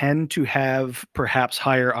consumption, tend to have perhaps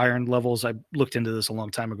higher iron levels. I looked into this a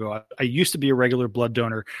long time ago. I used to be a regular blood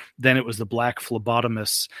donor. Then it was the black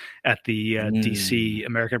phlebotomists at the DC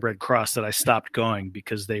American Red Cross that I stopped going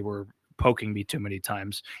because they were poking me too many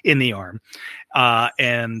times in the arm.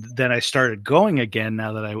 And then I started going again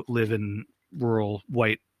now that I live in rural,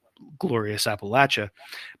 white, glorious Appalachia.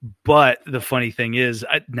 But the funny thing is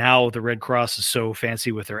now the Red Cross is so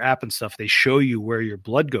fancy with their app and stuff. They show you where your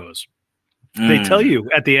blood goes. They tell you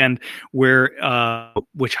at the end where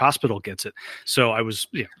which hospital gets it. So I was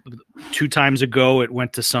 2 times ago, it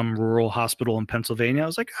went to some rural hospital in Pennsylvania. I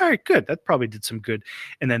was like, all right, good. That probably did some good.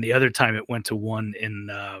 And then the other time it went to one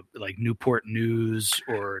in Newport News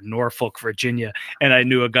or Norfolk, Virginia. And I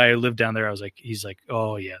knew a guy who lived down there. He's like,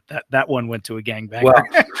 oh yeah, that one went to a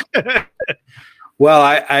gangbanger. Well,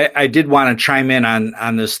 I did want to chime in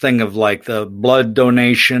on this thing of the blood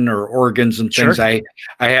donation or organs and things. Sure.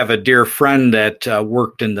 I have a dear friend that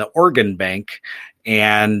worked in the organ bank,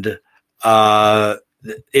 and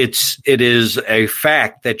it is a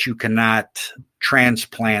fact that you cannot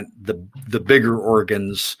transplant the bigger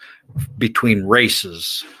organs between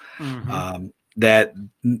races. Mm-hmm. That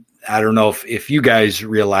I don't know if you guys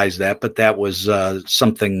realize that, but that was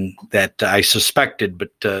something that I suspected, but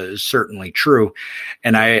is certainly true.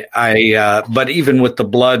 And but even with the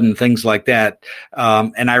blood and things like that,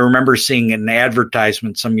 and I remember seeing an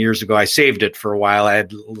advertisement some years ago. I saved it for a while. I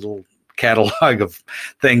had a little catalog of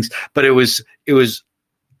things, but it was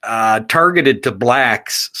targeted to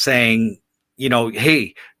blacks, saying,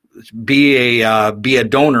 hey, be a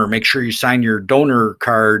donor. Make sure you sign your donor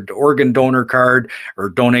card, organ donor card, or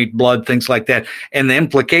donate blood, things like that. And the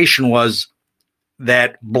implication was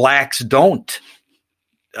that blacks don't,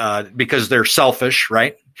 because they're selfish,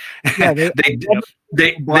 right? Yeah, they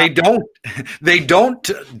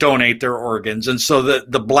don't donate their organs, and so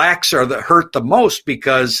the blacks are hurt the most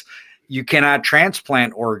because you cannot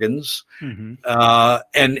transplant organs, Mm-hmm.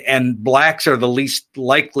 and blacks are the least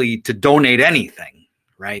likely to donate anything.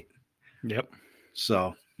 Right. Yep.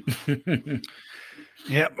 So.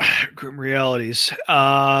 Yep. Grim realities.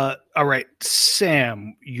 All right,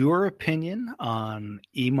 Sam, your opinion on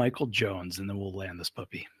E. Michael Jones, and then we'll land this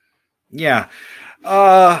puppy. Yeah.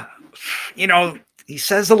 He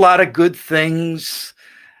says a lot of good things.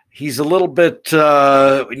 He's a little bit,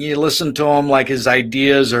 when you listen to him, like his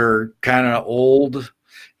ideas are kind of old.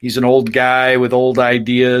 He's an old guy with old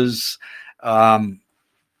ideas.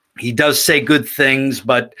 He does say good things,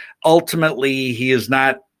 but ultimately he is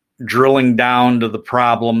not drilling down to the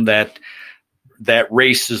problem that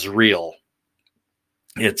race is real.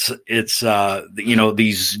 It's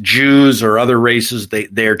these Jews or other races,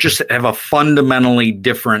 they're just have a fundamentally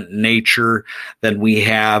different nature than we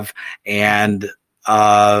have. And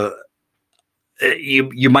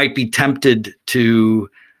you might be tempted to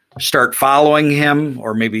start following him,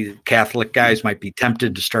 or maybe Catholic guys might be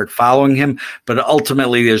tempted to start following him, but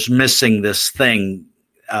ultimately there's missing this thing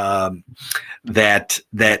that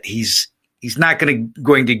he's not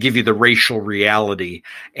going to give you the racial reality.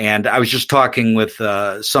 And I was just talking with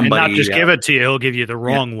somebody. And not just give it to you; he'll give you the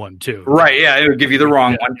wrong one too. Right? Yeah, it'll give you the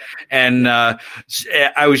wrong one. And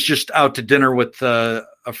I was just out to dinner with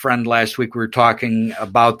a friend last week. We were talking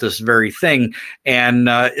about this very thing, and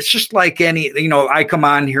it's just like any. I come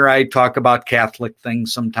on here, I talk about Catholic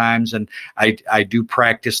things sometimes, and I do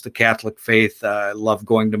practice the Catholic faith. I love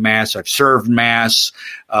going to Mass. I've served Mass.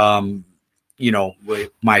 My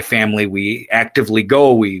family, we actively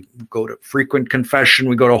go. We go to frequent confession.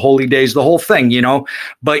 We go to holy days, the whole thing,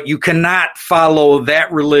 But you cannot follow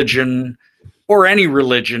that religion or any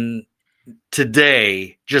religion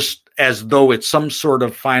today just as though it's some sort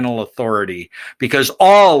of final authority, because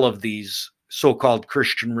all of these so-called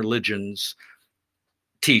Christian religions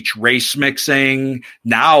teach race mixing.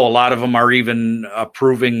 Now, a lot of them are even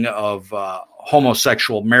approving of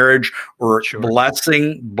homosexual marriage, or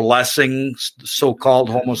blessing so-called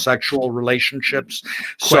homosexual relationships.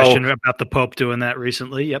 Question about the Pope doing that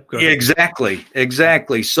recently. Yep. Go ahead.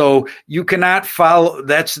 Exactly. So you cannot follow.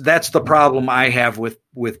 That's the problem I have with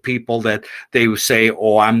people, that they say,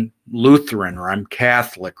 "Oh, I'm Lutheran, or I'm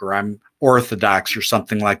Catholic, or I'm Orthodox," or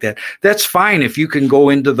something like that. That's fine if you can go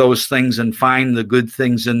into those things and find the good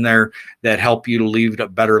things in there that help you to lead a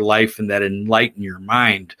better life and that enlighten your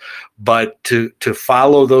mind. But to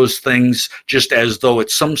follow those things just as though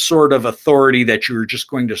it's some sort of authority that you're just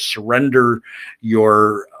going to surrender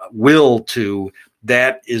your will to,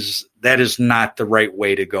 that is not the right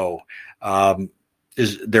way to go.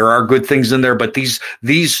 There are good things in there, but these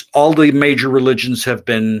all the major religions have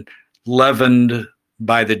been leavened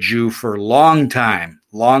by the Jew for a long time.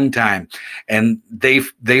 And they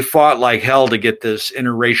fought like hell to get this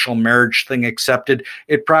interracial marriage thing accepted.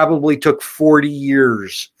 It probably took 40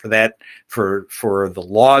 years for the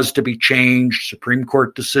laws to be changed, Supreme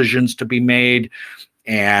Court decisions to be made,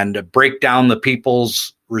 and break down the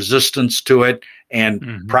people's resistance to it.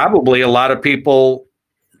 And probably a lot of people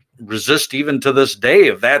resist even to this day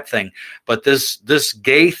of that thing. But this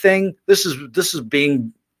gay thing, this is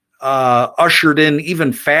being ushered in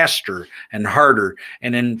even faster and harder.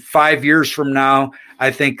 And in 5 years from now,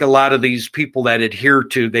 I think a lot of these people that adhere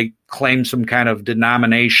to, they claim some kind of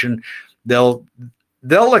denomination, they'll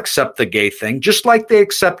accept the gay thing, just like they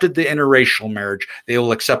accepted the interracial marriage. They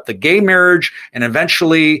will accept the gay marriage, and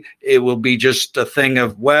eventually it will be just a thing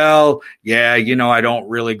of, well, yeah, I don't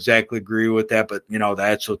really exactly agree with that, but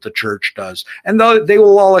that's what the church does. And they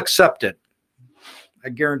will all accept it. I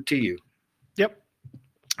guarantee you.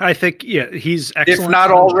 I think, he's excellent. If not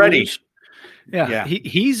already. Jews. Yeah.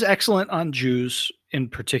 He's excellent on Jews. in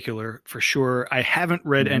particular, for sure. I haven't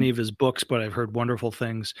read any of his books, but I've heard wonderful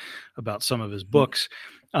things about some of his books.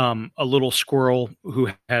 A little squirrel who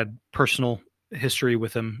had personal history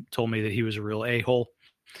with him told me that he was a real a-hole.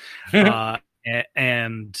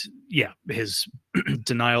 And yeah, his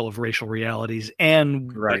denial of racial realities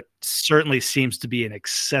and what certainly seems to be an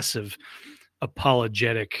excessive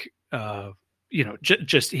apologetic,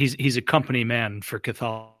 just he's a company man for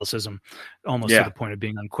Catholicism, almost to the point of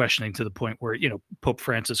being unquestioning, to the point where, Pope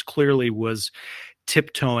Francis clearly was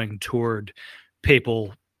tiptoeing toward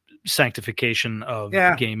papal sanctification of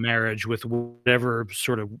gay marriage with whatever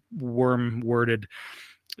sort of worm-worded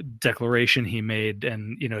declaration he made.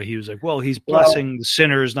 And, he was like, well, he's blessing the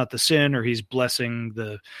sinners, not the sin, or he's blessing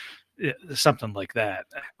something like that.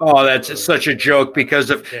 Oh, that's such a joke, because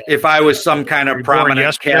if I was some kind of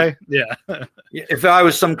prominent Catholic, if I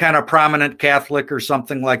was some kind of prominent Catholic or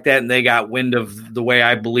something like that, and they got wind of the way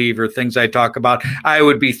I believe or things I talk about, I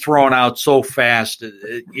would be thrown out so fast.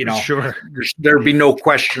 Sure, there'd be no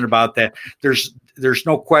question about that. There's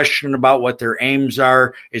no question about what their aims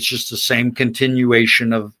are. It's just the same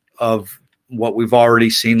continuation of what we've already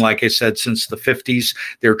seen. Like I said, since the 50s,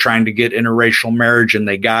 they're trying to get interracial marriage, and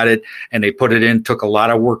they got it, and they put it in, took a lot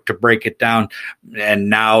of work to break it down. And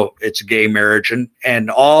now it's gay marriage,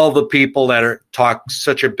 and all the people that talk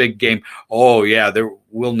such a big game. Oh yeah,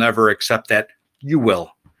 we'll never accept that. You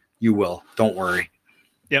will. Don't worry.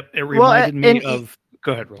 Yep. It reminded me of,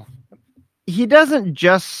 go ahead, Roel. He doesn't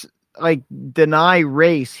just deny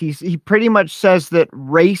race. He pretty much says that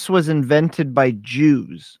race was invented by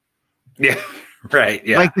Jews. Yeah, right.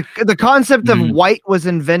 Yeah, like the concept of white was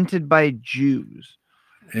invented by Jews.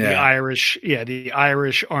 The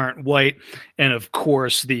Irish aren't white, and of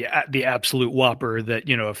course the absolute whopper that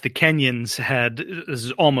if the Kenyans this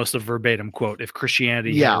is almost a verbatim quote, if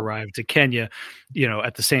Christianity had arrived to Kenya,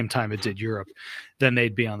 at the same time it did Europe, then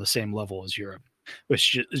they'd be on the same level as Europe,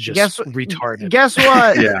 which is just retarded. Guess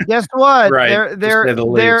what? Guess what? Right.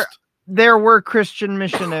 There were Christian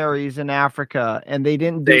missionaries in Africa, and they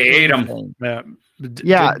didn't. They ate them.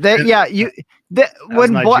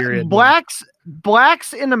 When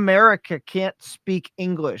blacks in America can't speak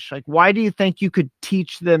English, why do you think you could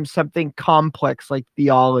teach them something complex like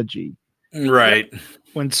theology? Right.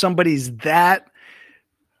 When somebody's that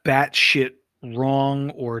batshit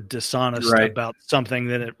wrong or dishonest about something,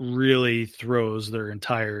 then it really throws their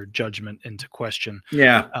entire judgment into question.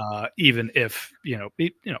 Even if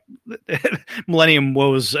Millennium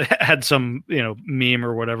Woes had some meme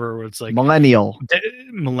or whatever where it's like Millennium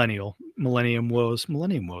Woes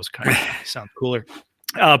kind of sound cooler.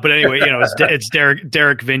 But anyway, it's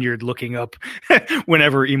Derek Vineyard looking up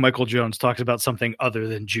whenever E. Michael Jones talks about something other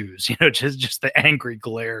than Jews, just the angry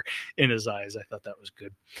glare in his eyes. I thought that was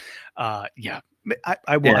good. I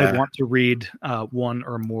want to read one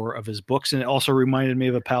or more of his books. And it also reminded me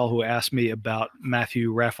of a pal who asked me about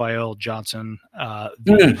Matthew Raphael Johnson,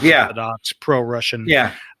 the Orthodox pro-Russian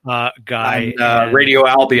guy. On, Radio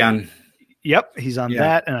Albion. Yep, he's on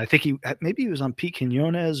that, and I think he was on Pete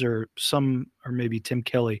Quinones or maybe Tim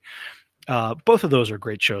Kelly. Both of those are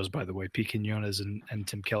great shows, by the way, Pete Quinones and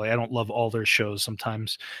Tim Kelly. I don't love all their shows.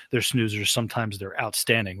 Sometimes they're snoozers, sometimes they're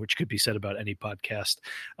outstanding, which could be said about any podcast,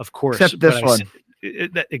 of course. Except this one.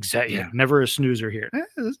 Exactly. Never a snoozer here.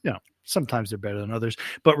 Sometimes they're better than others.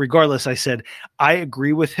 But regardless, I said, I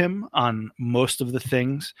agree with him on most of the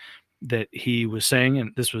things that he was saying,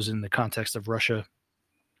 and this was in the context of Russia.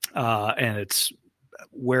 And its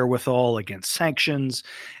wherewithal against sanctions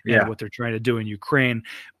and what they're trying to do in Ukraine.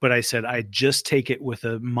 But I said, I just take it with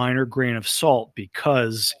a minor grain of salt,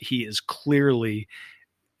 because he is clearly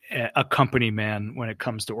a company man when it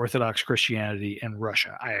comes to Orthodox Christianity and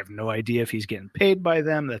Russia. I have no idea if he's getting paid by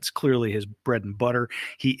them. That's clearly his bread and butter.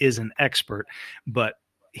 He is an expert, but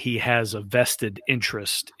he has a vested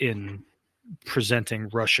interest in presenting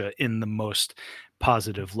Russia in the most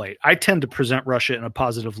positive light. I tend to present Russia in a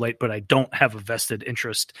positive light, but I don't have a vested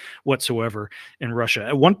interest whatsoever in Russia.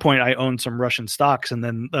 At one point, I owned some Russian stocks, and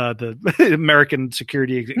then the American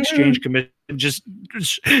Security Exchange Commission just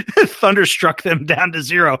thunderstruck them down to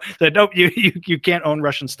zero. That nope, you can't own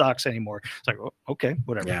Russian stocks anymore. It's like, oh, okay,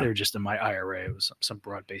 whatever. They're just in my IRA. It was some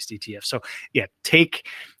broad-based ETF. So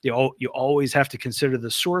you always have to consider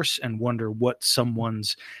the source and wonder what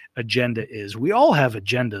someone's agenda is. We all have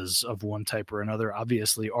agendas of one type or another.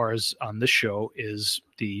 Obviously, ours on this show is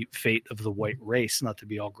the fate of the white race, not to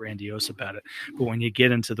be all grandiose about it. But when you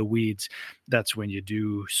get into the weeds, that's when you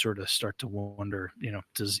do sort of start to wonder,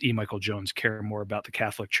 does E. Michael Jones care more about the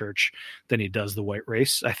Catholic Church than he does the white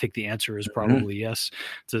race? I think the answer is probably yes.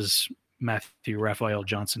 Does Matthew Raphael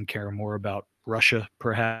Johnson care more about Russia,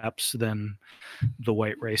 perhaps, than the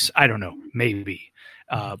white race. I don't know, maybe.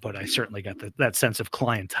 But I certainly got that sense of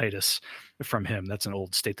clientitis from him. That's an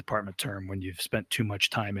old State Department term when you've spent too much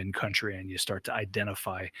time in country and you start to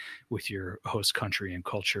identify with your host country and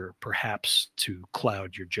culture, perhaps to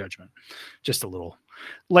cloud your judgment. Just a little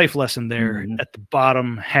life lesson there at the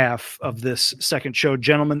bottom half of this second show.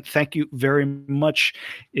 Gentlemen, thank you very much.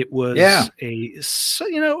 It was it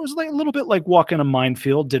was like a little bit like walking a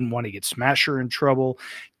minefield. Didn't want to get Smasher in trouble.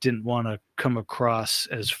 Didn't want to come across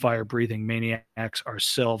as fire-breathing maniacs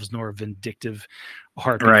ourselves, nor vindictive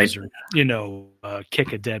harpies or,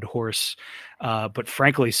 kick a dead horse. But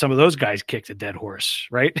frankly, some of those guys kicked a dead horse,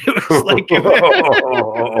 right? It was like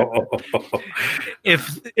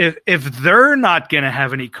if they're not going to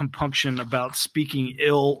have any compunction about speaking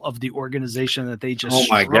ill of the organization that they just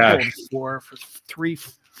struggled for 3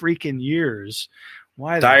 freaking years,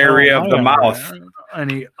 why diarrhea of the mouth?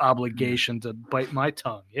 Any obligation to bite my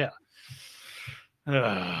tongue? Yeah.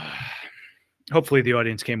 Hopefully, the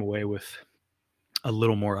audience came away with a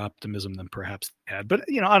little more optimism than perhaps they had. But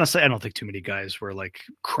honestly, I don't think too many guys were like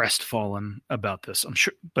crestfallen about this. I'm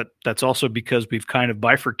sure, but that's also because we've kind of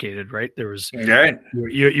bifurcated, right? There was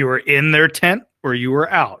you were in their tent or you were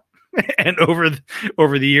out. And over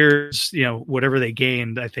the years, whatever they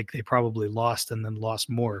gained, I think they probably lost and then lost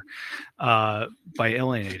more by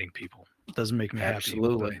alienating people. It doesn't make me happy.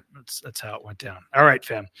 Absolutely. That's how it went down. All right,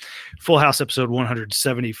 fam. Full House episode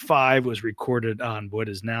 175 was recorded on what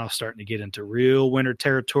is now starting to get into real winter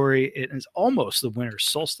territory. It is almost the winter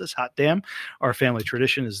solstice. Hot damn. Our family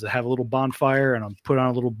tradition is to have a little bonfire and I'll put on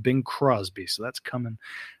a little Bing Crosby. So that's coming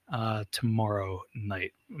tomorrow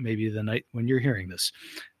night, maybe the night when you're hearing this.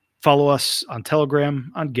 Follow us on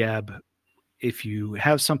Telegram, on Gab. If you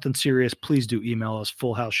have something serious, please do email us,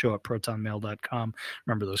 fullhouseshow@protonmail.com.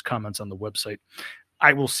 Remember those comments on the website.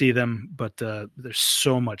 I will see them, but there's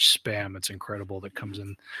so much spam. It's incredible that comes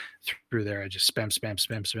in through there. I just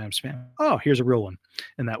spam. Oh, here's a real one.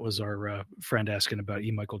 And that was our friend asking about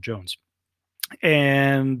E. Michael Jones.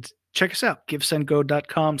 And check us out,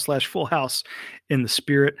 givesendgo.com/fullhouse in the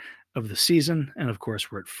spirit of the season. And of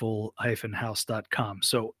course, we're at full-house.com.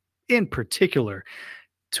 So in particular,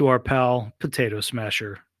 to our pal Potato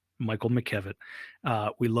Smasher, Michael McKevitt.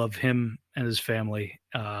 We love him and his family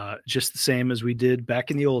just the same as we did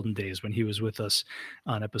back in the olden days when he was with us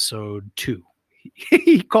on episode 2.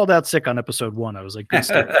 He called out sick on episode 1. I was like, good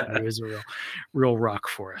stuff. He was a real rock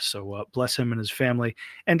for us. So bless him and his family,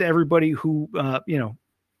 and to everybody who,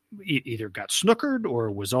 either got snookered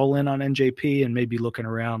or was all in on NJP and maybe looking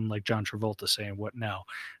around like John Travolta saying, what now?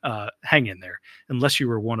 Hang in there. Unless you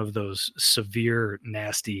were one of those severe,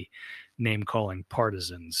 nasty name-calling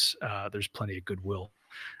partisans, there's plenty of goodwill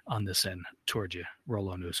on this end toward you.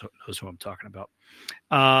 Rollo knows who I'm talking about.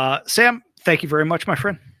 Sam, thank you very much, my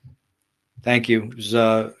friend. Thank you. It was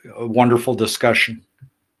a wonderful discussion.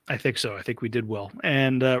 I think so. I think we did well.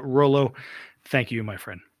 And Rollo, thank you, my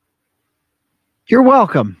friend. You're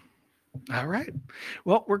welcome. All right.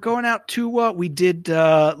 Well, we're going out to, we did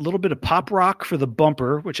a little bit of pop rock for the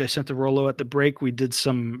bumper, which I sent to Rollo at the break. We did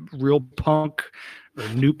some real punk or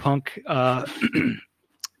new punk at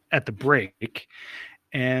the break.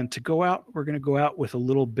 And to go out, we're going to go out with a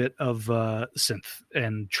little bit of synth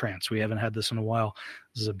and trance. We haven't had this in a while.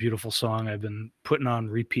 This is a beautiful song I've been putting on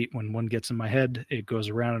repeat when one gets in my head. It goes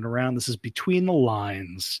around and around. This is Between the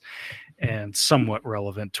Lines and somewhat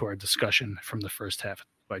relevant to our discussion from the first half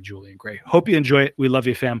by Julian Gray. Hope you enjoy it. We love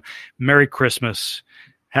you, fam. Merry Christmas.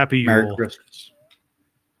 Happy Yule. Merry Christmas.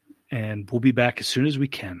 And we'll be back as soon as we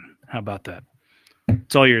can. How about that?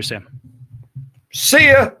 It's all yours, Sam. See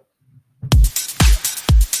ya.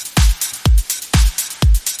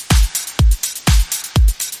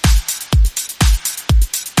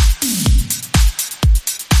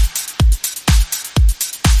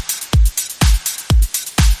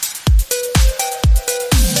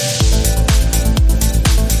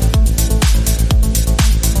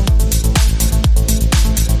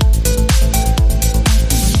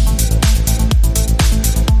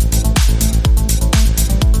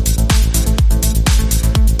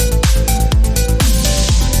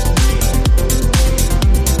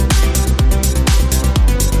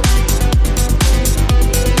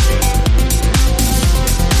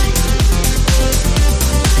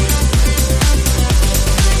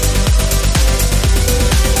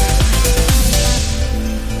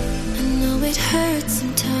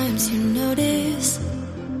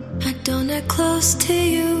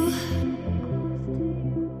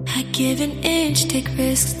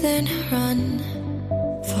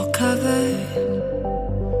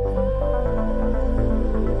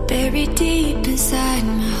 Buried deep inside,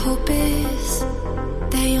 my hope is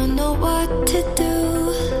They all know what to do.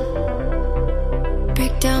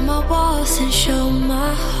 Break down my walls and show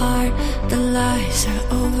my heart the lies are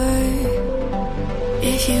over.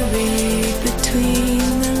 If you read between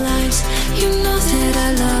the lines, you know that I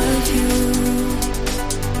love you.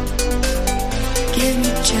 Give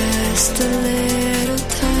me just a little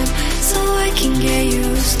time so I can get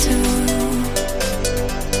used to.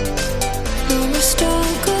 No more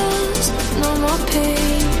struggles, no more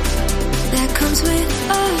pain. That comes with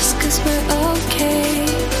us, 'cause we're okay.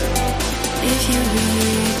 If you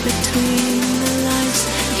read between the lines,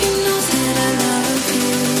 you know that I love you.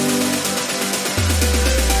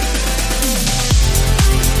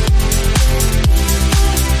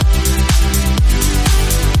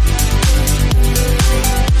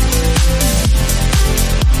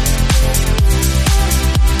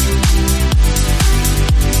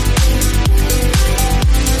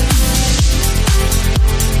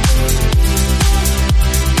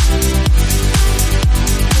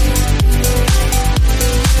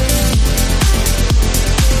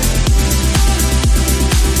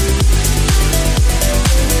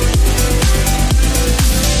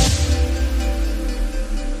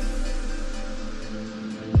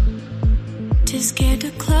 Too scared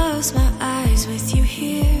to close my eyes with you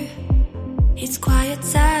here. It's quiet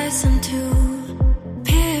sighs, I'm too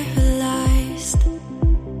paralyzed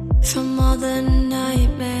from all the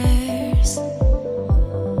nightmares.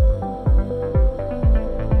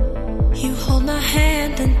 You hold my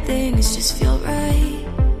hand and things just feel right.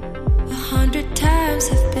 100 times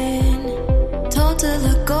I've been told to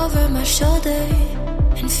look over my shoulder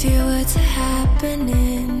and feel what's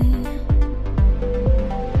happening.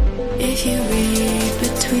 If you read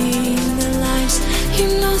between the lines, you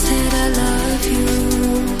know that I love you.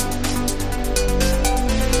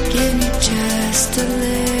 Give me just a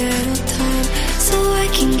little time so I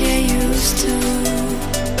can get used to.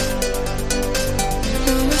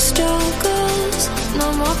 No more struggles, no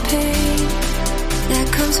more pain. That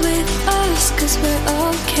comes with us, 'cause we're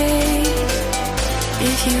okay.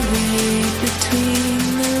 If you read between